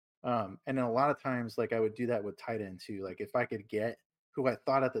 And then a lot of times, I would do that with tight end too. Like if I could get who I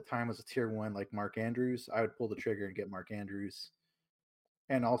thought at the time was a tier 1, like Mark Andrews, I would pull the trigger and get Mark Andrews,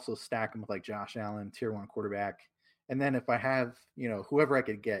 and also stack him with Josh Allen, tier 1 quarterback. And then if I have, whoever I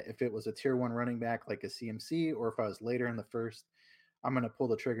could get, if it was a tier 1 running back like a CMC, or if I was later in the first, I'm going to pull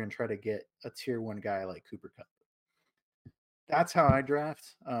the trigger and try to get a tier 1 guy like Cooper Kupp. That's how I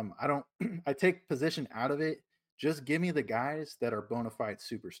draft. I take position out of it. Just give me the guys that are bona fide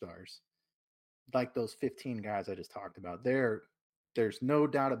superstars. Like those 15 guys I just talked about. There's no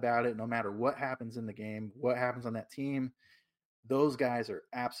doubt about it. No matter what happens in the game, what happens on that team, those guys are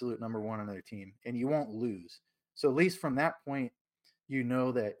absolute number 1 on their team, and you won't lose. So at least from that point,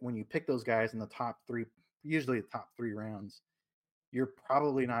 that when you pick those guys in the top 3, usually the top 3 rounds, you're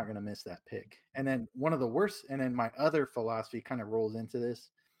probably not going to miss that pick. And then my other philosophy kind of rolls into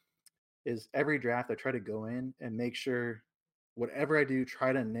this is every draft I try to go in and make sure whatever I do,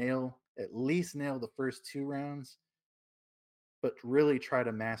 try to at least nail the first 2 rounds but really try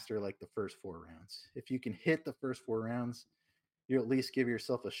to master like the first 4 rounds. If you can hit the first 4 rounds, you at least give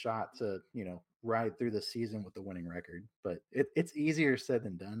yourself a shot to, ride through the season with the winning record. But it's easier said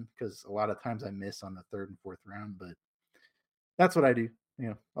than done because a lot of times I miss on the third and fourth round. But that's what I do.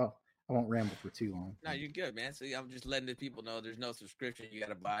 Oh, I won't ramble for too long. No, you're good, man. So I'm just letting the people know there's no subscription you got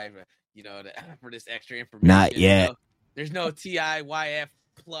to buy for, for this extra information. Not yet. There's no TIYF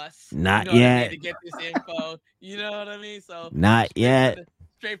plus. Not you know yet. What I mean, to get this info. You know what I mean? So not yet.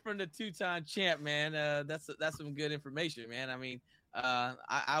 Straight from the two-time champ, man. That's some good information, man. I mean, I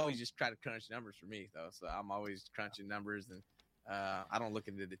always just try to crunch numbers for me, though. So I'm always crunching numbers, and I don't look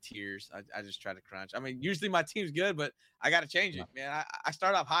into the tiers. I just try to crunch. I mean, usually my team's good, but I got to change it, man. I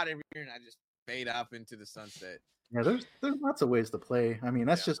start off hot every year, and I just fade off into the sunset. Yeah, there's lots of ways to play. I mean,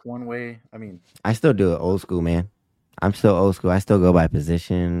 that's just one way. I mean, I still do it old school, man. I'm still old school. I still go by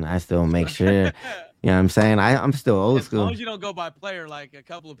position. I still make sure. You know what I'm saying? I'm still old school. As long as you don't go by player, like a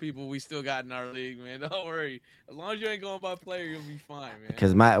couple of people we still got in our league, man. Don't worry. As long as you ain't going by player, you'll be fine, man.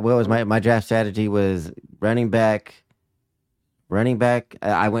 Because my draft strategy was running back.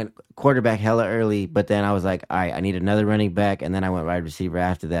 I went quarterback hella early, but then I was like, all right, I need another running back, and then I went wide receiver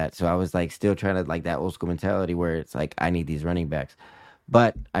after that. So I was like still trying to like that old school mentality where it's like I need these running backs,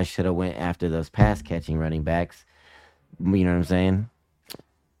 but I should have went after those pass catching running backs. You know what I'm saying?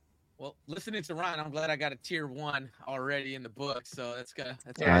 Well, listening to Ryan, I'm glad I got a tier 1 already in the book. So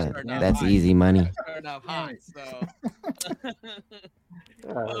that's easy money. Starting off hot, so.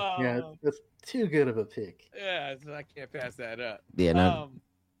 Yeah, that's too good of a pick. Yeah, so I can't pass that up. Yeah, no.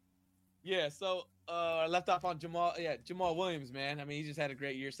 Yeah, so I left off on Jamal. Yeah, Jamal Williams, man. I mean, he just had a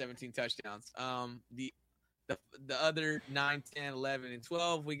great year, 17 touchdowns. The other 9, 10, 11, and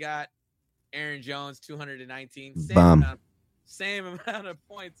 12, we got Aaron Jones, 219. Same amount of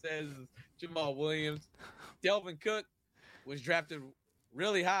points as Jamal Williams. Delvin Cook was drafted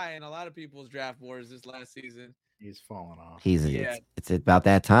really high in a lot of people's draft boards this last season. He's falling off. It's about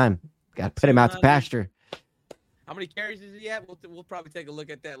that time. Got to put him out to pasture. How many carries is he at? We'll probably take a look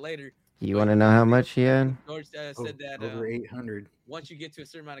at that later. You want to know how much he had? George said that over 800. Once you get to a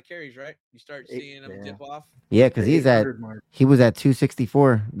certain amount of carries, right? You start seeing him dip off. Yeah, because he was at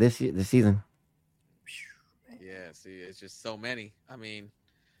 264 this season. Yeah, see, it's just so many. I mean,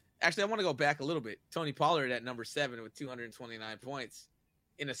 actually, I want to go back a little bit. Tony Pollard at number 7 with 229 points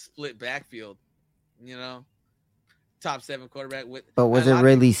in a split backfield. Top 7 quarterback with. But was it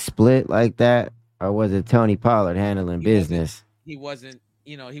really split like that, or was it Tony Pollard handling business? He wasn't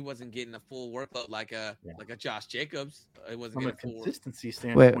getting a full workload like a Josh Jacobs. It wasn't from a getting consistency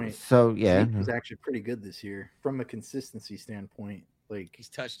standpoint. So yeah, he was actually pretty good this year from a consistency standpoint. Like his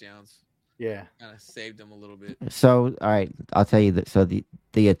touchdowns. Yeah, kind of saved him a little bit. So, all right, I'll tell you that. So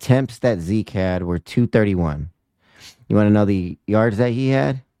the attempts that Zeke had were 231. You want to know the yards that he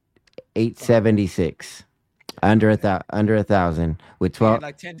had? 876, under 1,000 with 12,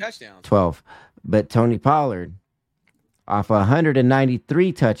 like 10 touchdowns. 12. But Tony Pollard, off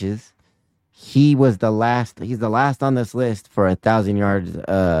 193 touches, he's the last on this list for 1,000 yards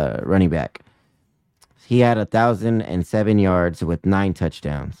running back. He had 1,007 yards with 9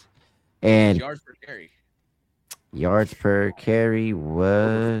 touchdowns. And yards per carry. Yards per carry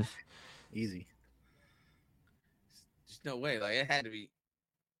was easy. There's no way. Like it had to be.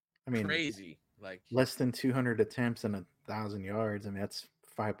 Crazy. Like less than 200 attempts and 1,000 yards. I mean, that's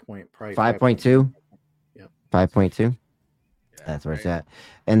 5.2. Yep. 5.2. Yeah, that's where it's at.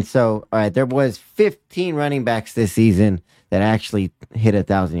 And so, all right, there was 15 running backs this season that actually hit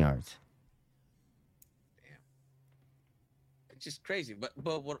 1,000 yards. Damn. It's just crazy.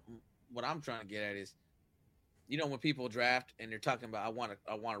 But what I'm trying to get at is, when people draft and they're talking about I want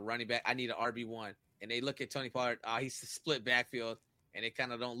a running back, I need an RB1, and they look at Tony Pollard, he's a split backfield, and they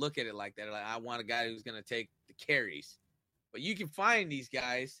kind of don't look at it like that. They're like, I want a guy who's going to take the carries. But you can find these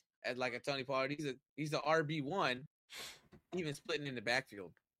guys as like a Tony Pollard. He's a RB1, even splitting in the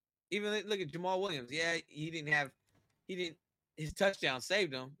backfield. Even look at Jamal Williams. Yeah, his touchdown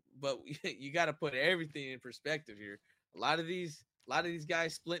saved him, but you got to put everything in perspective here. A lot of these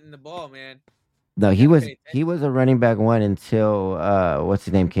guys splitting the ball, man. No, he was a running back 1 until what's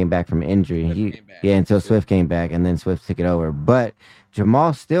his name came back from injury. Until Swift came back, and then Swift took it over. But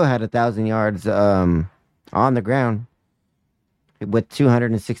Jamal still had 1,000 yards on the ground with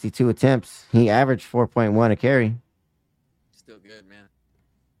 262 attempts. He averaged 4.1 a carry. Still good, man.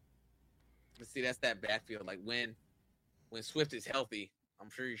 But see, that's that backfield. Like when Swift is healthy, I'm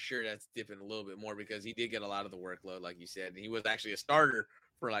sure that's dipping a little bit more because he did get a lot of the workload, like you said. And he was actually a starter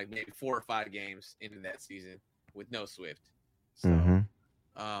for like maybe 4 or 5 games into that season with no Swift. So,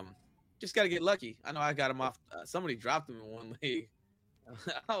 just got to get lucky. I know I got him off. Somebody dropped him in one league.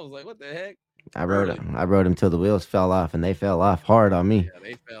 I was like, what the heck? I rode him till the wheels fell off, and they fell off hard on me. Yeah,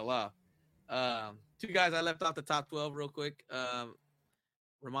 they fell off. Two guys I left off the top 12 real quick.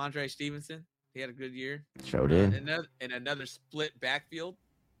 Ramondre Stevenson, he had a good year. Sure did. Another split backfield,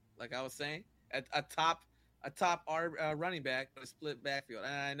 like I was saying, a top running back, but a split backfield.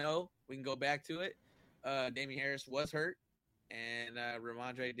 And I know we can go back to it. Damien Harris was hurt, and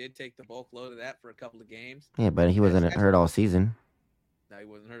Ramondre did take the bulk load of that for a couple of games. Yeah, but he wasn't hurt all season. No, he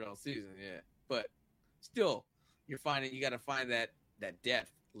wasn't hurt all season, yeah. But still, you got to find that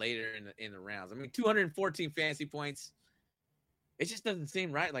depth later in the rounds. I mean, 214 fantasy points. It just doesn't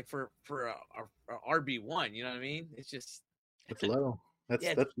seem right, like for a RB1. You know what I mean? It's low.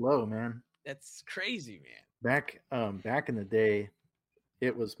 That's low, man. That's crazy, man. Back in the day,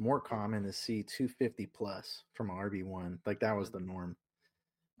 it was more common to see 250 plus from RB1. Like that was the norm.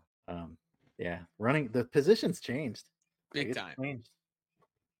 Running the positions changed. Big time. Changed.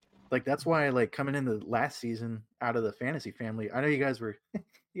 Like that's why, like coming into last season out of the fantasy family, I know you guys were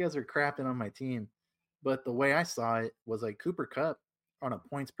crapping on my team, but the way I saw it was like Cooper Kupp on a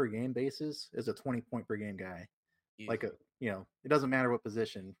points per game basis is a 20 point per game guy. Easy. Like it doesn't matter what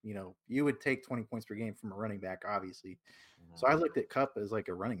position, you would take 20 points per game from a running back, obviously. Mm-hmm. So I looked at Kupp as like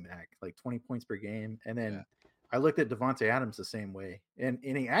a running back, like 20 points per game, and then I looked at Devontae Adams the same way, and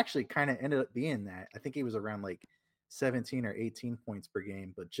he actually kind of ended up being that. I think he was around like 17 or 18 points per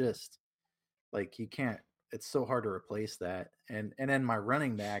game, but just like you can't, it's so hard to replace that. And then my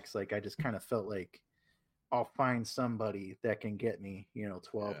running backs, like I just kind of felt like I'll find somebody that can get me,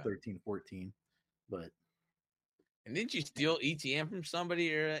 12, 13, 14. And didn't you steal ETN from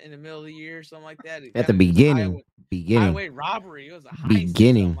somebody or in the middle of the year or something like that? At the beginning. Highway robbery. It was a heist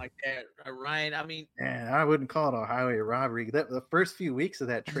beginning. Something like that, Ryan. I mean, I wouldn't call it a highway robbery. The first few weeks of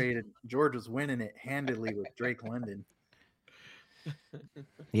that trade, George was winning it handedly with Drake London.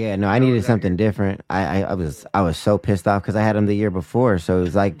 Yeah, no, I needed something different. I was so pissed off because I had him the year before, so it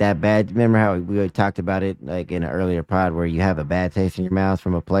was like that bad. Remember how we talked about it like in an earlier pod where you have a bad taste in your mouth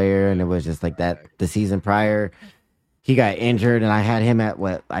from a player, and it was just like that the season prior. He got injured, and I had him at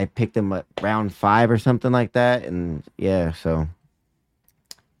I picked him at round 5 or something like that, and yeah, so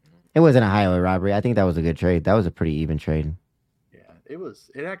it wasn't a highway robbery. I think that was a good trade. That was a pretty even trade. Yeah, it was.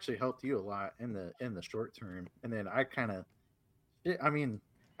 It actually helped you a lot in the short term, and then I kind of. I mean,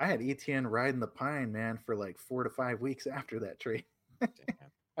 I had ETN riding the pine, man, for like 4 to 5 weeks after that trade. I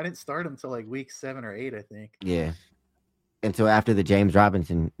didn't start him till like week 7 or 8, I think. Yeah, until after the James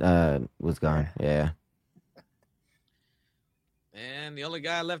Robinson was gone. Yeah. And the only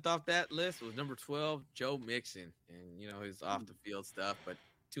guy left off that list was number 12, Joe Mixon, and his off the field stuff, but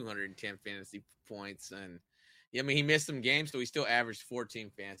 210 fantasy points, and I mean he missed some games, so he still averaged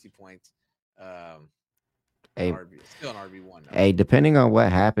 14 fantasy points. Still an RB1. Hey, depending on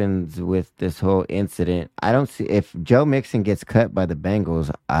what happens with this whole incident, I don't see if Joe Mixon gets cut by the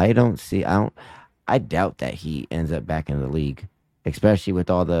Bengals. I doubt that he ends up back in the league, especially with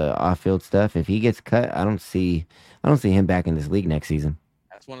all the off-field stuff. If he gets cut, I don't see him back in this league next season.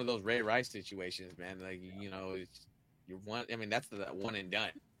 That's one of those Ray Rice situations, man. Like you're one. I mean, that's the one and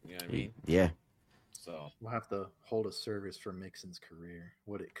done. You know what I mean? Yeah. So we'll have to hold a service for Mixon's career,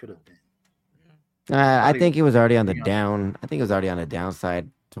 what it could have been. I think he was already on the down. I think he was already on the downside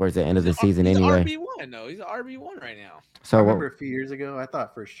towards the end of the season anyway. He's RB1 though. He's an RB1 right now. So I remember a few years ago, I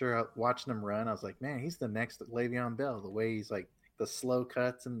thought for sure watching him run, I was like, man, he's the next Le'Veon Bell. The way he's like the slow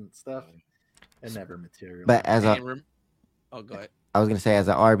cuts and stuff, it never materialized. But go ahead. I was gonna say as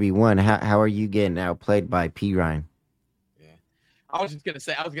an RB1, how are you getting outplayed by P. Ryan? Yeah, I was gonna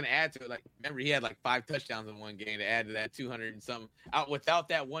add to it. Like, remember he had like 5 touchdowns in one game to add to that 200 and something. Without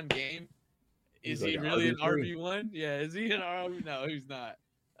that one game. Is he really an RB1? Yeah, is he an RB? No, he's not.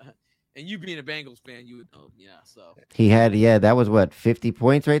 And you being a Bengals fan, you would know. Yeah, so he had that was what 50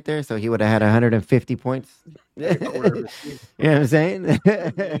 points right there. So he would have had 150 points. You know what I'm saying?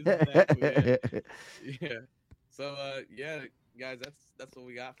 Exactly, yeah. So guys, that's what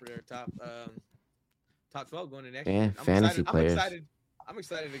we got for our top 12 going to next year. Fantasy players. I'm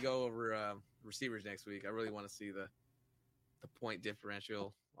excited to go over receivers next week. I really want to see the point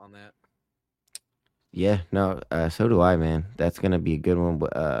differential on that. Yeah, no, so do I, man. That's gonna be a good one.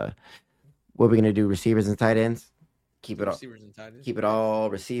 What are we gonna do? Receivers and tight ends. Keep it all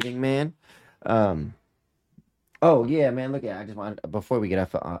receiving, man. Oh yeah, man. Look at. I just want before we get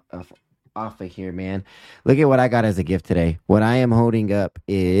off of here, man. Look at what I got as a gift today. What I am holding up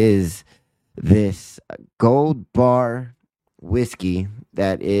is this Gold Bar whiskey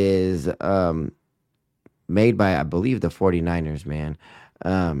that is made by, I believe, the 49ers, man.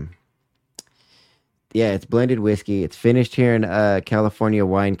 Yeah, it's blended whiskey. It's finished here in California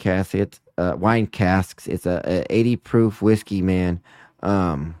wine casks. Wine casks. It's a 80 proof whiskey, man.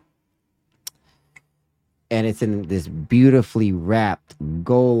 Um, and it's in this beautifully wrapped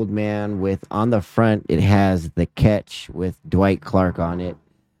gold, man. With on the front, it has the catch with Dwight Clark on it.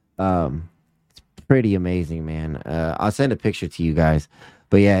 It's pretty amazing, man. I'll send a picture to you guys.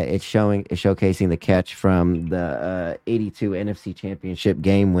 But yeah, it's showcasing the catch from the 82 NFC Championship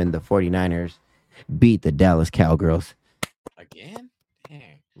game when the 49ers beat the Dallas Cowgirls. Again?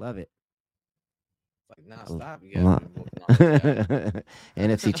 Dang. Love it. Like, nah, stop. You gotta be moving on to that.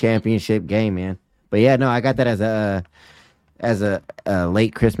 NFC Championship game, man. But yeah, no, I got that as a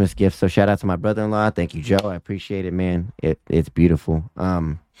late Christmas gift. So shout out to my brother-in-law. Thank you, Joe. I appreciate it, man. It's beautiful.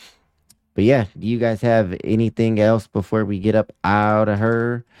 But yeah, do you guys have anything else before we get up out of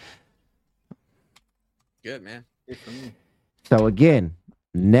her? Good, man. Good for me. So again,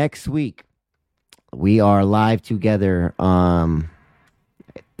 next week we are live together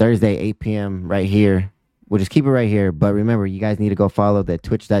Thursday 8 p.m. right here. We'll just keep it right here. But remember, you guys need to go follow the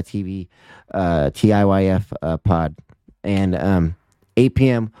twitch.tv TIYF pod. And 8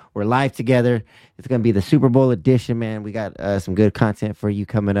 p.m. we're live together. It's going to be the Super Bowl edition, man. We got some good content for you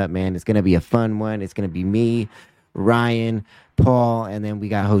coming up, man. It's going to be a fun one. It's going to be me, Ryan, Paul, and then we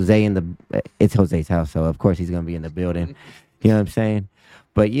got Jose in the... It's Jose's house, so of course he's going to be in the building. You know what I'm saying?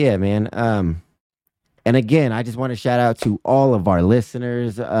 But yeah, man. And again, I just want to shout out to all of our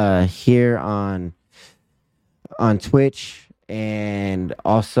listeners here on Twitch and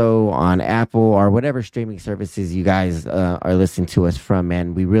also on Apple or whatever streaming services you guys are listening to us from,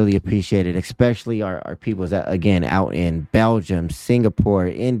 man. We really appreciate it, especially our people that, again, out in Belgium, Singapore,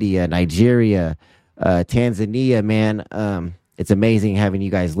 India, Nigeria, Tanzania, man. It's amazing having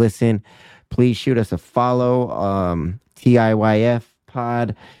you guys listen. Please shoot us a follow, TIYF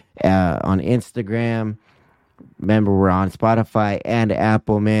pod on Instagram. Remember, we're on Spotify and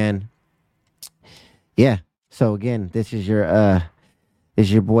Apple, man. Yeah. So again, this is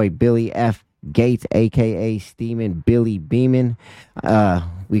your boy Billy F. Gates, aka Steamin' Billy Beeman.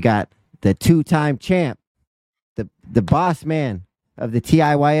 We got the two-time champ, the boss man of the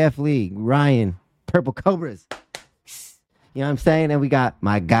TIYF League, Ryan Purple Cobras. You know what I'm saying? And we got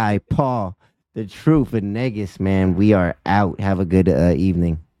my guy Paul, the Truth and Negus, man. We are out. Have a good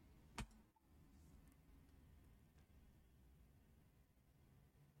evening.